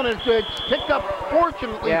fumble, and it's picked up,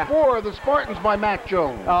 fortunately, for the Spartans by Matt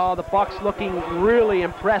Jones. Oh, the Bucks looking really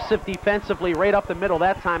impressive defensively right up the middle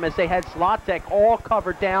that time as they had Zlatek all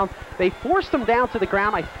covered down. They forced him down to the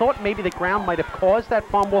ground. I thought maybe the ground might have caused that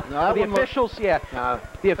fumble. No, the officials, the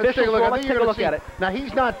officials, let's take a look at it. Now,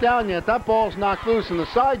 he's not down yet. That ball's knocked loose, and the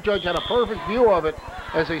side judge had a perfect view of it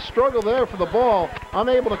as they struggle there for the ball,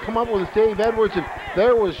 unable to come up with Dave Edwards, and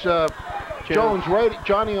there was Jones right at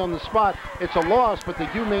Johnny on the spot. It's a loss, but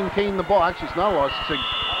they do maintain the ball. Actually, it's not a loss.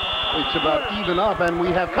 It's about even up, and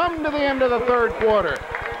we have come to the end of the 3rd quarter.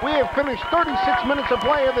 We have finished 36 minutes of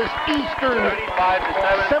play of this Eastern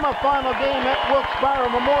semifinal game at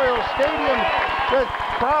Wilkes-Barre Memorial Stadium. The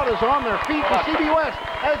crowd is on their feet for CBS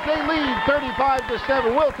as they lead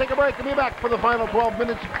 35-7. We'll take a break and be back for the final 12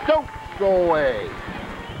 minutes. Don't go away.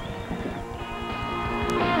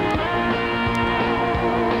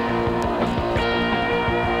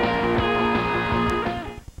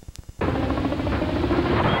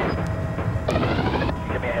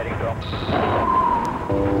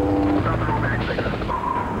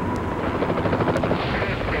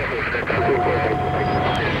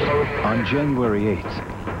 On January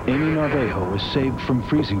 8th, Amy Narvajo was saved from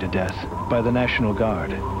freezing to death by the National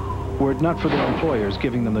Guard. Were it not for their employers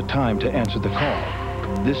giving them the time to answer the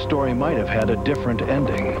call, this story might have had a different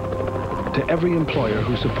ending. To every employer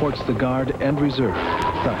who supports the Guard and Reserve,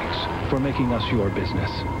 thanks for making us your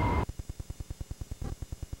business.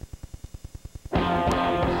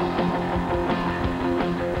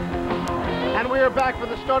 And we are back for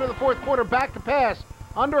the start of the 4th quarter. Back to pass.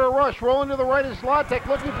 Under a rush, rolling to the right is Zlatek,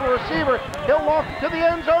 looking for a receiver. He'll loft it to the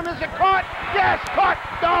end zone. Is it caught? Yes, caught.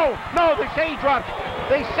 No, they say he dropped it.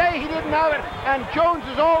 They say he didn't have it, and Jones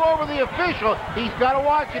is all over the official. He's got to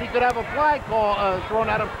watch it. He could have a flag call thrown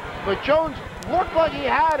at him, but Jones looked like he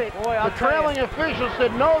had it. Boy, the trailing official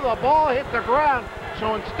said, no, the ball hit the ground.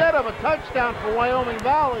 So instead of a touchdown for Wyoming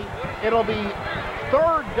Valley, it'll be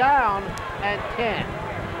 3rd down and 10.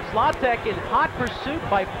 Zlatek in hot pursuit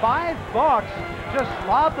by 5 Bucks just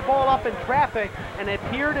lobbed the ball up in traffic, and it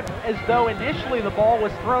appeared as though initially the ball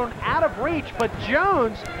was thrown out of reach, but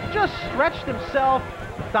Jones just stretched himself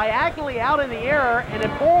diagonally out in the air, and the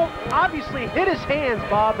ball obviously hit his hands,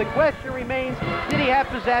 Bob. The question remains, did he have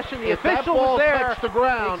possession? The official was there. If that ball touched the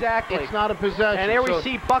ground, exactly, it's not a possession. And there we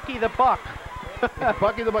see Bucky the Buck.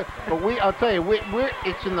 Bucky the Buck. But I'll tell you,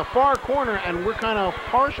 it's in the far corner, and we're kind of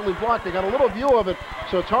partially blocked. They got a little view of it,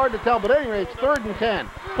 so it's hard to tell. But anyway, it's 3rd and 10.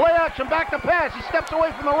 Play action, back to pass. He steps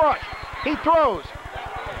away from the rush. He throws.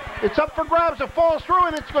 It's up for grabs. It falls through,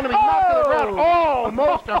 and it's going to be knocked to the ground. Oh,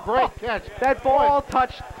 almost a great catch. That ball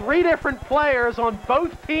touched 3 different players on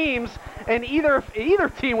both teams, and either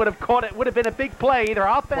team would have caught it. Would have been a big play, either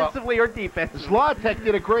offensively or defensively. Zlatek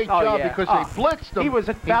did a great job because they blitzed him. He was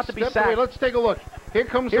about to be sacked. Away. Let's take a look.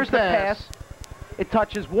 Here's the pass. It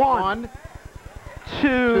touches 1,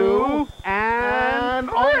 2, and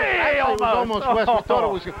 3. Almost West. We thought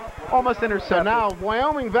it was almost intercepted. So now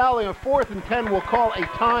Wyoming Valley on 4th and 10 will call a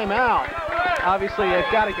timeout. Obviously,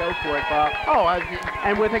 they've got to go for it, Bob.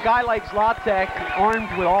 And with a guy like Zlatek,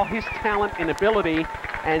 armed with all his talent and ability,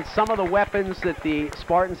 and some of the weapons that the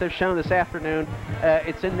Spartans have shown this afternoon,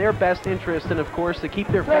 it's in their best interest, and of course, to keep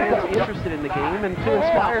their fans interested in the game and to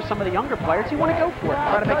inspire some of the younger players who want to go for it,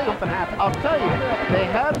 try to make something happen. I'll tell you, they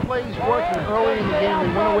had plays working early in the game.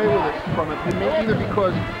 They went away with it from it, either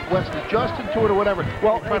because West adjusted to it or whatever.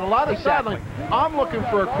 Well, but a lot of sideline. I'm looking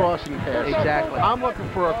for a crossing pass. Exactly. I'm looking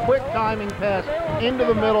for a quick timing pass into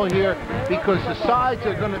the middle here because the sides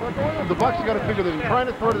are going to, the Bucks are going to figure they're trying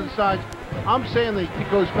to throw to the sides. I'm saying that he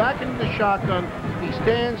goes back into the shotgun, he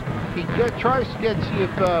stands, he tries to see if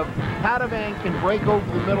Padovan can break over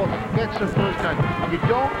the middle, gets the first down. You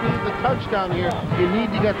don't need the touchdown here, you need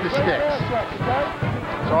to get the sticks.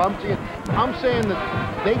 So I'm saying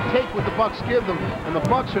that they take what the Bucks give them, and the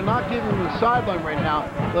Bucks are not giving them the sideline right now.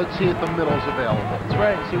 Let's see if the middle's available. That's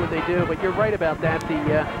right, see what they do, but you're right about that.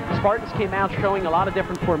 The Spartans came out showing a lot of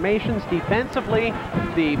different formations. Defensively,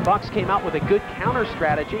 the Bucks came out with a good counter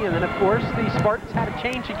strategy, and then of course the Spartans had to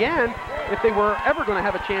change again if they were ever going to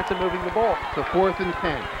have a chance of moving the ball. So 4th and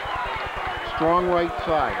 10. Strong right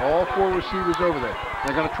side. All 4 receivers over there.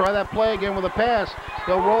 They're going to try that play again with a pass.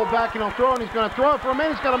 They'll roll back and he'll throw, and he's going to throw it for a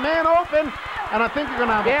minute. He's got a man open, and I think you're going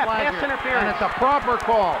to have a flag pass here. Interference. And it's a proper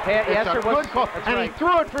call. Yes, it's a good call. And right. he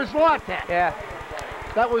threw it for Zlatek. Yeah.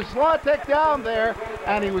 That was Zlatek down there,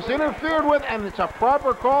 and he was interfered with, and it's a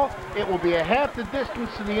proper call. It will be a half the distance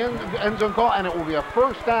to the end zone call, and it will be a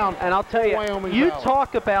first down. And I'll tell you, Wyoming you Valley.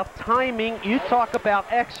 talk about timing, you talk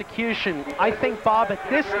about execution. I think, Bob, at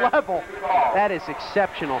this level, that is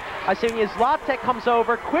exceptional. I say, as Zlatek comes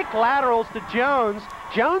over, quick laterals to Jones.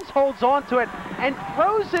 Jones holds on to it and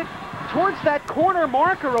throws it towards that corner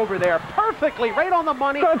marker over there, perfectly, right on the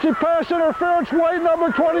money. That's a pass interference, way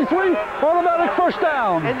number 23, automatic first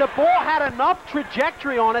down. And the ball had enough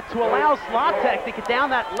trajectory on it to allow Zlatek to get down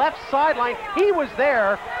that left sideline. He was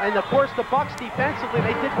there, and of course the Bucks defensively,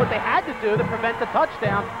 they did what they had to do to prevent the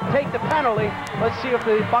touchdown, take the penalty. Let's see if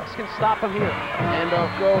the Bucks can stop him here.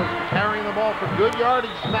 Handoff goes, carrying the ball for good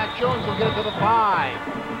yardage. Mac Jones will get it to the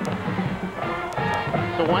 5.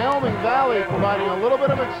 So Wyoming Valley providing a little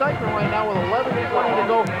bit of excitement right now with 11:20 to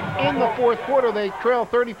go in the 4th quarter. They trail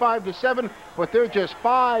 35-7, but they're just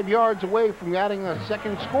 5 yards away from adding a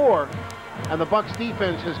second score. And the Bucks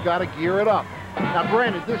defense has got to gear it up. Now,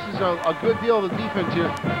 granted, this is a good deal. The defense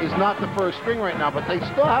here is not the first string right now, but they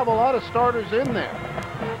still have a lot of starters in there.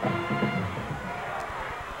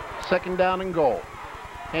 2nd down and goal.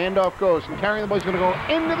 Handoff goes, and carrying the ball is going to go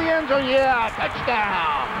into the end zone. Yeah,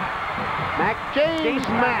 touchdown! James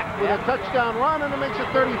Mack with a touchdown run, and it makes it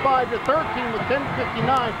 35-13 with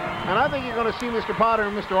 10:59. And I think you're going to see Mr. Potter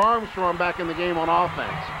and Mr. Armstrong back in the game on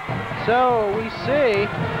offense. So we see,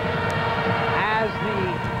 as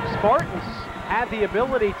the Spartans have the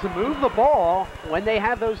ability to move the ball when they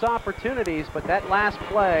have those opportunities, but that last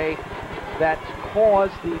play that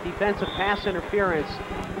caused the defensive pass interference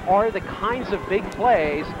are the kinds of big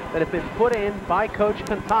plays that have been put in by Coach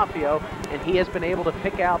Contafio, and he has been able to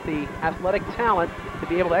pick out the athletic talent to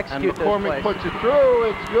be able to execute those plays. And McCormick puts it through,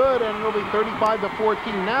 it's good, and it'll be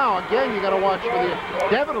 35-14 now. Again, you got to watch for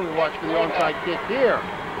definitely watch for the onside kick here.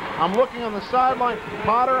 I'm looking on the sideline.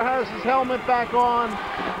 Potter has his helmet back on.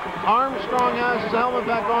 Armstrong has his helmet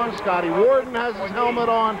back on. Scotty Warden has his helmet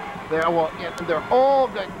on. They're all,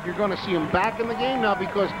 you're going to see them back in the game now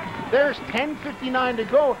because there's 10:59 to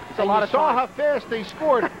go. It's a lot of time. You saw how fast they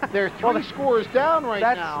scored. They're 3 scores down right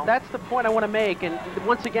now. That's the point I want to make. And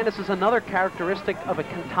once again, this is another characteristic of a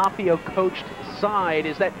Contafio-coached side,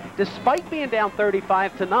 is that despite being down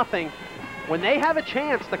 35-0, when they have a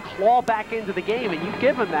chance to claw back into the game, and you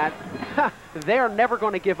give them that, they're never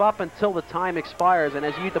going to give up until the time expires. And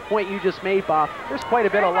as the point you just made, Bob, there's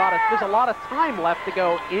quite there's a lot of time left to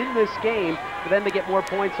go in this game for them to get more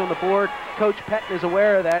points on the board. Coach Pettin is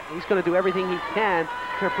aware of that. He's going to do everything he can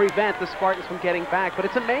to prevent the Spartans from getting back. But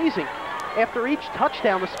it's amazing. After each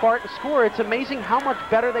touchdown the Spartans score, it's amazing how much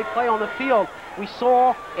better they play on the field. We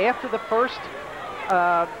saw after the first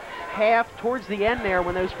half, towards the end there,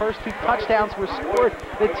 when those first 2 touchdowns were scored,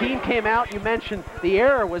 the team came out. You mentioned the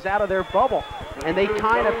error was out of their bubble. and they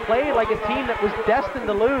kind of played like a team that was destined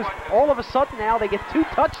to lose. All of a sudden now they get 2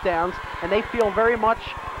 touchdowns, and they feel very much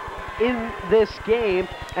in this game,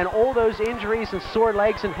 and all those injuries and sore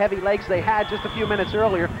legs and heavy legs they had just a few minutes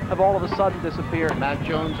earlier have all of a sudden disappeared. Matt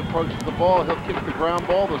Jones approaches the ball. He'll kick the ground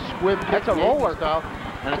ball, the squib. That's a roller. Style,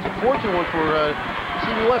 and it's a fortunate one for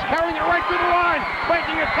CB West, carrying it right through the line.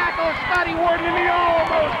 Breaking a tackle is Scotty Warden, and he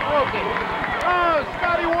almost broke it. Oh,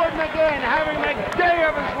 Scotty Warden again, having the day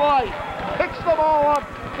of his life. Picks the ball up,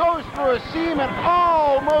 goes for a seam, and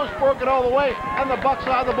almost broke it all the way. And the Bucks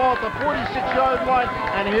have the ball at the 46-yard line,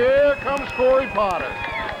 and here comes Corey Potter.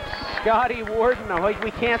 Scotty Warden,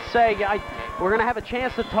 we can't say. We're going to have a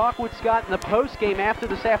chance to talk with Scott in the post game after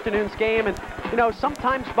this afternoon's game. And, you know,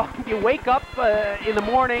 sometimes, Bob, you wake up in the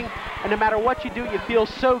morning, and no matter what you do, you feel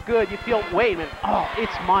so good. You feel, wait a minute, oh,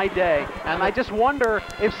 it's my day. And I just wonder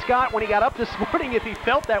if Scott, when he got up this morning, if he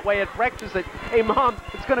felt that way at breakfast, that, hey, Mom,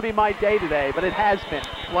 it's going to be my day today. But it has been.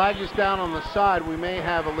 Flag is down on the side. We may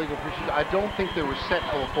have illegal pursuit. I don't think they were set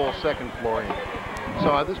for a full second, Florian.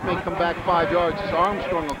 So this may come back 5 yards.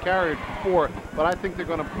 Armstrong will carry it for 4, but I think they're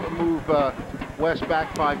going to move West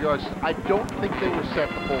back 5 yards. I don't think they were set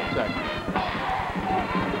the full second.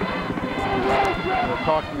 They're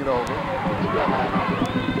talking it over.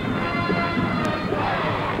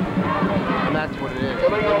 And that's what it is.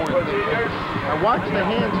 I watched the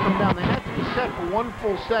hands come down. They had to be set for 1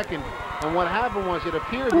 full second. And what happened was it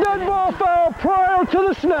appeared... Dead ball foul prior to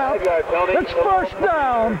the snap. It's first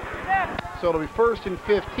down. So it'll be 1st and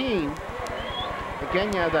 15. Again,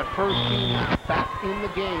 you have that first team back in the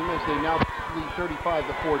game as they now lead 35-14.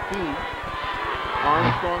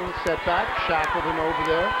 Armstrong the setback, Shackleton over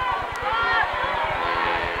there.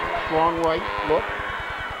 Strong right, look.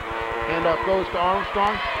 Handoff goes to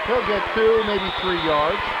Armstrong. He'll get 2, maybe 3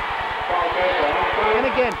 yards. And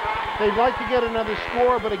again, they'd like to get another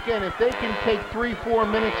score, but again, if they can take 3-4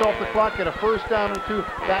 minutes off the clock, get a first down or 2,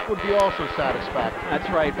 that would be also satisfactory. That's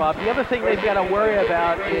right, Bob. The other thing they've got to worry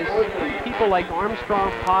about is people like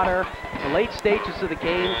Armstrong, Potter, the late stages of the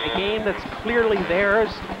game, a game that's clearly theirs,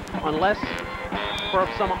 unless for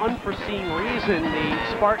some unforeseen reason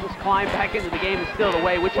the Spartans climb back into the game and steal it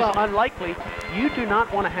away, which is unlikely. You do not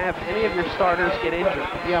want to have any of your starters get injured.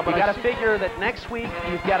 Yeah, but you got to figure that next week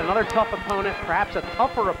you've got another tough opponent, perhaps a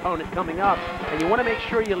tougher opponent coming up, and you want to make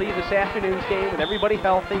sure you leave this afternoon's game with everybody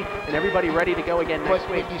healthy and everybody ready to go again next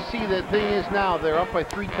week. But you see, the thing is now they're up by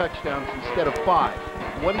 3 touchdowns instead of 5.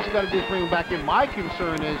 What he's got to do is bring them back in. My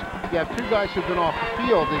concern is you have 2 guys who've been off the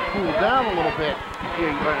field. They cooled down a little bit. A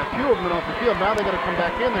few of them been off the field. Now they got to come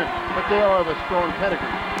back in there, but they are of a strong pedigree.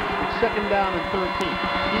 It's 2nd down and 13.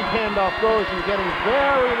 Deep handoff goes and getting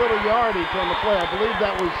very little yardage on the play. I believe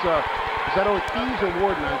that was is that Ortiz or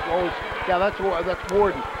Warden? Yeah, that's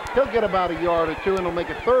Warden. He'll get about a yard or 2, and he'll make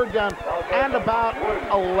a 3rd down and about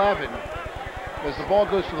 11 as the ball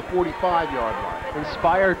goes to the 45-yard line.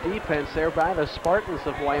 Inspired defense there by the Spartans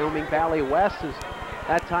of Wyoming Valley West. As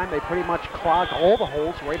that time they pretty much clogged all the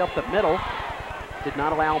holes right up the middle. Did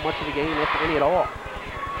not allow much of the game, if any at all.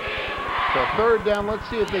 So 3rd down. Let's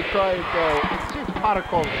see if they try it. Let's see if Potter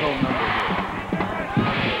calls his own number here.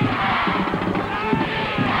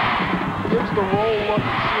 Gives the roll look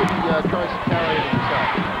and see if he tries to carry it himself.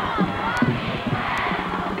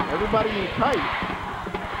 Everybody in tight.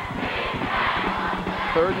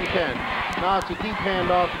 3rd and 10. Now it's a deep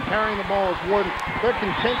handoff. Carrying the ball is Warden. They're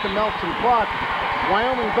content to melt some clock.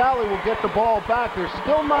 Wyoming Valley will get the ball back. There's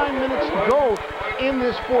still 9 minutes to go in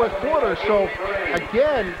this 4th quarter. So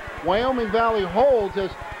again, Wyoming Valley holds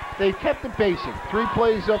as they kept it basic. 3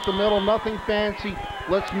 plays up the middle, nothing fancy.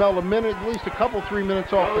 Let's melt a minute, at least a couple, 3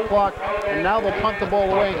 minutes off the clock. And now they'll punt the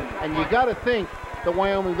ball away. And you got to think that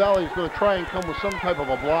Wyoming Valley is going to try and come with some type of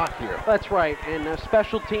a block here. That's right, and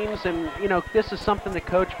special teams, and you know, this is something that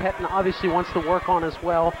Coach Pettin obviously wants to work on as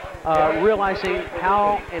well, realizing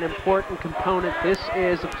how an important component this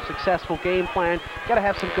is of a successful game plan. Got to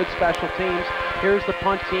have some good special teams. Here's the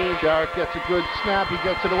punt team. Jarrett gets a good snap. He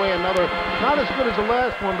gets it away. Another, not as good as the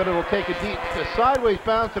last one, but it'll take a sideways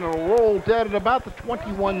bounce and it'll roll dead at about the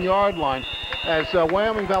 21-yard line as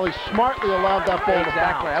Wyoming Valley smartly allowed that ball to bounce.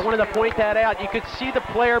 Exactly. I wanted to point that out. You could see the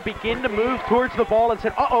player begin to move towards the ball and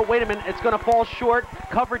said, uh-oh, wait a minute, it's going to fall short.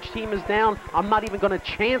 Coverage team is down. I'm not even going to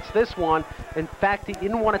chance this one. In fact, he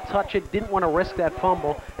didn't want to touch it, didn't want to risk that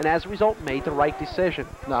fumble, and as a result, made the right decision.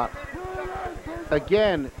 Now,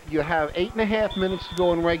 again, you have 8.5 minutes to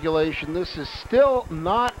go in regulation. This is still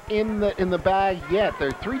not in the bag yet.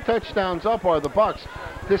 They're 3 touchdowns up are the Bucks.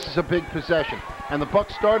 This is a big possession. And the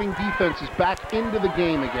Bucks starting defense is back into the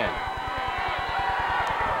game again.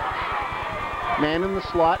 Man in the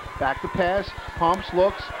slot, back to pass, pumps,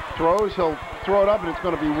 looks, throws. He'll throw it up, and it's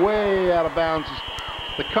going to be way out of bounds.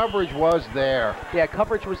 The coverage was there. Yeah,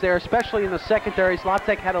 coverage was there, especially in the secondary.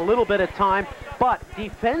 Zlatek had a little bit of time, but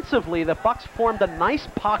defensively, the Bucks formed a nice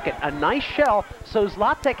pocket, a nice shell, so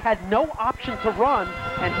Zlatek had no option to run,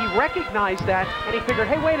 and he recognized that, and he figured,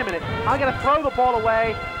 hey, wait a minute, I'm going to throw the ball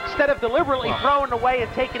away. Instead of deliberately throwing away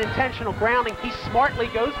and taking intentional grounding, he smartly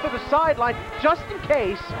goes for the sideline just in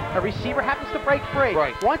case a receiver happens to break free.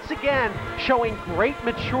 Right. Once again, showing great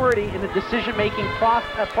maturity in the decision-making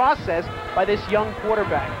process by this young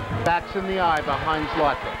quarterback. Backs in the eye behind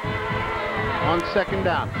Zlatek. On second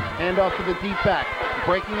down, handoff to the deep back,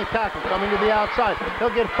 breaking the tackle, coming to the outside.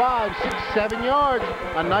 He'll get 5, 6, 7 yards.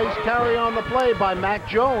 A nice carry on the play by Mac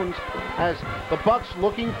Jones, as the Bucks,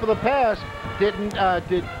 looking for the pass, didn't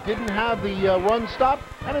have the run stop,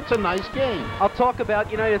 and it's a nice game. I'll talk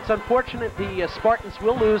about, it's unfortunate the Spartans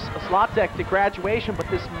will lose Zlatek to graduation, but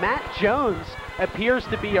this Matt Jones appears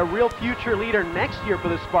to be a real future leader next year for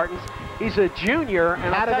the Spartans. He's a junior,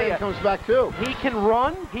 and I'll tell you, comes back too. He can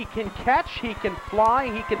run, he can catch, he can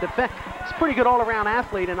fly, he can defend. He's a pretty good all-around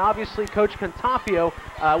athlete, and obviously Coach Contafio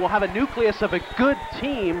will have a nucleus of a good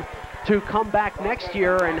team to come back next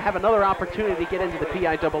year and have another opportunity to get into the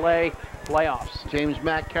PIAA playoffs. James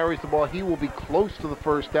Mack carries the ball. He will be close to the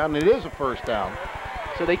first down. It is a first down.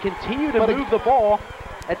 So they continue to move the ball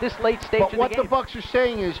at this late stage of the game. But what the Bucks are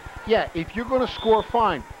saying is, yeah, if you're going to score,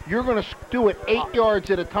 fine. You're going to do it 8 yards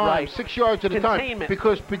at a time, 6 yards at a time.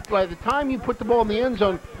 Because by the time you put the ball in the end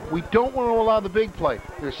zone, we don't want to allow the big play.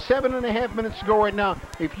 There's 7.5 minutes to go right now.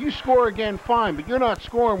 If you score again, fine, but you're not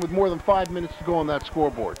scoring with more than 5 minutes to go on that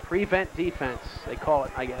scoreboard. Prevent defense, they call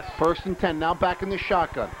it, I guess. 1st and 10, now back in the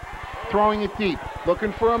shotgun. Throwing it deep,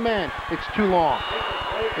 looking for a man. It's too long.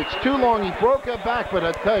 It's too long. He broke it back, but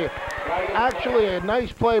I tell you, actually a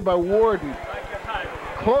nice play by Warden.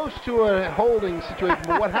 Close to a holding situation,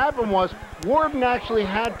 but what happened was Warden actually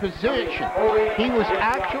had position. He was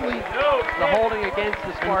actually holding against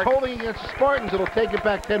the Spartans. Holding against the Spartans. It'll take it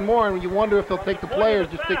back 10 more, and you wonder if they'll take the play or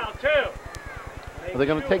just take. Are they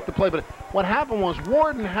going to take the play? But what happened was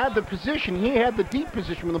Warden had the position. He had the deep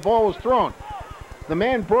position when the ball was thrown. The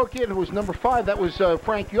man broke in. It was number 5. That was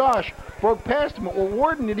Frank Yosh. Broke past him. Well,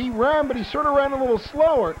 Warden he ran, but he sort of ran a little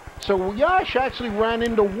slower. So Yosh actually ran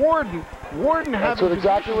into Warden. Warden had the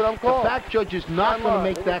exactly what I'm calling. The back judge is not going to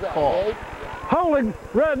make that call. Holding,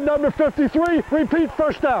 red number 53, repeat,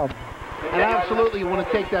 first down. And absolutely you want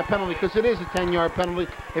to take that penalty because it is a 10-yard penalty.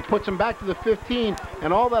 It puts them back to the 15,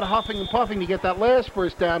 and all that huffing and puffing to get that last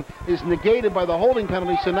first down is negated by the holding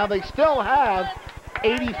penalty. So now they still have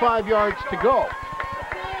 85 yards to go.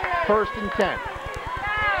 1st and 10.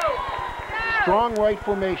 Strong right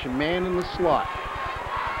formation, man in the slot.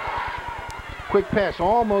 Quick pass,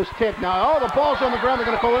 almost tipped. Now, the ball's on the ground. They're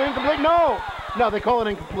going to call it incomplete. No, they call it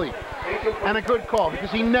incomplete. And a good call because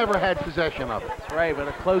he never had possession of it. That's right, but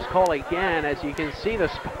a close call again. As you can see, the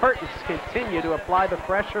Spartans continue to apply the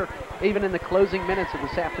pressure even in the closing minutes of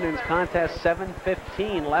this afternoon's contest.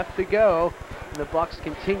 7:15 left to go. And the Bucks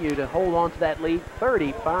continue to hold on to that lead,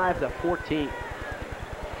 35-14.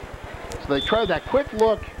 So they tried that quick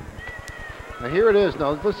look. Now here it is.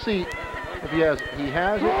 Now let's see if he has it. He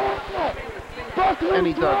has it. And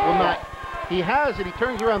he does. Well, not. He has it. He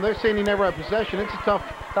turns around. They're saying he never had possession. It's a tough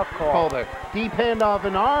call there. Deep handoff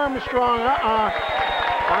and Armstrong.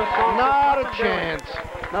 Armstrong not a chance.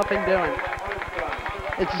 Nothing doing.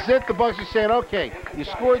 It's as if the Bucks are saying, okay, you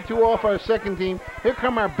scored 2 off our second team. Here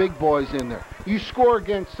come our big boys in there. You score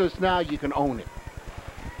against us now, you can own it.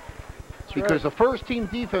 Because the first team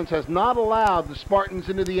defense has not allowed the Spartans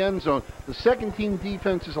into the end zone. The second team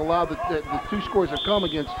defense has allowed the 2 scores have come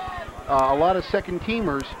against a lot of second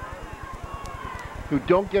teamers who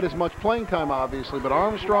don't get as much playing time, obviously. But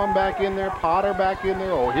Armstrong back in there, Potter back in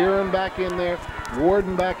there, O'Hearn back in there,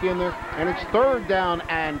 Warden back in there, and it's 3rd down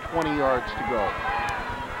and 20 yards to go.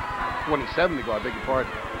 27 to go, I beg your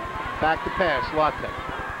pardon. Back to pass, Zlatek.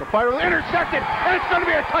 The fighter intercepted, and it's going to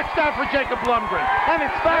be a touchdown for Jacob Blumgren. And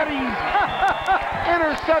it's that easy.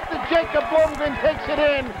 Intercepted, Jacob Blumgren takes it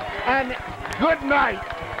in, and good night,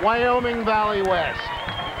 Wyoming Valley West.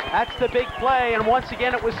 That's the big play, and once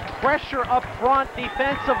again it was pressure up front,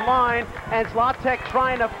 defensive line, and Zlatek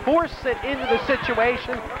trying to force it into the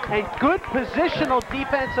situation, and good positional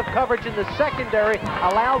defensive coverage in the secondary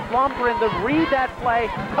allowed Blumgren to read that play,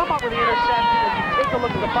 come up with the interception. As you take a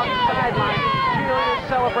look at the Bucks sideline, cheerleaders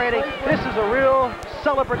celebrating. This is a real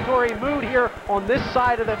celebratory mood here on this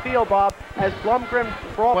side of the field, Bob, as Blumgren,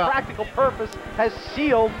 for all practical purpose, has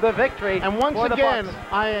sealed the victory. And once again,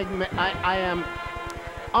 I am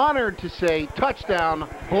honored to say touchdown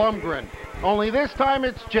Blumgren. Only this time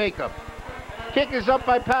it's Jacob. Kick is up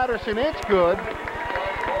by Patterson. It's good.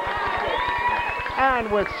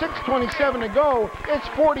 And with 6:27 to go, it's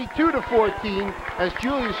 42-14, as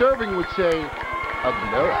Julius Irving would say, a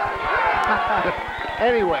blow.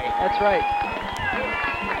 Anyway, that's right.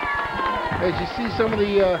 As you see some of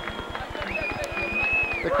the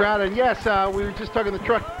crowd, and yes, we were just talking the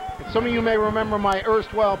truck. Some of you may remember my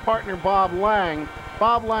erstwhile partner, Bob Lang.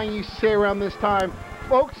 Bob Lang used to say around this time,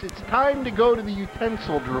 folks, it's time to go to the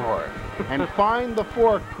utensil drawer and find the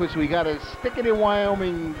fork, because we got to stick it in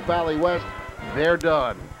Wyoming Valley West. They're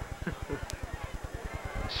done.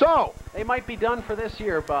 So they might be done for this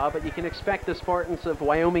year, Bob, but you can expect the Spartans of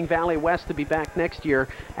Wyoming Valley West to be back next year,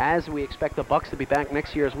 as we expect the Bucks to be back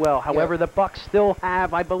next year as well. However, the Bucks still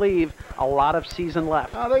have, I believe, a lot of season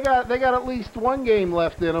left. They got at least one game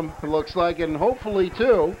left in them, it looks like, and hopefully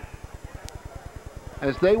two,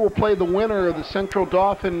 as they will play the winner of the Central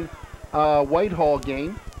Dauphin Whitehall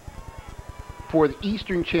game for the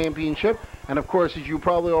Eastern Championship. And of course, as you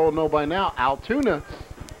probably all know by now, Altoona,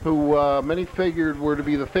 who many figured were to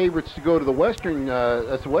be the favorites to go to the Western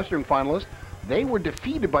as the Western finalist, they were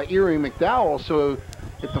defeated by Erie McDowell. So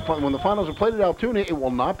if when the finals are played at Altoona, it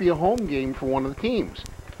will not be a home game for one of the teams.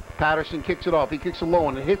 Patterson kicks it off. He kicks it low,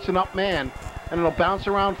 and it hits an up man, and it'll bounce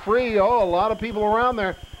around free. Oh, a lot of people around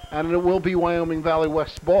there, and it will be Wyoming Valley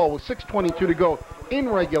West's ball with 6:22 to go in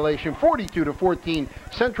regulation, 42-14.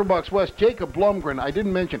 Central Bucks West. Jacob Blumgren, I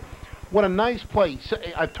didn't mention. What a nice play.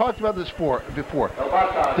 I've talked about this before.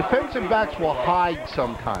 Defensive backs will hide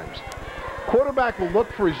sometimes. Quarterback will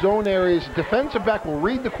look for zone areas. Defensive back will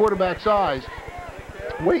read the quarterback's eyes,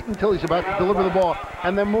 wait until he's about to deliver the ball,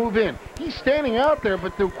 and then move in. He's standing out there,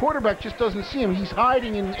 but the quarterback just doesn't see him. He's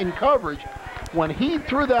hiding in coverage. When he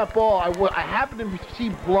threw that ball, I happened to see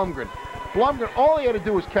Blumgren. Blumgren, all he had to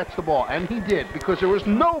do was catch the ball, and he did, because there was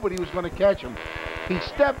nobody who was going to catch him. He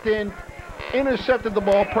stepped in, intercepted the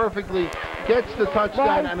ball perfectly, gets the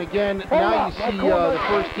touchdown, and again, now you see the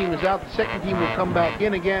first team is out. The second team will come back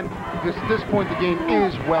in again, because at this point the game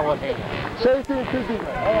is well at hand. Safety and two defense.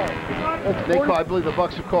 All right. I believe the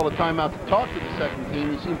Bucks have called a timeout to talk to the second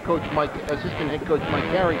team. You see assistant head coach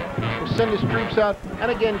Mike Carey will send his troops out, and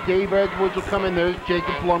again, Dave Edwards will come in. There's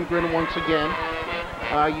Jacob Blumgren once again.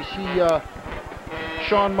 You see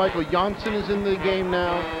Sean Michael Janssen is in the game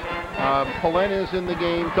now. Polena is in the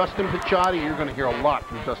game. Dustin Picciotti, you're going to hear a lot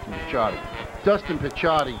from Dustin Picciotti. Dustin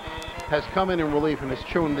Picciotti has come in relief and has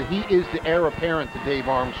shown that he is the heir apparent to Dave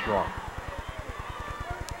Armstrong.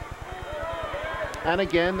 And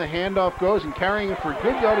again, the handoff goes, and carrying it for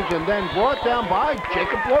good yardage, and then brought down by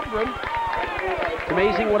Jacob Blumgren. It's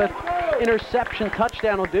amazing what an interception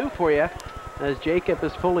touchdown will do for you, as Jacob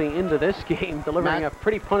is fully into this game, delivering a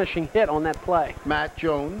pretty punishing hit on that play. Matt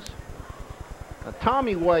Jones.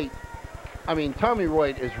 Tommy White, Tommy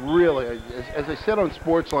White is really, as I said on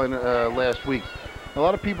Sportsline last week, a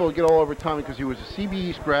lot of people get all over Tommy because he was a CB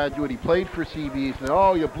East graduate. He played for CB East, and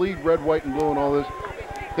oh, you bleed red, white, and blue and all this.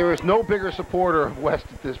 There is no bigger supporter of West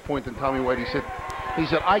at this point than Tommy White. He said,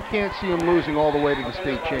 I can't see him losing all the way to the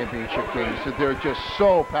state championship game. He said, they're just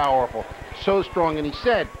so powerful, so strong. And he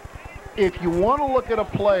said, if you want to look at a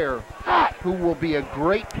player who will be a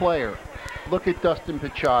great player, look at Dustin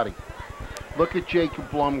Picciotti. Look at Jacob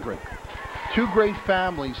Blumgren. Two great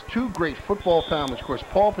families, two great football families. Of course,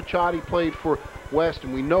 Paul Picciotti played for West,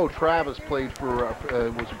 and we know Travis played for,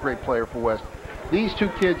 was a great player for West. These two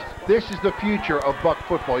kids, this is the future of Buck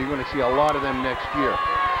football. You're going to see a lot of them next year.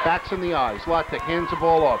 Backs in the eyes. Lotte hands the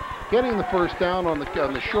ball off. Getting the first down on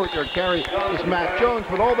the short yard carry is Matt Jones,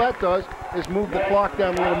 but all that does is move the clock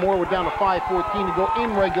down a little more. We're down to 5:14 to go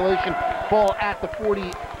in regulation. Ball at the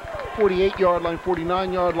 48-yard line,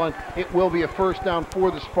 49-yard line. It will be a first down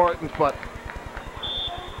for the Spartans, but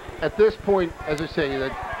at this point, as I say,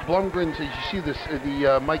 that Blumgren's, as you see this,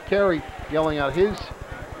 Mike Carey yelling out his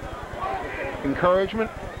encouragement.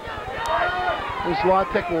 This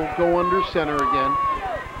Lotte will go under center again.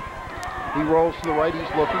 He rolls to the right,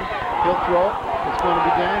 he's looking. He'll throw it. It's going to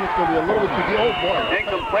be down. It's going to be a little bit too deep. Oh, boy.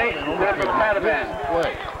 Incomplete.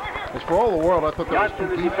 Play. As for all the world, I thought that was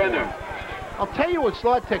too deep. I'll tell you what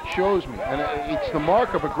Slottek shows me, and it's the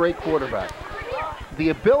mark of a great quarterback. The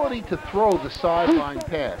ability to throw the sideline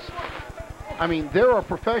pass. I mean, there are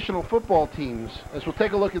professional football teams, as we'll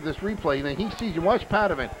take a look at this replay, and he sees, you watch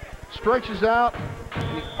Patterson, stretches out,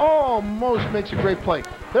 and he almost makes a great play.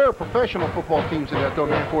 There are professional football teams that don't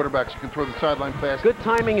have quarterbacks who can throw the sideline pass. Good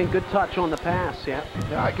timing and good touch on the pass, yeah.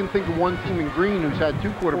 I can think of one team in Green who's had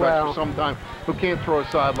two quarterbacks for some time who can't throw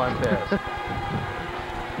a sideline pass.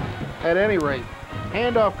 At any rate,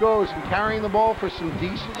 handoff goes, and carrying the ball for some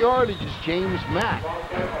decent yardage is James Mack.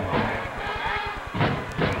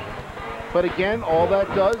 But again, all that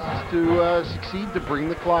does is to succeed to bring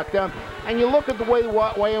the clock down. And you look at the way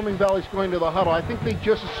Wyoming Valley's going to the huddle, I think they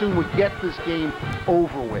just as soon would get this game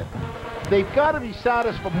over with. They've got to be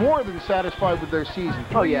satisfied, more than satisfied with their season.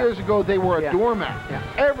 3 years ago, they were a doormat.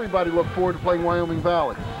 Everybody looked forward to playing Wyoming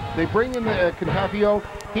Valley. They bring in the Contafio.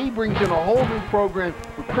 He brings in a whole new program,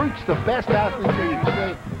 recruits the best athletes in the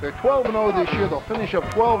state. They're 12-0 this year. They'll finish up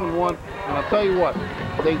 12-1. And I'll tell you what,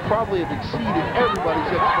 they probably have exceeded everybody's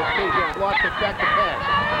expectations. Lockett back to pass.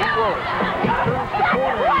 He rolls. He turns the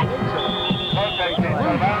corner and he hits it.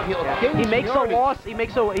 He makes a loss. He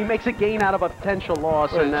makes a gain out of a potential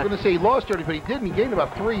loss. Right, I was going to say he lost yardage, but he didn't. He gained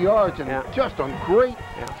about 3 yards, and just on great.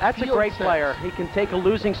 That's a great player. He can take a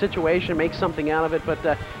losing situation, make something out of it.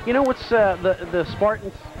 But you know what's the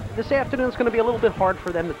Spartans this afternoon is going to be a little bit hard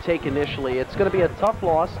for them to take initially. It's going to be a tough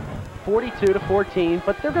loss, 42-14.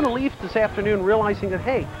 But they're going to leave this afternoon realizing that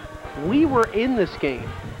hey, we were in this game.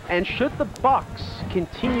 And should the Bucks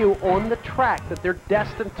continue on the track that they're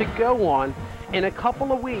destined to go on, in a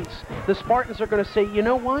couple of weeks, the Spartans are going to say, you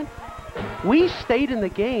know what? We stayed in the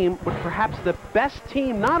game with perhaps the best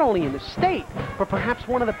team, not only in the state, but perhaps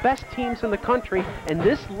one of the best teams in the country, and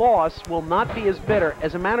this loss will not be as bitter.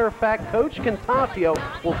 As a matter of fact, Coach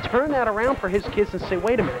Contafio will turn that around for his kids and say,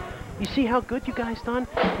 wait a minute, you see how good you guys done?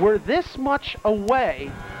 We're this much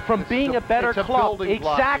away from being a better club.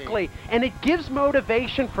 Exactly. And it gives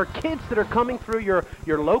motivation for kids that are coming through your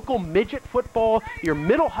local midget football, your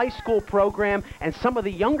middle high school program, and some of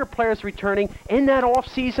the younger players returning in that off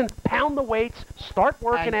season, pound the weights, start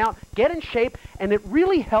working out, get in shape, and it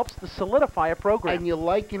really helps to solidify a program. And you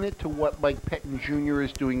liken it to what Mike Pettin Jr.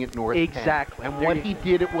 is doing at North Penn. Exactly. And what he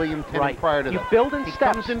did at William Tennant prior to that. You build in steps. He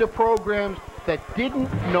comes into programs that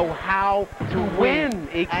didn't know how to win.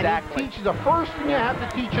 Exactly. And he teaches, the first thing you have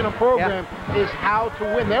to teach in a program is how to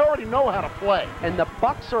win. They already know how to play. And the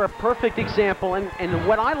Bucks are a perfect example. And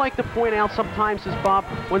what I like to point out sometimes is, Bob,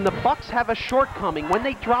 when the Bucks have a shortcoming, when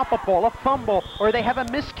they drop a ball, a fumble, or they have a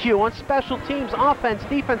miscue on special teams, offense,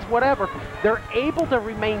 defense, whatever, they're able to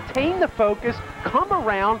maintain the focus, come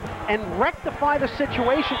around, and rectify the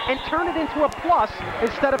situation and turn it into a plus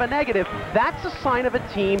instead of a negative. That's a sign of a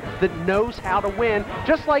team that knows how to win.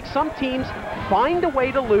 Just like some teams find a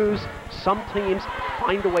way to lose, some teams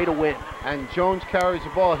find a way to win. And Jones carries the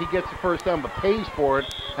ball. He gets the first down, but pays for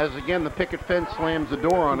it, as again the picket fence slams the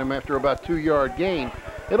door on him after about 2-yard gain.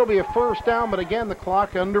 It'll be a first down, but again, the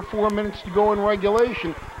clock under 4 minutes to go in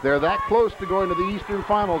regulation. They're that close to going to the Eastern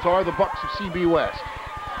Finals, are the Bucks of CB West.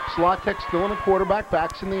 Slotek still in a quarterback,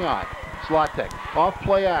 backs in the eye. Slotek, off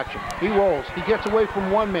play action. He rolls. He gets away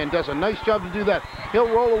from one man, does a nice job to do that. He'll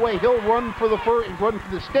roll away. He'll run for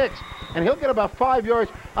the sticks, and he'll get about 5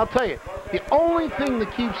 yards. I'll tell you, the only thing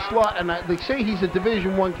that keeps Slot, and they say he's a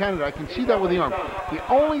Division I candidate. I can see that with the arm. The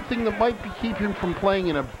only thing that might keep him from playing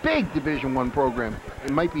in a big Division I program,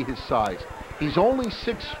 it might be his size. He's only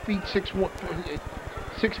 6 feet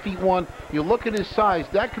 1. You look at his size,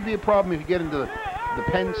 that could be a problem if you get into the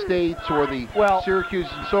Penn States or the Syracuse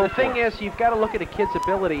and so forth. The thing is, you've got to look at a kid's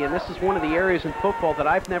ability, and this is one of the areas in football that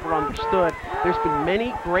I've never understood. There's been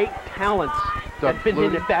many great talents that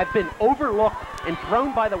have been overlooked and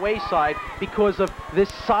thrown by the wayside because of this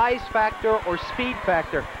size factor or speed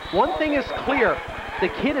factor. One thing is clear, the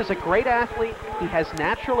kid is a great athlete. He has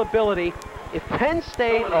natural ability. If Penn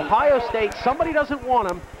State, Ohio State, somebody doesn't want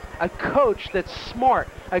him, a coach that's smart,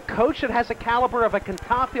 a coach that has a caliber of a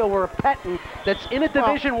Contafio or a Pettin that's in a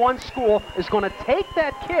Division I school is going to take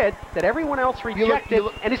that kid that everyone else rejected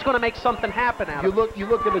and he's going to make something happen out of it. You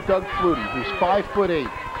look at a Doug Flutie, who's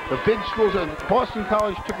 5'8". The big schools, Boston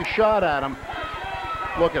College took a shot at him.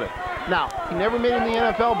 Look at it. Now, he never made it in the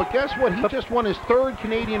NFL, but guess what? He just won his 3rd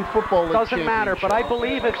Canadian Football League Doesn't matter, but I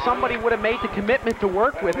believe if somebody would have made the commitment to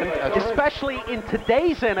work with him, especially in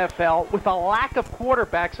today's NFL, with a lack of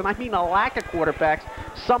quarterbacks, and I mean a lack of quarterbacks,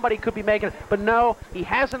 somebody could be making it. But no, he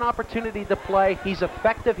has an opportunity to play. He's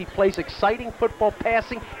effective. He plays exciting football,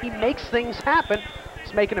 passing. He makes things happen.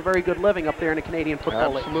 He's making a very good living up there in the Canadian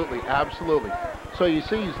Football League. Absolutely. So you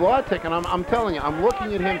see, he's Lotek, and I'm telling you, I'm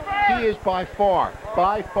looking at him. He is by far,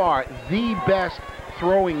 the best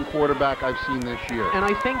throwing quarterback I've seen this year. And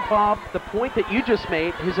I think, Bob, the point that you just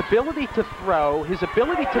made, his ability to throw, his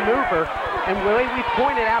ability to maneuver, and the way we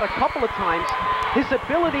pointed out a couple of times, his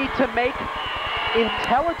ability to make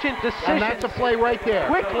intelligent decisions. And that's a play right there.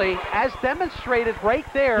 Quickly, as demonstrated right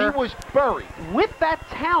there. He was buried. With that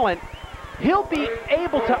talent, he'll be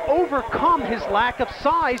able to overcome his lack of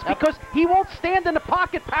size because he won't stand in the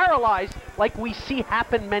pocket paralyzed like we see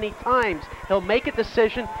happen many times. He'll make a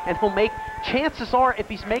decision, and he'll make chances are, if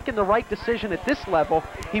he's making the right decision at this level,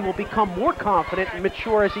 he will become more confident and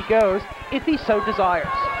mature as he goes, if he so desires.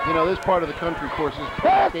 You know, this part of the country, of course, is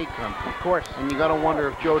Penn State country. Of course. And you got to wonder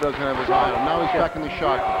if Joe doesn't have his eye on him. Now he's back in the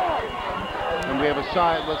shotgun. And we have a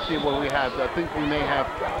side, let's see what we have. I think we may have,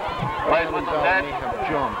 Wyoming Valley may have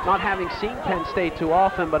jumped. Not having seen Penn State too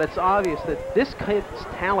often, but it's obvious that this kid's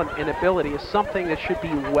talent and ability is something that should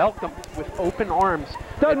be welcomed with open arms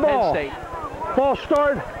at Penn State. Ball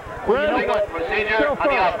start. Well, you know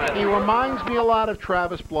what? He reminds me a lot of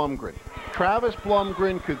Travis Blumgren. Travis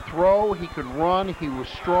Blumgren could throw, he could run, he was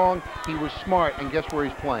strong, he was smart, and guess where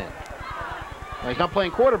he's playing? Now, he's not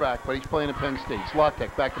playing quarterback, but he's playing at Penn State.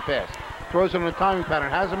 Zlatek, back to pass. Throws it on a timing pattern,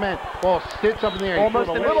 has a man. Ball sits up in the air. Almost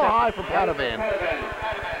a little high for Padovan.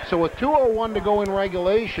 So with 2:01 to go in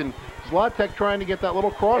regulation, Zlatek trying to get that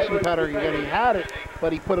little crossing pattern again. He had it,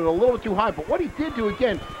 but he put it a little too high. But what he did do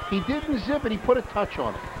again, he didn't zip it, he put a touch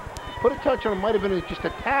on it. Put a touch on it, might have been just a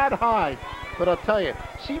tad high. But I'll tell you,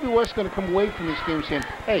 CB West's going to come away from this game saying,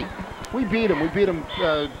 hey, we beat them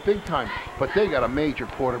big time, but they got a major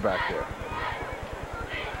quarterback there.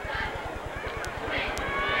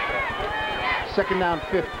 Second down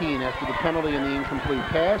 15 after the penalty and the incomplete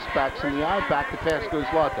pass. Backs in the eye, back to pass goes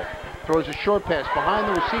Zlatek. Throws a short pass behind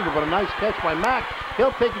the receiver, but a nice catch by Mack.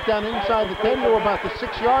 He'll take it down inside the 10 to about the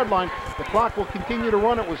 6-yard line. The clock will continue to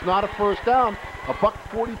run. It was not a first down.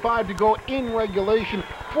 $1:45 to go in regulation.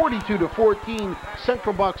 42-14.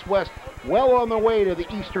 Central Bucks West well on their way to the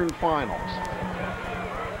Eastern Finals.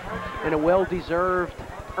 And a well-deserved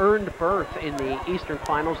earned berth in the Eastern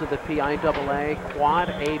Finals of the PIAA Quad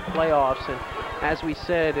A playoffs. And as we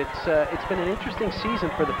said, it's been an interesting season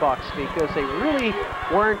for the Bucks because they really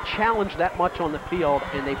weren't challenged that much on the field,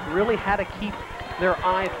 and they've really had to keep their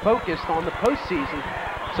eye focused on the postseason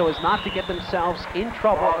so as not to get themselves in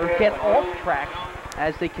trouble or get off track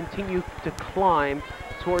as they continue to climb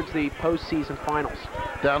towards the postseason finals.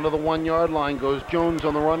 Down to the 1-yard line goes Jones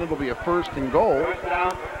on the run. It'll be a 1st and goal.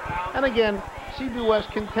 And again, CB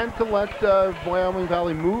West content to let Wyoming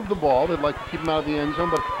Valley move the ball. They'd like to keep them out of the end zone,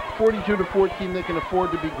 but 42-14, they can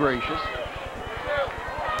afford to be gracious.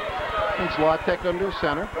 And Zlatek under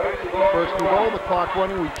center. 1st and goal, the clock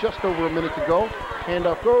running with just over a minute to go.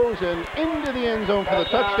 Handoff goes and into the end zone for the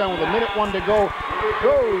touchdown with 1:01 to go.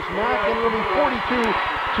 Goes Mack, and it'll be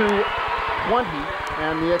 42-20.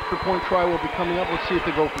 And the extra point try will be coming up. Let's see if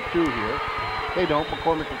they go for 2 here. They don't.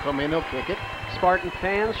 McCormick will come in. He'll kick it. Spartan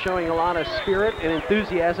fans showing a lot of spirit and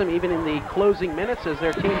enthusiasm even in the closing minutes as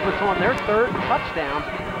their team puts on their 3rd touchdown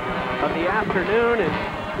of the afternoon.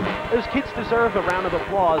 And those kids deserve a round of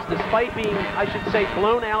applause despite being, I should say,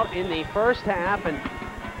 blown out in the first half. And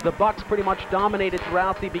the Bucks pretty much dominated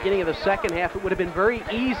throughout the beginning of the second half. It would have been very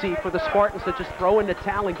easy for the Spartans to just throw in the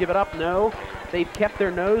towel and give it up. No, they've kept their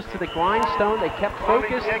nose to the grindstone. They kept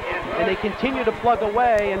focused, and they continue to plug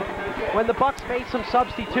away. And when the Bucks made some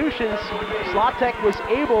substitutions, Zlatek was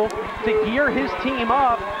able to gear his team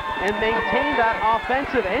up and maintain that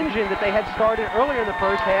offensive engine that they had started earlier in the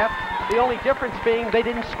first half. The only difference being they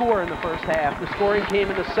didn't score in the first half. The scoring came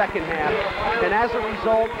in the second half. And as a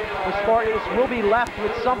result, the Spartans will be left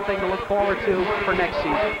with something to look forward to for next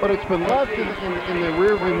season. But it's been left in the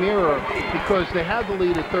rearview mirror because they had the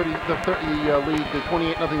lead at the 28-0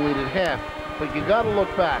 lead at half. But you got to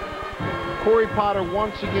look back. Corey Potter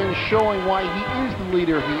once again showing why he is the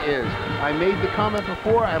leader he is. I made the comment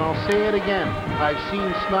before, and I'll say it again. I've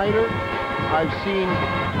seen Snyder. I've seen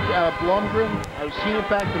Blumgren. I've seen it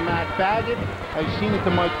back to Matt Baggett. I've seen it to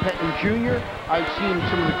Mike Pettin Jr. I've seen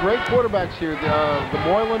some of the great quarterbacks here, the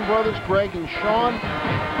Moylan brothers, Greg and Sean,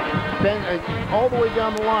 all the way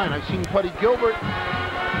down the line. I've seen Putty Gilbert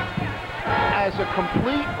as a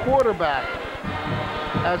complete quarterback,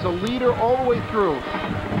 as a leader all the way through.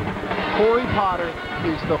 Corey Potter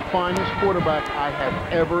is the finest quarterback I have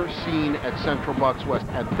ever seen at Central Bucks West.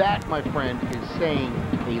 And that, my friend, is saying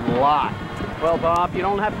a lot. Well, Bob, you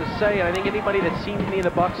don't have to say it. I think anybody that's seen any of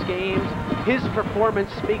the Bucks games, his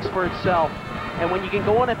performance speaks for itself. And when you can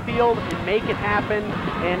go on a field and make it happen,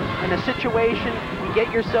 and in a situation you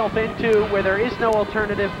get yourself into where there is no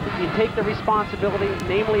alternative, you take the responsibility,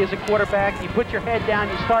 namely as a quarterback, you put your head down,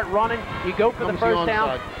 you start running, you go for the first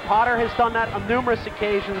down. Potter has done that on numerous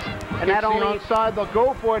occasions. And not only onside, they'll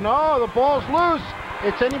go for it. No, the ball's loose.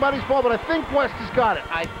 It's anybody's ball, but I think West has got it.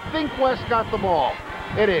 I think West got the ball.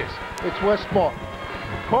 It is. It's West's ball.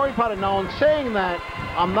 Corey Potter, now in saying that,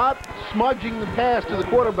 I'm not smudging the pass to the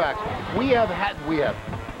quarterbacks.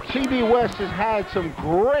 CB West has had some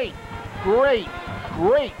great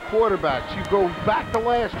quarterbacks. You go back to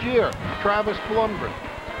last year, Travis Blumgren.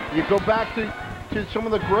 You go back to some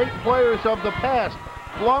of the great players of the past.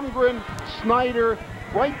 Blumgren, Snyder,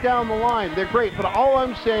 right down the line. They're great, but all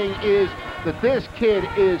I'm saying is that this kid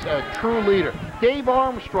is a true leader. Dave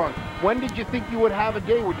Armstrong, when did you think you would have a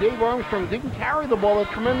day where Dave Armstrong didn't carry the ball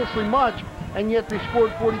tremendously much, and yet they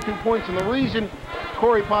scored 42 points? And the reason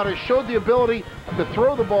Corey Potter showed the ability to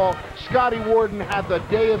throw the ball, Scotty Warden had the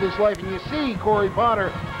day of his life. And you see Corey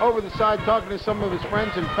Potter over the side talking to some of his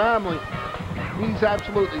friends and family. He's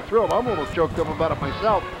absolutely thrilled. I'm a little choked up about it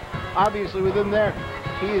myself. Obviously, with him there,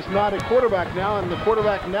 he is not a quarterback now, and the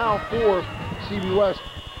quarterback now for CB West,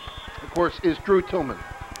 of course, is Drew Tillman.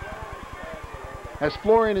 As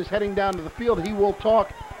Florian is heading down to the field, he will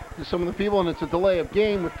talk to some of the people, and it's a delay of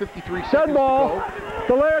game with 53 seconds Dead ball. to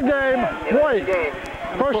go. Delay of game. White.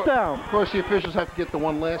 First down. Of course, the officials have to get the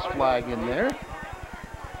one last flag in there.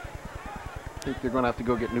 I think they're going to have to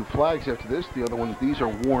go get new flags after this. The other ones, these are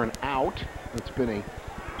worn out. It's been a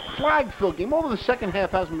flag-filled game, although the second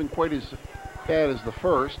half hasn't been quite as bad as the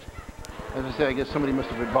first. As I said, I guess somebody must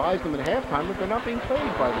have advised them at halftime that they're not being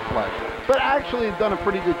played by the flag. But actually, they've done a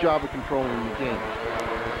pretty good job of controlling the game.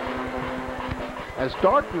 As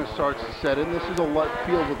darkness starts to set in, this is a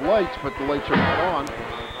field with lights, but the lights are not on.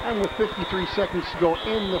 And with 53 seconds to go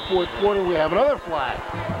in the fourth quarter, we have another flag.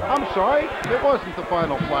 I'm sorry, it wasn't the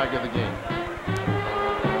final flag of the game.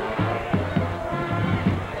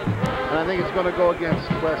 And I think it's going to go against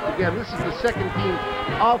West again. This is the second team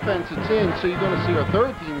offense it's in, so you're going to see our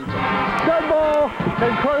third team in some cases. Dead ball.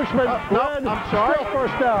 Encouragement. No, I'm sorry. Still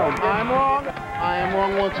first down. I'm wrong. I am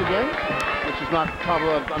wrong once again, which is not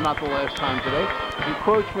probably not the last time today.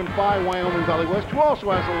 Encroachment by Wyoming Valley West, who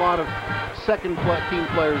also has a lot of second team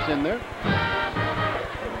players in there.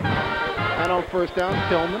 And on first down,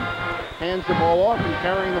 Tillman hands the ball off and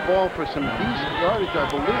carrying the ball for some decent yardage. I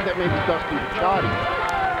believe that may be Dustin Picciotti.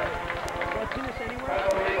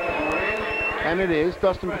 And it is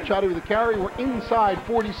Dustin Picciotti with the carry. We're inside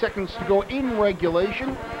 40 seconds to go in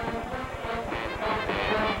regulation.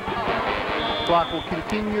 Clock will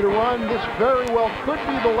continue to run. This very well could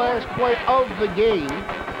be the last play of the game.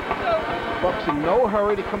 Bucks in no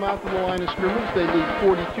hurry to come out to the line of scrimmage. They lead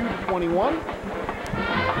 42-21.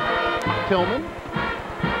 Tillman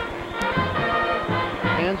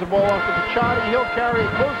hands the ball off to Picciotti. He'll carry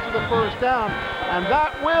it close to the first down. And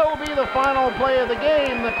that will be the final play of the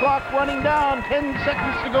game. The clock running down, 10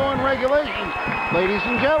 seconds to go in regulation. Ladies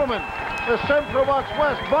and gentlemen, the Central Bucks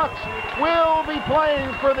West Bucks will be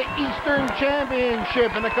playing for the Eastern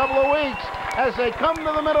Championship in a couple of weeks as they come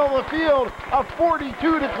to the middle of the field, a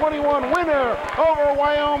 42-21 winner over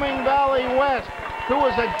Wyoming Valley West, who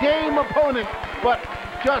was a game opponent, but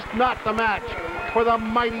just not the match for the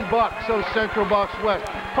mighty Bucks of Central Bucks West.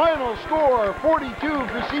 Final score, 42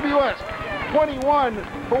 for CB West, 21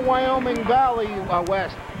 for Wyoming Valley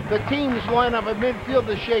West. The teams line up at midfield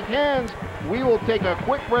to shake hands. We will take a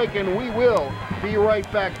quick break and we will be right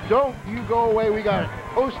back. Don't you go away. We got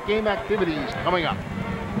post-game activities coming up.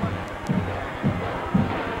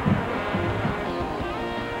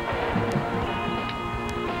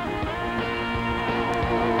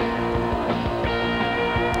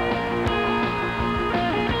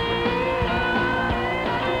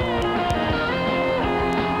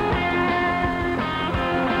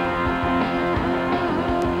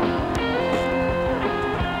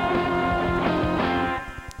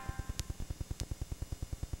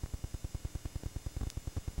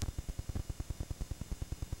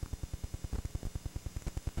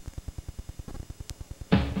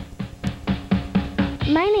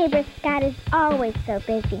 My neighbor Scott is always so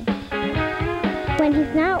busy. When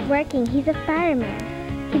he's not working, he's a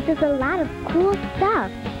fireman. He does a lot of cool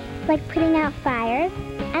stuff, like putting out fires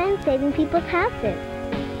and saving people's houses.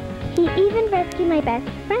 He even rescued my best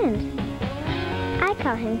friend. I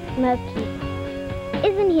call him Smokey.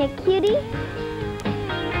 Isn't he a cutie?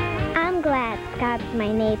 I'm glad Scott's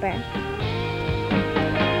my neighbor.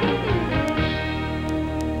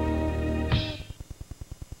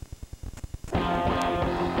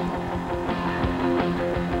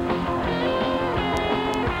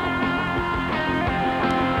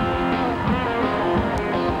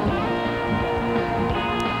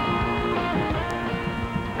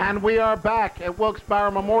 And we are back at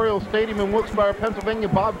Wilkes-Barre Memorial Stadium in Wilkes-Barre, Pennsylvania.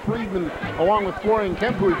 Bob Friedman, along with Florian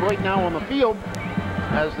Kemp, who is right now on the field.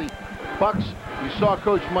 As the Bucks, you saw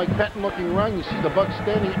Coach Mike Pettin looking around. You see the Bucks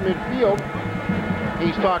standing at midfield.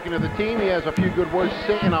 He's talking to the team. He has a few good words to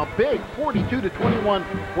say. And a big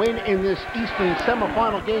 42-21 win in this Eastern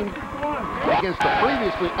semifinal game against the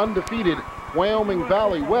previously undefeated Wyoming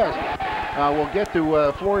Valley West. We'll get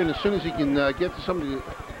to Florian as soon as he can get to somebody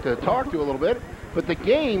to talk to a little bit. But the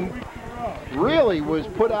game really was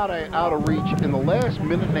put out of reach in the last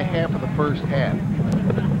minute and a half of the first half.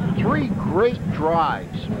 3 great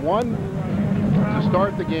drives. One to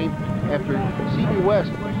start the game after CB West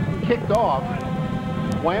kicked off.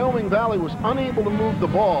 Wyoming Valley was unable to move the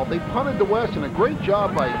ball. They punted to West, and a great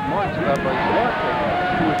job by Mark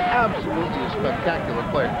Zlatek, who is absolutely a spectacular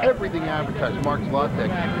player. Everything advertised, Mark Zlatek.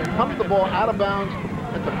 Punted the ball out of bounds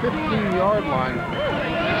at the 15-yard line.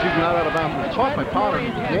 Excuse me, not out of bounds. It was caught by Potter. He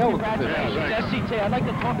was nailed at the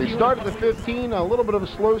 15. They started the 15, a little bit of a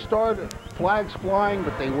slow start, flags flying,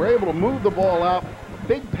 but they were able to move the ball out.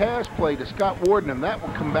 Big pass play to Scott Warden, and that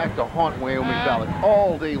will come back to haunt Wyoming Valley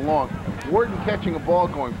all day long. Warden catching a ball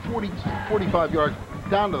going 45 yards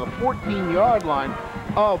down to the 14-yard line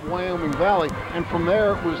of Wyoming Valley, and from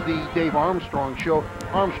there it was the Dave Armstrong show.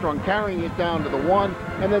 Armstrong carrying it down to the 1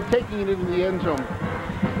 and then taking it into the end zone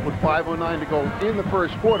with 5:09 to go in the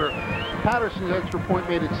first quarter. Patterson's extra point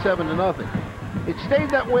made it 7-0. It stayed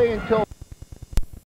that way until